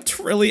 except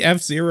really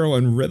F-Zero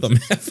and Rhythm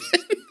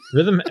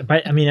Heaven.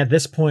 At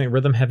this point,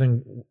 Rhythm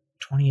Heaven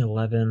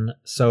 2011.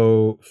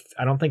 So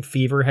I don't think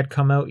Fever had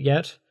come out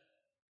yet.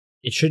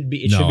 It should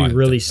be. It should be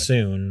really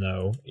soon,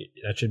 though.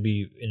 That should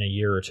be in a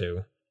year or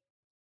two.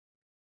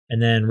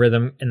 And then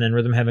Rhythm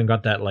Heaven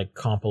got that like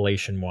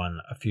compilation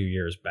one a few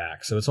years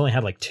back. So it's only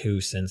had like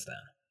 2 since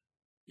then.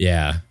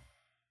 Yeah.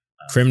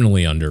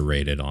 Criminally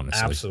underrated,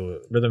 honestly.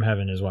 Absolutely. Rhythm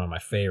Heaven is one of my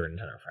favorite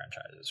Nintendo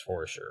franchises,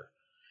 for sure.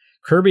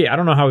 Kirby, I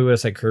don't know how we would have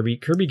said Kirby.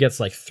 Kirby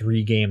gets like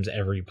 3 games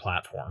every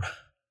platform.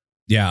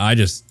 Yeah,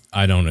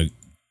 I don't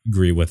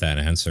agree with that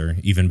answer,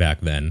 even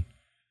back then.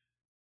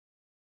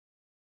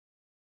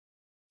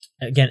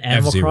 Again,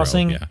 Animal F-Zero,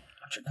 Crossing, yeah.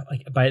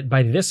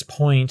 By this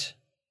point,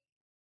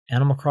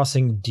 Animal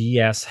Crossing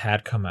DS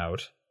had come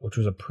out, which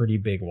was a pretty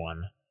big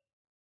one.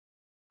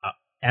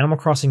 Animal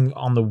Crossing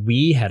on the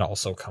Wii had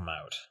also come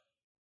out.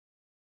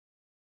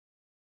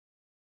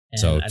 And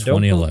so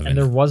 2011. And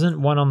there wasn't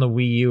one on the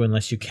Wii U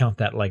unless you count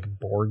that like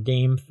board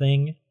game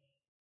thing.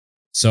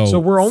 So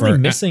we're only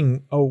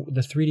missing...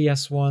 the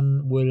 3DS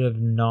one would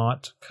have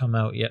not come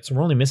out yet. So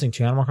we're only missing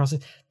 2 Animal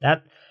Crossing.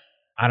 That...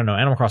 I don't know.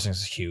 Animal Crossing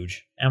is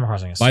huge. Animal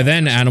Crossing is... By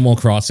then, Animal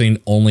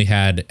Crossing only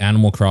had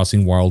Animal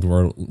Crossing World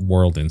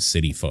and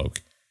City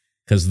Folk.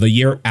 Because the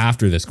year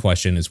after this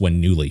question is when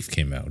New Leaf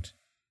came out.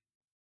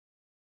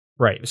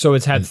 Right. So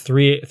it's had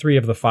three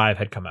of the 5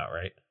 had come out,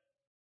 right?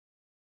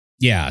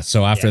 Yeah.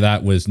 So after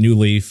that was New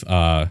Leaf.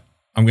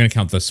 I'm going to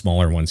count the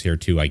smaller ones here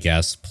too, I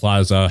guess.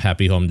 Plaza,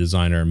 Happy Home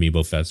Designer,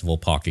 Amiibo Festival,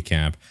 Pocket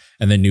Camp,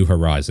 and then New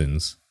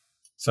Horizons.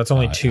 So that's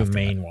only 2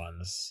 main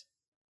ones.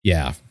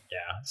 Yeah.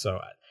 Yeah. So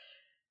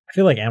I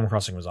feel like Animal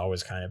Crossing was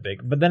always kind of big.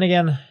 But then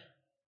again,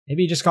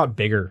 maybe it just got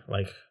bigger.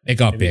 It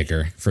got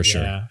bigger, for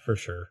sure. Yeah, for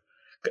sure.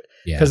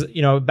 Yeah. Because,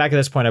 back at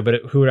this point,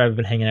 who would I have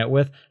been hanging out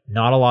with?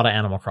 Not a lot of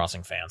Animal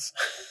Crossing fans.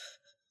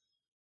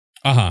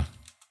 Uh-huh.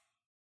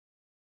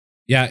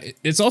 Yeah,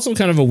 it's also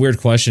kind of a weird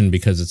question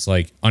because it's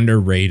like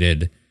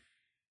underrated.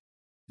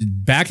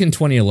 Back in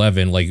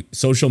 2011, like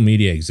social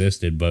media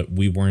existed, but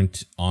we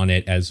weren't on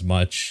it as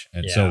much.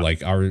 And so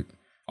like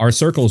our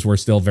circles were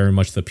still very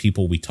much the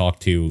people we talk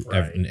to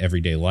in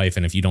everyday life.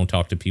 And if you don't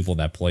talk to people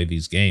that play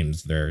these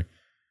games, they're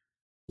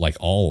like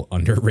all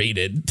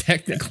underrated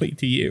technically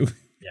to you.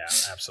 Yeah,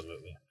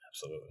 absolutely.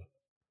 Absolutely.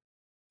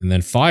 And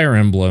then Fire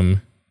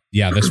Emblem.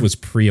 Yeah, this was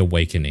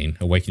pre-Awakening.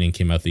 Awakening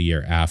came out the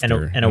year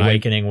after. And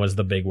Awakening was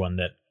the big one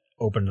that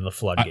opened the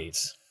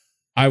floodgates.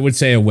 I would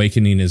say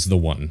Awakening is the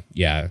one.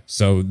 Yeah.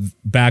 So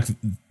back,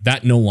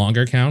 that no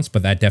longer counts,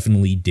 but that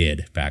definitely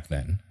did back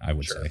then, I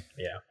would say.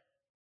 Yeah.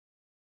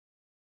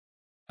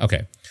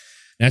 Okay.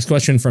 Next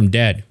question from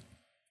Dead.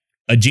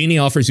 A genie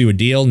offers you a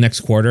deal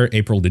next quarter,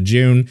 April to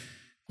June.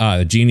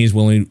 The genie is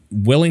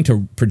willing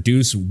to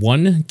produce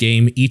 1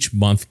 game each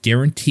month,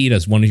 guaranteed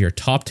as one of your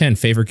top 10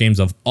 favorite games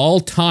of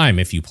all time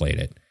if you played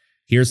it.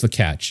 Here's the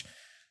catch.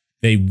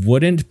 They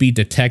wouldn't be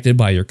detected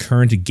by your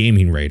current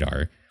gaming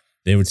radar.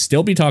 They would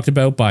still be talked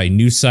about by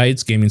news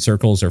sites, gaming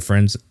circles, or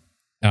friends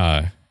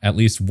at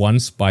least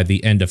once by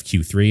the end of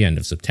Q3, end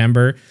of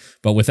September.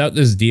 But without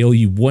this deal,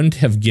 you wouldn't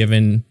have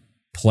given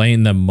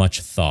playing them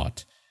much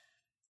thought.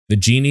 The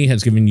genie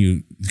has given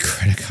you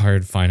credit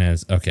card,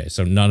 finance. Okay,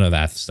 so none of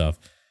that stuff.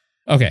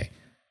 Okay.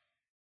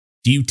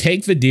 Do you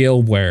take the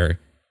deal where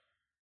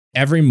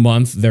every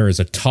month there is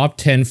a top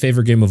 10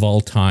 favorite game of all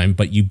time,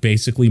 but you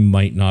basically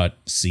might not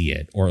see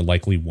it or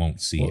likely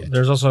won't see it?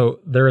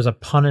 There is a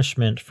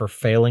punishment for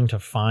failing to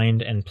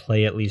find and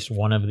play at least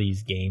one of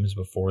these games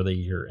before the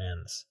year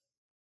ends.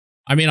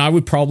 I mean, I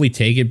would probably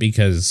take it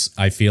because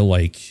I feel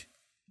like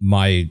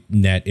my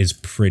net is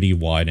pretty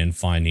wide in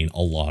finding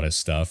a lot of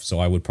stuff. So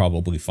I would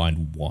probably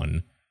find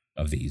one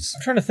of these.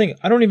 I'm trying to think.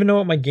 I don't even know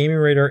what my gaming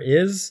radar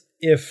is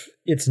if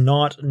it's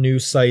not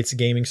news sites,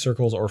 gaming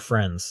circles, or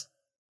friends.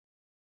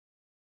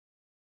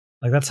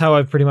 Like, that's how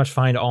I pretty much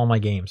find all my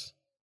games.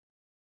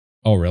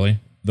 Oh, really?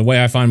 The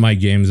way I find my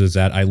games is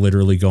that I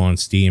literally go on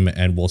Steam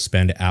and will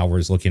spend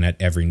hours looking at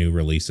every new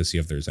release to see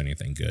if there's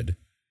anything good.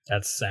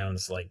 That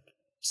sounds like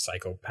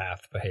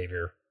psychopath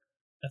behavior.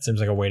 That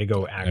seems like a way to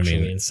go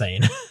actually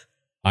insane.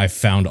 I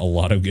found a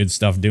lot of good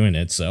stuff doing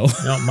it, so.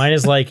 No, mine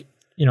is like,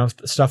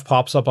 stuff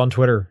pops up on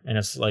Twitter and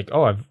it's like,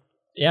 oh,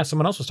 yeah,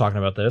 someone else was talking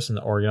about this, and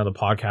or the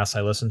podcasts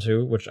I listen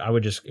to, which I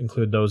would just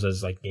include those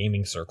as like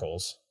gaming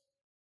circles.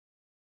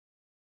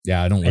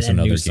 Yeah, I don't listen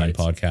to other game sites.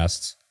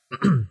 Podcasts.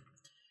 And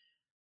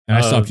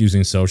I stopped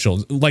using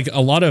socials. Like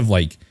a lot of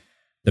like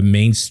the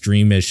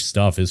mainstream-ish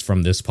stuff is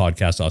from this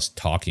podcast, us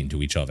talking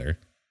to each other,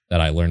 that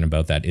I learned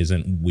about that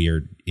isn't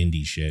weird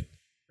indie shit.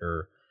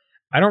 Or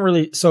I don't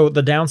really. So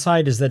the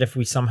downside is that if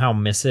we somehow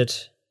miss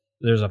it,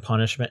 there's a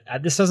punishment.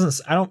 This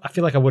doesn't. I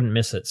feel like I wouldn't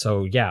miss it.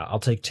 So yeah, I'll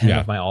take 10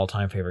 of my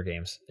all-time favorite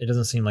games. It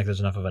doesn't seem like there's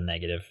enough of a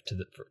negative to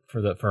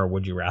for a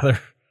would you rather.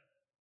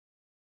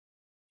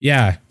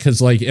 Yeah,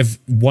 because like if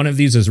one of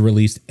these is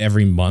released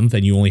every month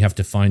and you only have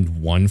to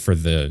find one for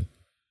the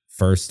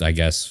first, I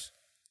guess,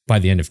 by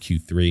the end of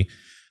Q3,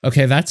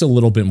 okay, that's a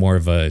little bit more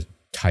of a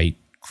tight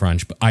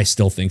crunch, but I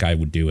still think I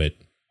would do it.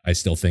 I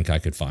still think I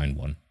could find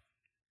one.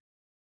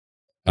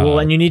 Well,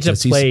 and you need to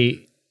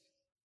play.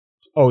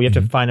 Oh, you have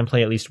to find and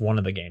play at least one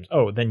of the games.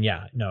 Oh, then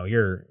yeah, no,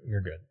 you're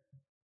good.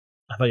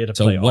 I thought you had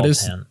to play all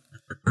 10.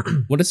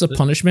 What is the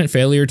punishment?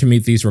 Failure to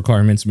meet these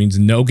requirements means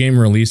no game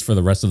released for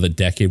the rest of the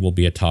decade will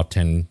be a top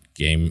 10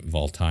 game of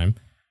all time.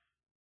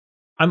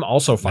 I'm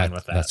also fine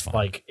with that. That's fine.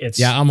 Like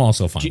I'm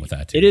also fine with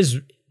that too.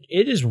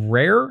 It is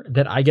rare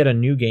that I get a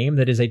new game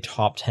that is a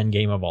top 10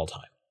 game of all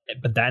time.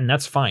 But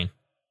that's fine.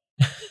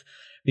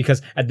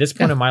 Because at this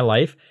point in my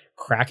life,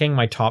 cracking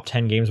my top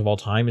 10 games of all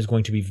time is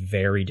going to be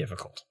very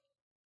difficult.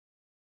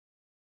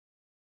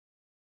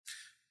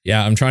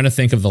 Yeah, I'm trying to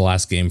think of the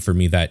last game for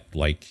me that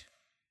like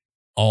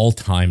all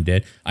time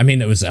did. I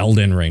mean, it was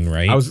Elden Ring,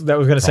 right? I was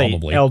going to say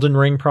Elden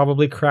Ring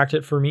probably cracked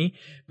it for me,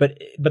 but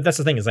that's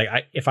the thing is like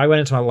if I went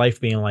into my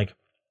life being like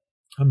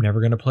I'm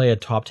never going to play a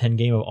top 10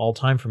 game of all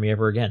time for me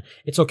ever again.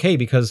 It's okay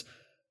because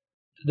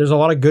there's a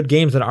lot of good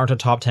games that aren't a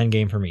top 10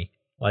 game for me.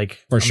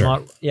 Like for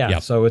sure.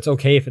 So it's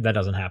okay if that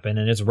doesn't happen,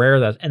 and it's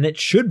rare and it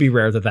should be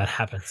rare that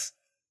happens.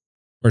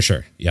 For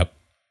sure. Yep.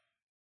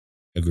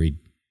 Agreed.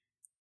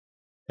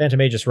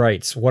 Phantom Aegis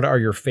writes, what are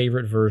your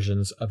favorite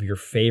versions of your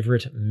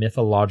favorite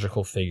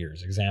mythological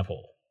figures?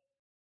 Example.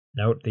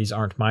 Note, these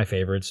aren't my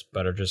favorites,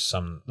 but are just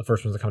the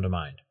first ones that come to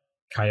mind.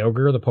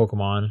 Kyogre, the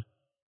Pokemon,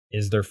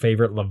 is their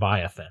favorite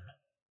Leviathan.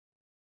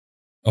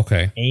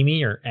 Okay.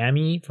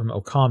 Ami from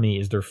Okami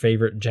is their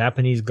favorite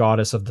Japanese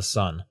goddess of the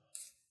sun.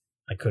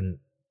 I couldn't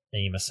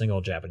name a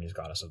single Japanese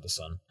goddess of the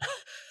sun.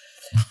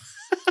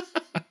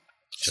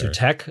 Sure.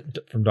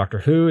 Sutek from Doctor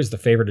Who is the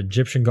favorite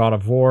Egyptian god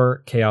of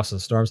war, chaos and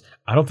storms.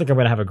 I don't think I'm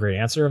going to have a great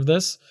answer of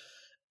this.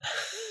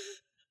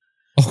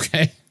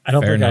 Okay. I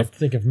don't think I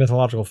think of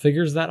mythological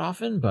figures that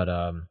often, but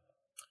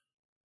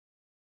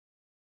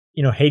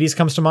Hades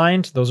comes to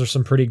mind. Those are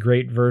some pretty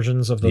great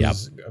versions of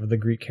those of the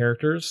Greek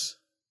characters.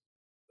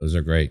 Those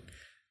are great.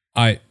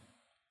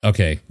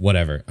 Okay,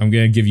 whatever. I'm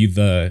going to give you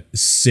the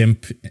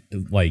simp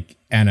like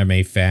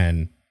anime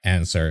fan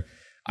answer.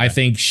 I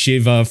think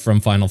Shiva from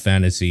Final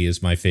Fantasy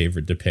is my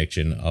favorite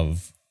depiction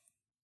of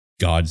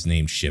God's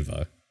name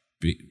Shiva.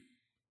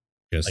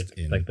 Just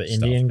like the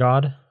Indian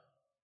god?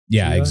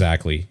 Yeah, Shiva?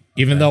 Exactly. Okay.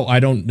 Even though I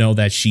don't know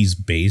that she's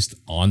based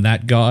on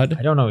that god.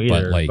 I don't know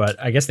either,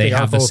 but I guess they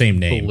have the same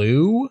name.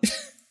 Blue?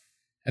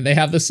 And they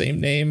have the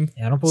same name.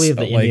 Yeah, I don't believe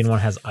the Indian one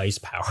has ice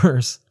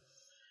powers.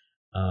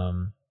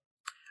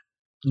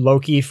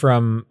 Loki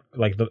from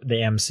like the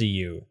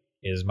MCU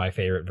is my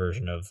favorite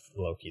version of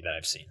Loki that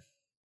I've seen.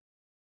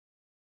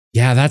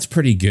 Yeah, that's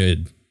pretty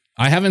good.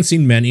 I haven't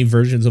seen many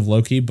versions of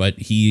Loki, but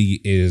he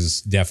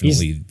is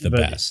definitely the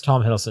best.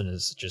 Tom Hiddleston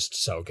is just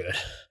so good.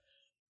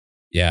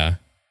 Yeah.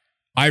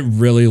 I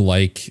really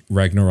like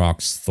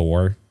Ragnarok's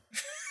Thor.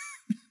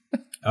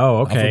 Oh,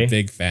 okay. I'm a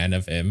big fan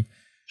of him.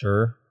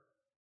 Sure.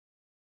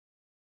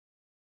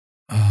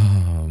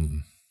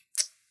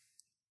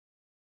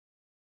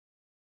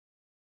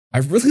 I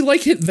really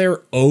like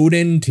their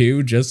Odin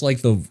too, just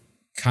like the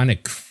kind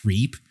of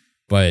creep,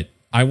 but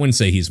I wouldn't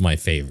say he's my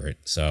favorite,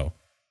 so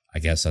I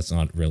guess that's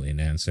not really an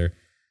answer.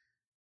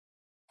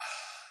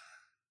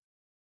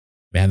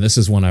 Man, this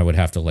is one I would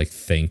have to like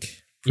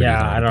think. Yeah,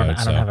 I don't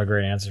have a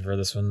great answer for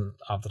this one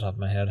off the top of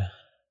my head.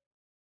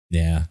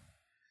 Yeah.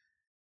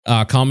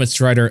 Comet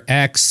Strider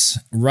X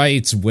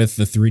writes, with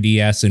the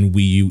 3DS and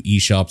Wii U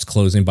eShops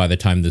closing by the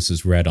time this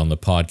is read on the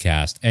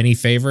podcast, any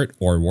favorite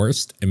or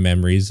worst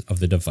memories of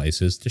the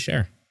devices to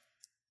share?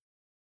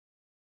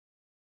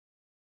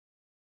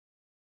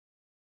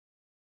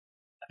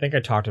 I think I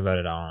talked about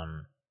it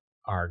on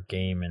our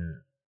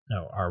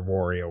our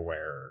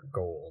WarioWare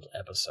Gold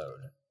episode,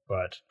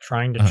 but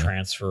trying to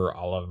transfer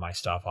all of my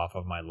stuff off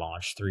of my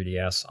launch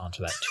 3DS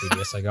onto that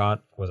 2DS I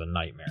got was a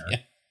nightmare.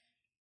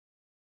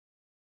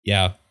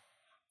 Yeah.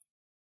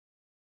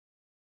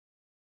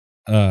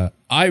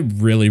 I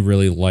really,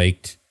 really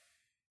liked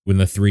when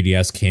the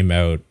 3DS came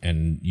out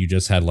and you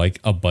just had like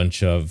a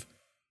bunch of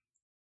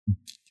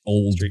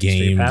old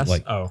games.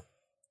 Like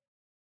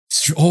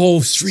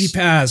Street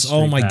Pass.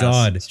 Oh my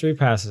God. Street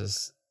Pass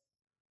is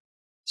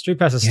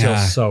still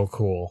so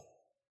cool.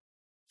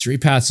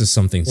 Street Pass is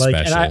something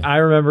special. And I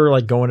remember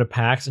like going to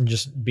PAX and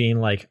just being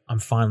like, I'm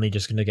finally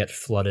just going to get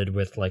flooded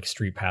with like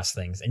Street Pass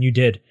things. And you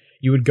did.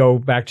 you would go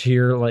back to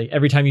your, like,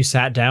 every time you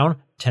sat down,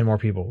 10 more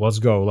people. Let's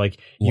go. Like,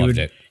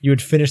 you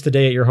would finish the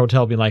day at your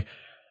hotel being like,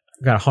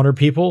 got 100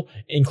 people,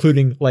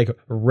 including like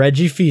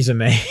Reggie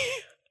Fils-Aimé.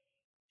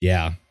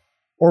 Yeah.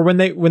 Or when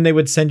they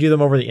would send you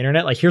them over the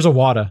internet, like, here's a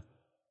Wada,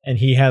 and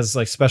he has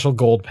like special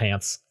gold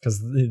pants because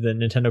the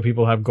Nintendo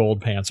people have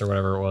gold pants or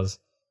whatever it was.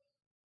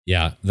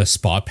 Yeah, the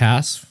Spot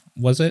Pass,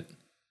 was it?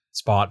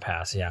 Spot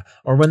Pass, yeah.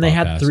 Or when they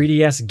had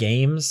 3DS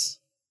games,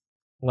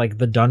 like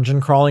the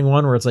dungeon crawling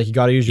one where it's like you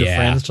got to use your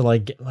friends to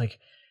like get, like,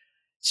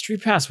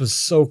 Street Pass was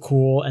so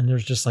cool, and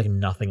there's just like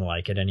nothing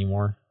like it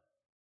anymore.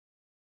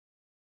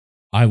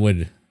 I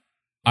would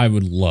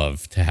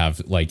love to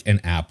have like an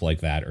app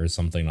like that or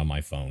something on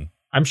my phone.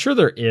 I'm sure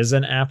there is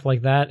an app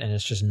like that, and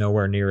it's just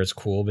nowhere near as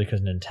cool because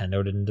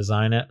Nintendo didn't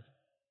design it.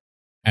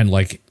 And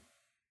like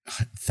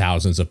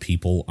thousands of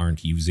people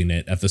aren't using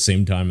it at the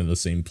same time in the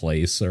same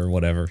place or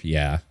whatever.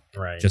 Yeah.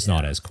 Right. Just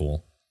not as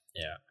cool.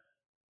 Yeah.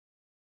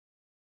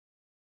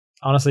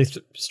 Honestly,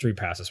 Street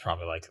Pass is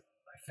probably like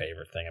my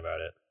favorite thing about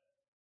it.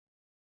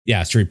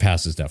 Yeah, Street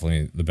Pass is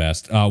definitely the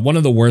best. One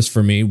of the worst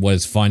for me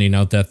was finding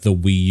out that the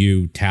Wii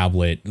U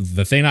tablet,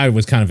 the thing I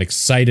was kind of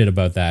excited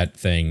about that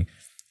thing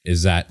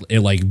is that it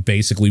like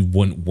basically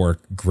wouldn't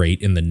work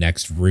great in the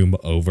next room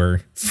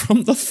over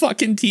from the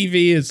fucking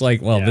TV. It's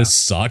like, well, this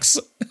sucks.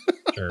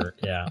 Sure.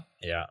 Yeah.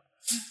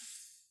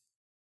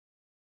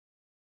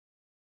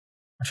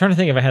 I'm trying to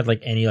think if I had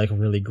like any like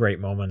really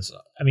great moments.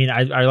 I mean,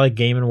 I like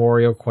Game and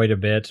Wario quite a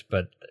bit,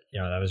 but you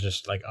know, that was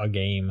just like a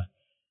game.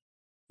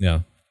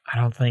 Yeah. I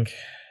don't think,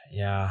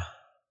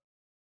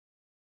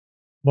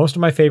 most of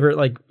my favorite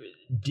like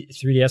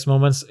 3DS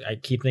moments I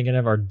keep thinking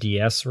of are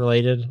DS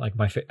related. Like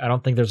I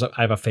don't think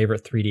I have a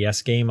favorite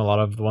 3DS game. A lot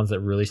of the ones that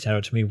really stand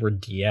out to me were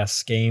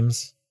DS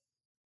games.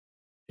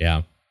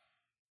 Yeah.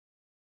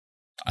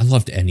 I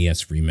loved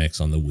NES Remix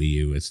on the Wii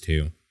U as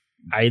too.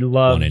 I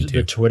loved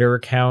the Twitter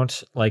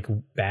account, like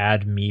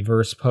bad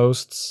Miiverse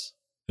posts.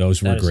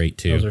 Those were great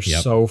too. Those are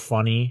so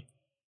funny.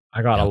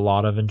 I got a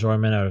lot of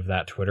enjoyment out of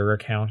that Twitter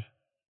account.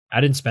 I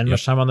didn't spend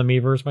much time on the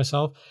Miiverse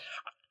myself.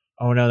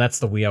 Oh no, that's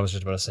the Wii I was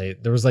just about to say.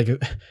 There was like,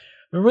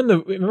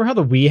 remember how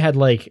the Wii had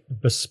like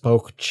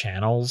bespoke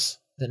channels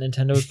that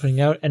Nintendo was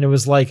putting out, and it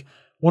was like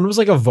one was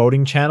like a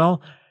voting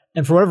channel,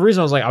 and for whatever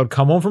reason I was like, I would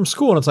come home from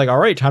school and it's like, all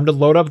right, time to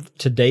load up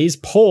today's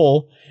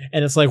poll,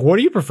 and it's like, what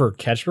do you prefer,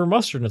 ketchup or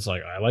mustard? And it's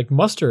like, I like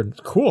mustard.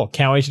 Cool,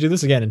 can't wait to do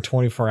this again in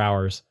 24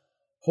 hours.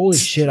 Holy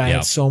shit, I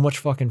had so much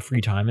fucking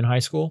free time in high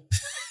school.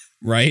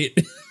 Right?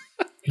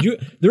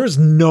 There is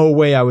no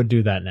way I would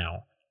do that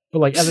now. But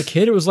like as a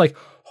kid, it was like,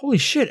 holy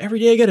shit, every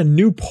day I get a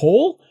new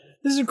poll?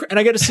 This is and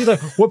I get to see like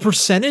what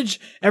percentage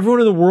everyone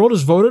in the world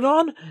has voted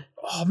on?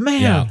 Oh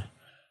man. Yeah.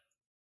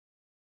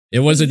 It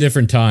was a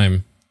different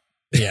time.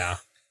 Yeah.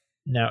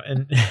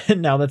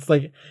 Now that's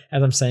like,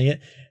 as I'm saying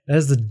it, that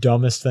is the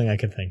dumbest thing I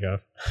could think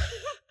of.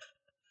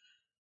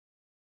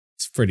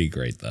 It's pretty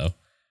great though.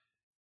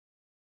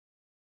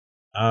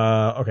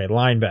 Okay,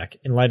 Lineback.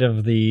 In light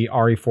of the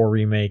RE4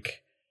 remake,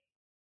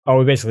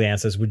 we basically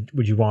answers,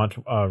 would you want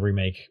a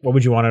remake? What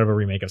would you want out of a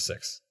remake of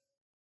 6?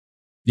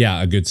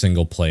 Yeah, a good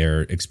single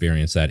player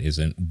experience that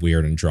isn't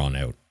weird and drawn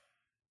out.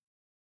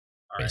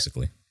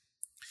 Basically.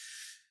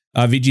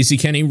 VGC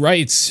Kenny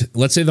writes,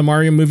 let's say the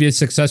Mario movie is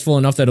successful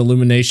enough that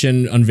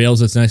Illumination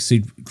unveils its next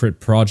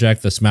secret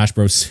project, the Smash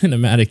Bros.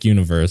 Cinematic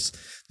Universe.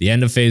 The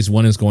end of Phase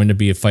 1 is going to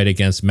be a fight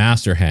against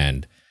Master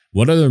Hand.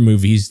 What other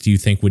movies do you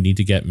think would need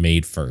to get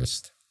made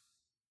first?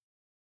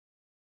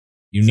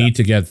 You need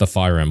to get the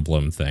Fire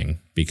Emblem thing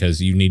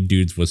because you need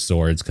dudes with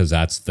swords because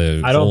that's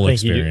the whole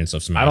experience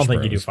of Smash Bros. I don't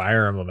think you do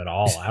Fire Emblem at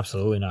all.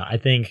 Absolutely not. I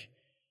think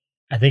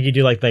you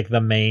do like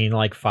the main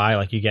like 5,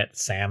 like you get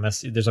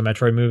Samus. There's a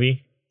Metroid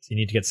movie, so you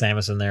need to get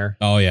Samus in there.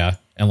 Oh yeah,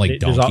 and like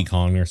Donkey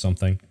Kong or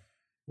something.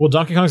 Well,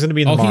 Donkey Kong's going to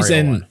be in the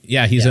Mario one.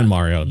 Yeah, he's in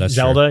Mario. That's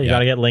Zelda. True. You got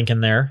to get Link in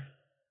there.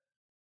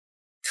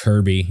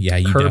 Kirby. Yeah,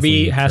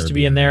 Kirby has to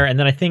be in there, and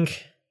then I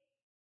think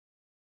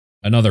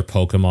another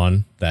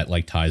Pokemon that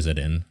like ties it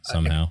in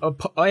somehow. A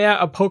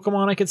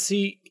Pokemon I could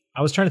see.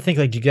 I was trying to think,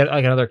 like, do you get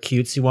like another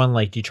cutesy one?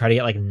 Like, do you try to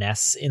get like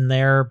Ness in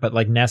there? But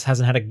like Ness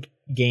hasn't had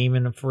a game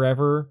in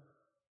forever.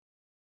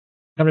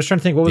 I'm just trying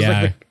to think what was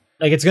like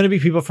it's going to be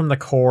people from the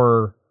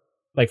core,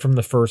 like from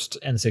the first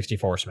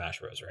N64 Smash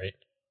Bros. Right?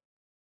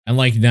 And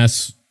like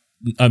Ness,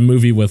 a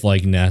movie with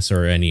like Ness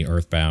or any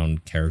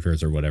Earthbound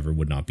characters or whatever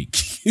would not be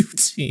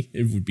cutesy.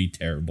 It would be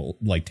terrible,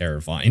 like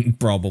terrifying,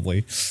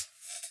 probably.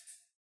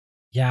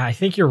 Yeah, I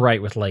think you're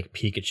right with like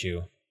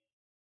Pikachu.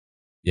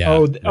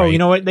 Yeah. Oh, you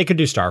know what? They could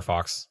do Star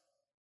Fox.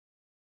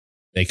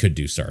 They could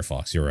do Star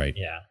Fox. You're right.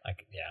 Yeah.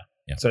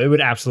 So it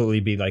would absolutely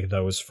be like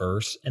those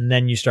first, and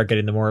then you start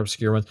getting the more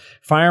obscure ones.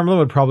 Fire Emblem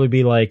would probably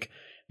be like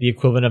the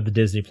equivalent of the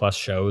Disney Plus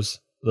shows.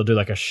 They'll do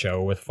like a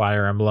show with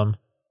Fire Emblem.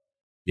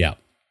 Yeah.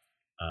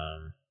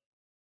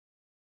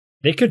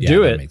 They could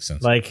do it. Makes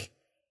sense. Like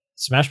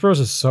Smash Bros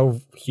is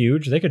so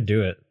huge, they could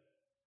do it.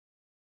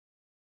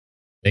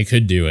 They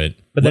could do it.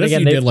 But then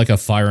again, if you did like a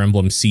Fire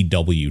Emblem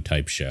CW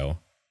type show,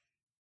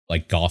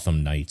 like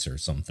Gotham Knights or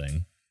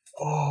something?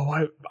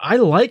 Oh, I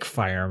like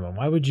Fire Emblem.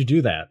 Why would you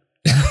do that?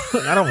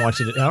 I don't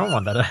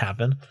want that to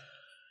happen.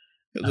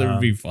 It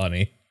would be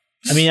funny.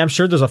 I mean, I'm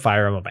sure there's a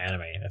Fire Emblem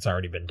anime that's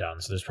already been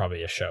done, so there's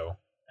probably a show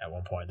at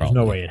one point. There's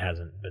no way it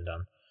hasn't been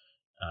done.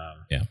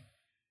 Yeah.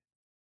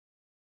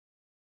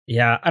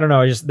 Yeah, I don't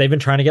know. They've been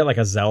trying to get like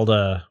a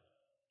Zelda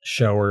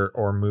show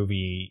or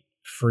movie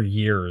for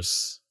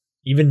years.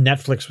 Even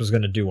Netflix was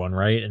going to do one,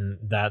 right? And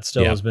that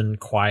still has been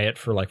quiet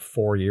for like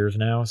 4 years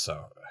now.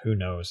 So who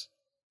knows?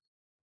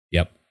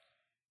 Yep.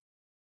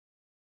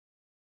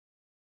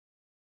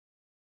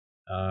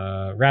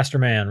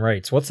 Rasterman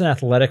writes, what's an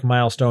athletic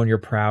milestone you're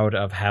proud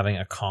of having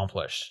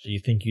accomplished? Do you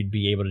think you'd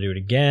be able to do it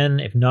again?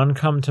 If none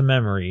come to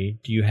memory,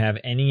 do you have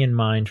any in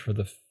mind for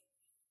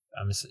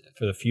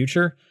the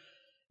future?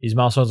 These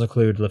milestones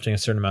include lifting a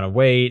certain amount of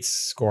weights,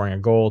 scoring a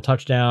goal,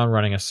 touchdown,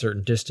 running a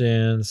certain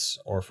distance,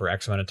 or for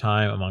X amount of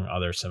time, among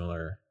other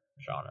similar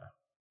genre.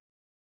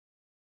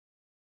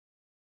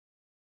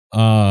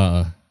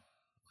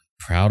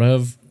 Proud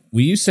of?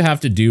 We used to have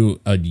to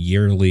do a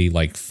yearly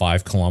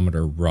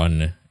 5-kilometer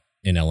run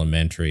in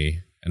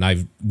elementary,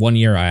 and one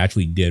year I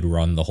actually did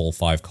run the whole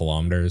 5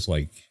 kilometers,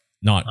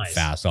 not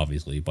fast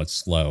obviously, but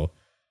slow,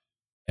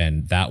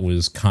 and that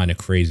was kind of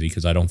crazy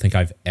because I don't think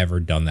I've ever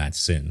done that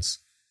since.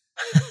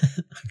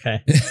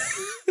 Okay.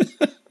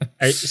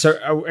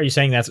 Are you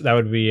saying that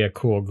would be a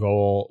cool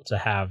goal to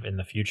have in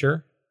the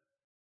future?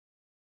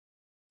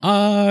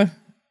 Honestly,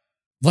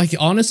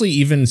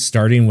 even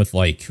starting with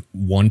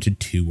 1 to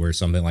 2 or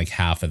something,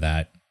 half of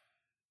that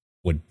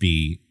would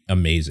be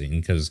amazing,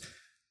 because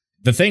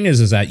the thing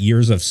is that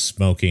years of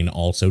smoking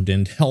also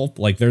didn't help.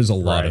 There's a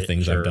lot of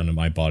things I've done in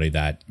my body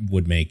that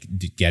would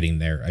make getting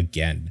there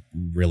again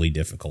really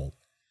difficult.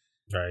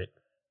 Right.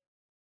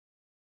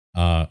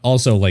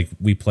 Also,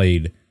 we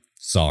played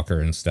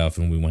soccer and stuff,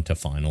 and we went to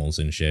finals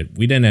and shit.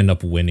 We didn't end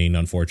up winning,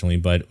 unfortunately,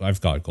 but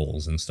I've got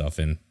goals and stuff,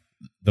 and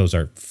those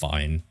are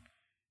fine,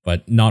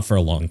 but not for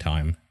a long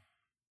time.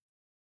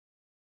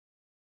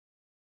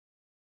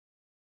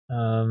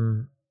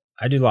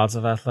 I do lots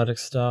of athletic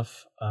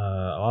stuff.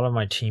 A lot of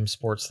my team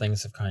sports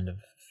things have kind of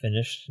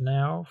finished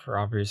now for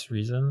obvious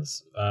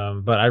reasons.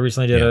 But I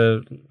recently did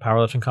a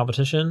powerlifting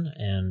competition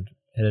and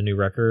hit a new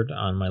record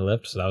on my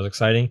lift, so that was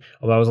exciting.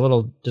 Although I was a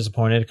little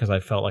disappointed because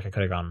I felt like I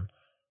could have gone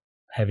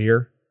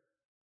heavier.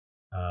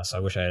 So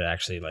I wish I had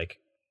actually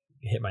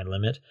hit my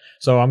limit.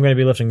 So I'm going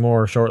to be lifting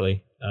more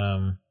shortly.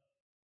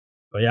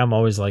 But yeah, I'm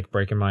always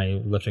breaking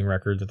my lifting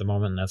records at the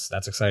moment, and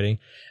that's exciting.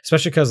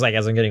 Especially because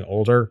as I'm getting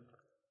older,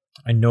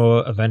 I know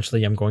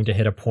eventually I'm going to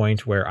hit a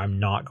point where I'm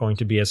not going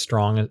to be as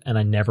strong, and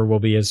I never will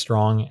be as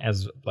strong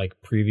as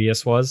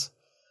previous was.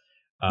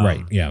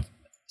 Right. Yeah.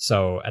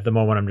 So at the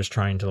moment, I'm just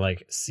trying to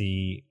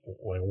see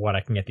what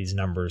I can get these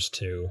numbers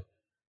to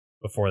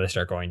before they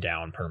start going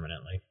down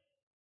permanently.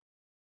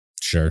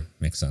 Sure.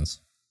 Makes sense.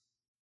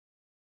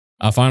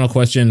 Final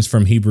questions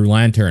from Hebrew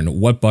Lantern.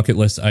 What bucket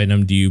list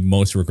item do you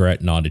most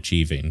regret not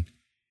achieving?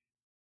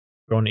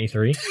 Going to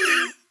E3?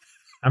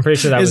 I'm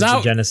pretty sure that was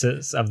the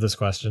genesis of this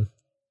question.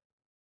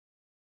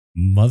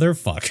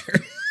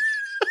 Motherfucker.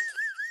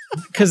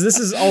 Because this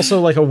is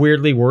also a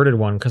weirdly worded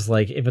one, because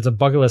if it's a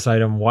bucket list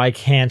item, why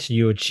can't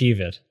you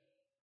achieve it?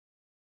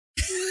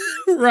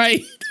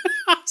 Right.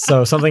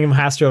 So something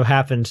has to have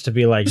happened to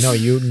be no,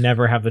 you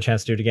never have the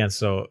chance to do it again,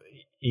 so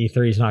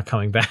E3 is not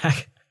coming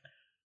back.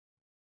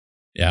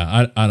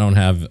 Yeah, I don't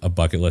have a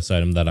bucket list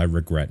item that I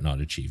regret not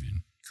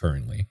achieving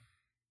currently.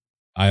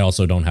 I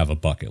also don't have a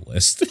bucket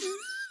list.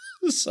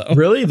 So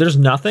really? There's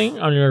nothing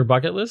on your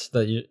bucket list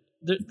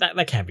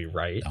that can't be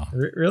right. No.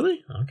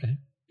 Really? Okay.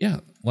 Yeah,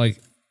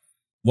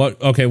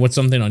 what? Okay, what's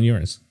something on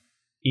yours?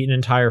 Eat an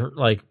entire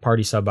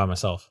party sub by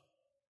myself.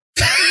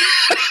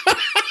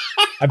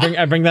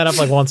 I bring that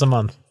up once a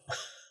month.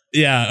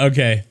 Yeah.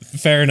 Okay.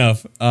 Fair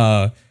enough.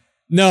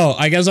 No,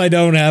 I guess I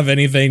don't have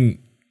anything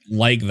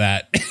like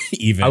that.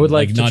 Even I would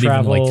like to not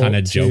travel even kind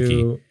of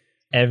jokey.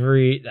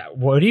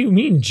 What do you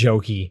mean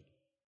jokey?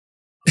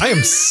 I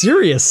am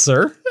serious,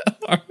 sir.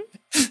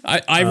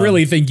 I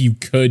really think you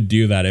could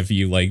do that if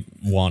you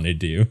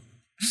wanted to.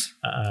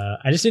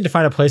 I just need to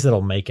find a place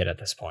that'll make it at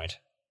this point.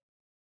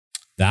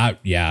 And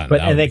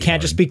they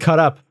can't just be cut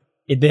up.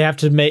 They have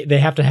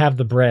to have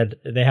the bread.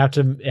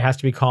 It has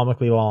to be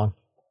comically long.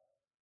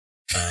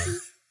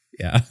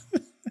 Yeah.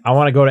 I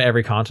want to go to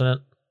every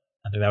continent.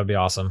 I think that would be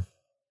awesome.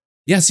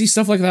 Yeah, see,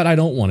 stuff like that I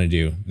don't want to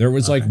do. There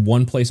was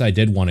one place I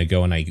did want to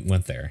go, and I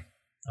went there.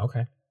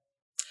 Okay.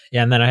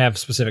 Yeah, and then I have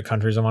specific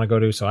countries I want to go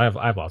to, so I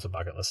have lots of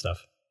bucket list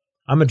stuff.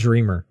 I'm a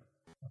dreamer.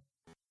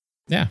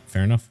 Yeah,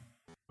 fair enough.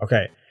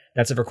 Okay,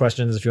 that's it for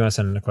questions. If you want to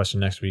send in a question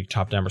next week,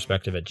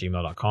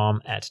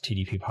 topdownperspective@gmail.com, at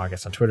TDP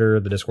Podcast on Twitter,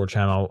 the Discord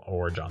channel,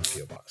 or John's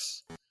P.O.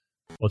 Box.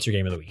 What's your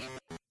game of the week?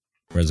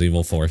 Resident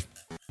Evil 4.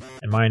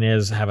 And mine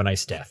is Have a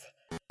Nice Death.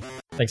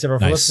 Thanks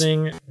everyone for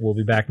listening. We'll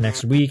be back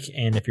next week,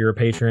 and if you're a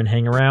patron,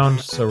 hang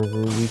around so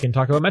we can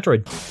talk about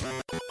Metroid.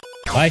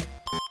 Bye.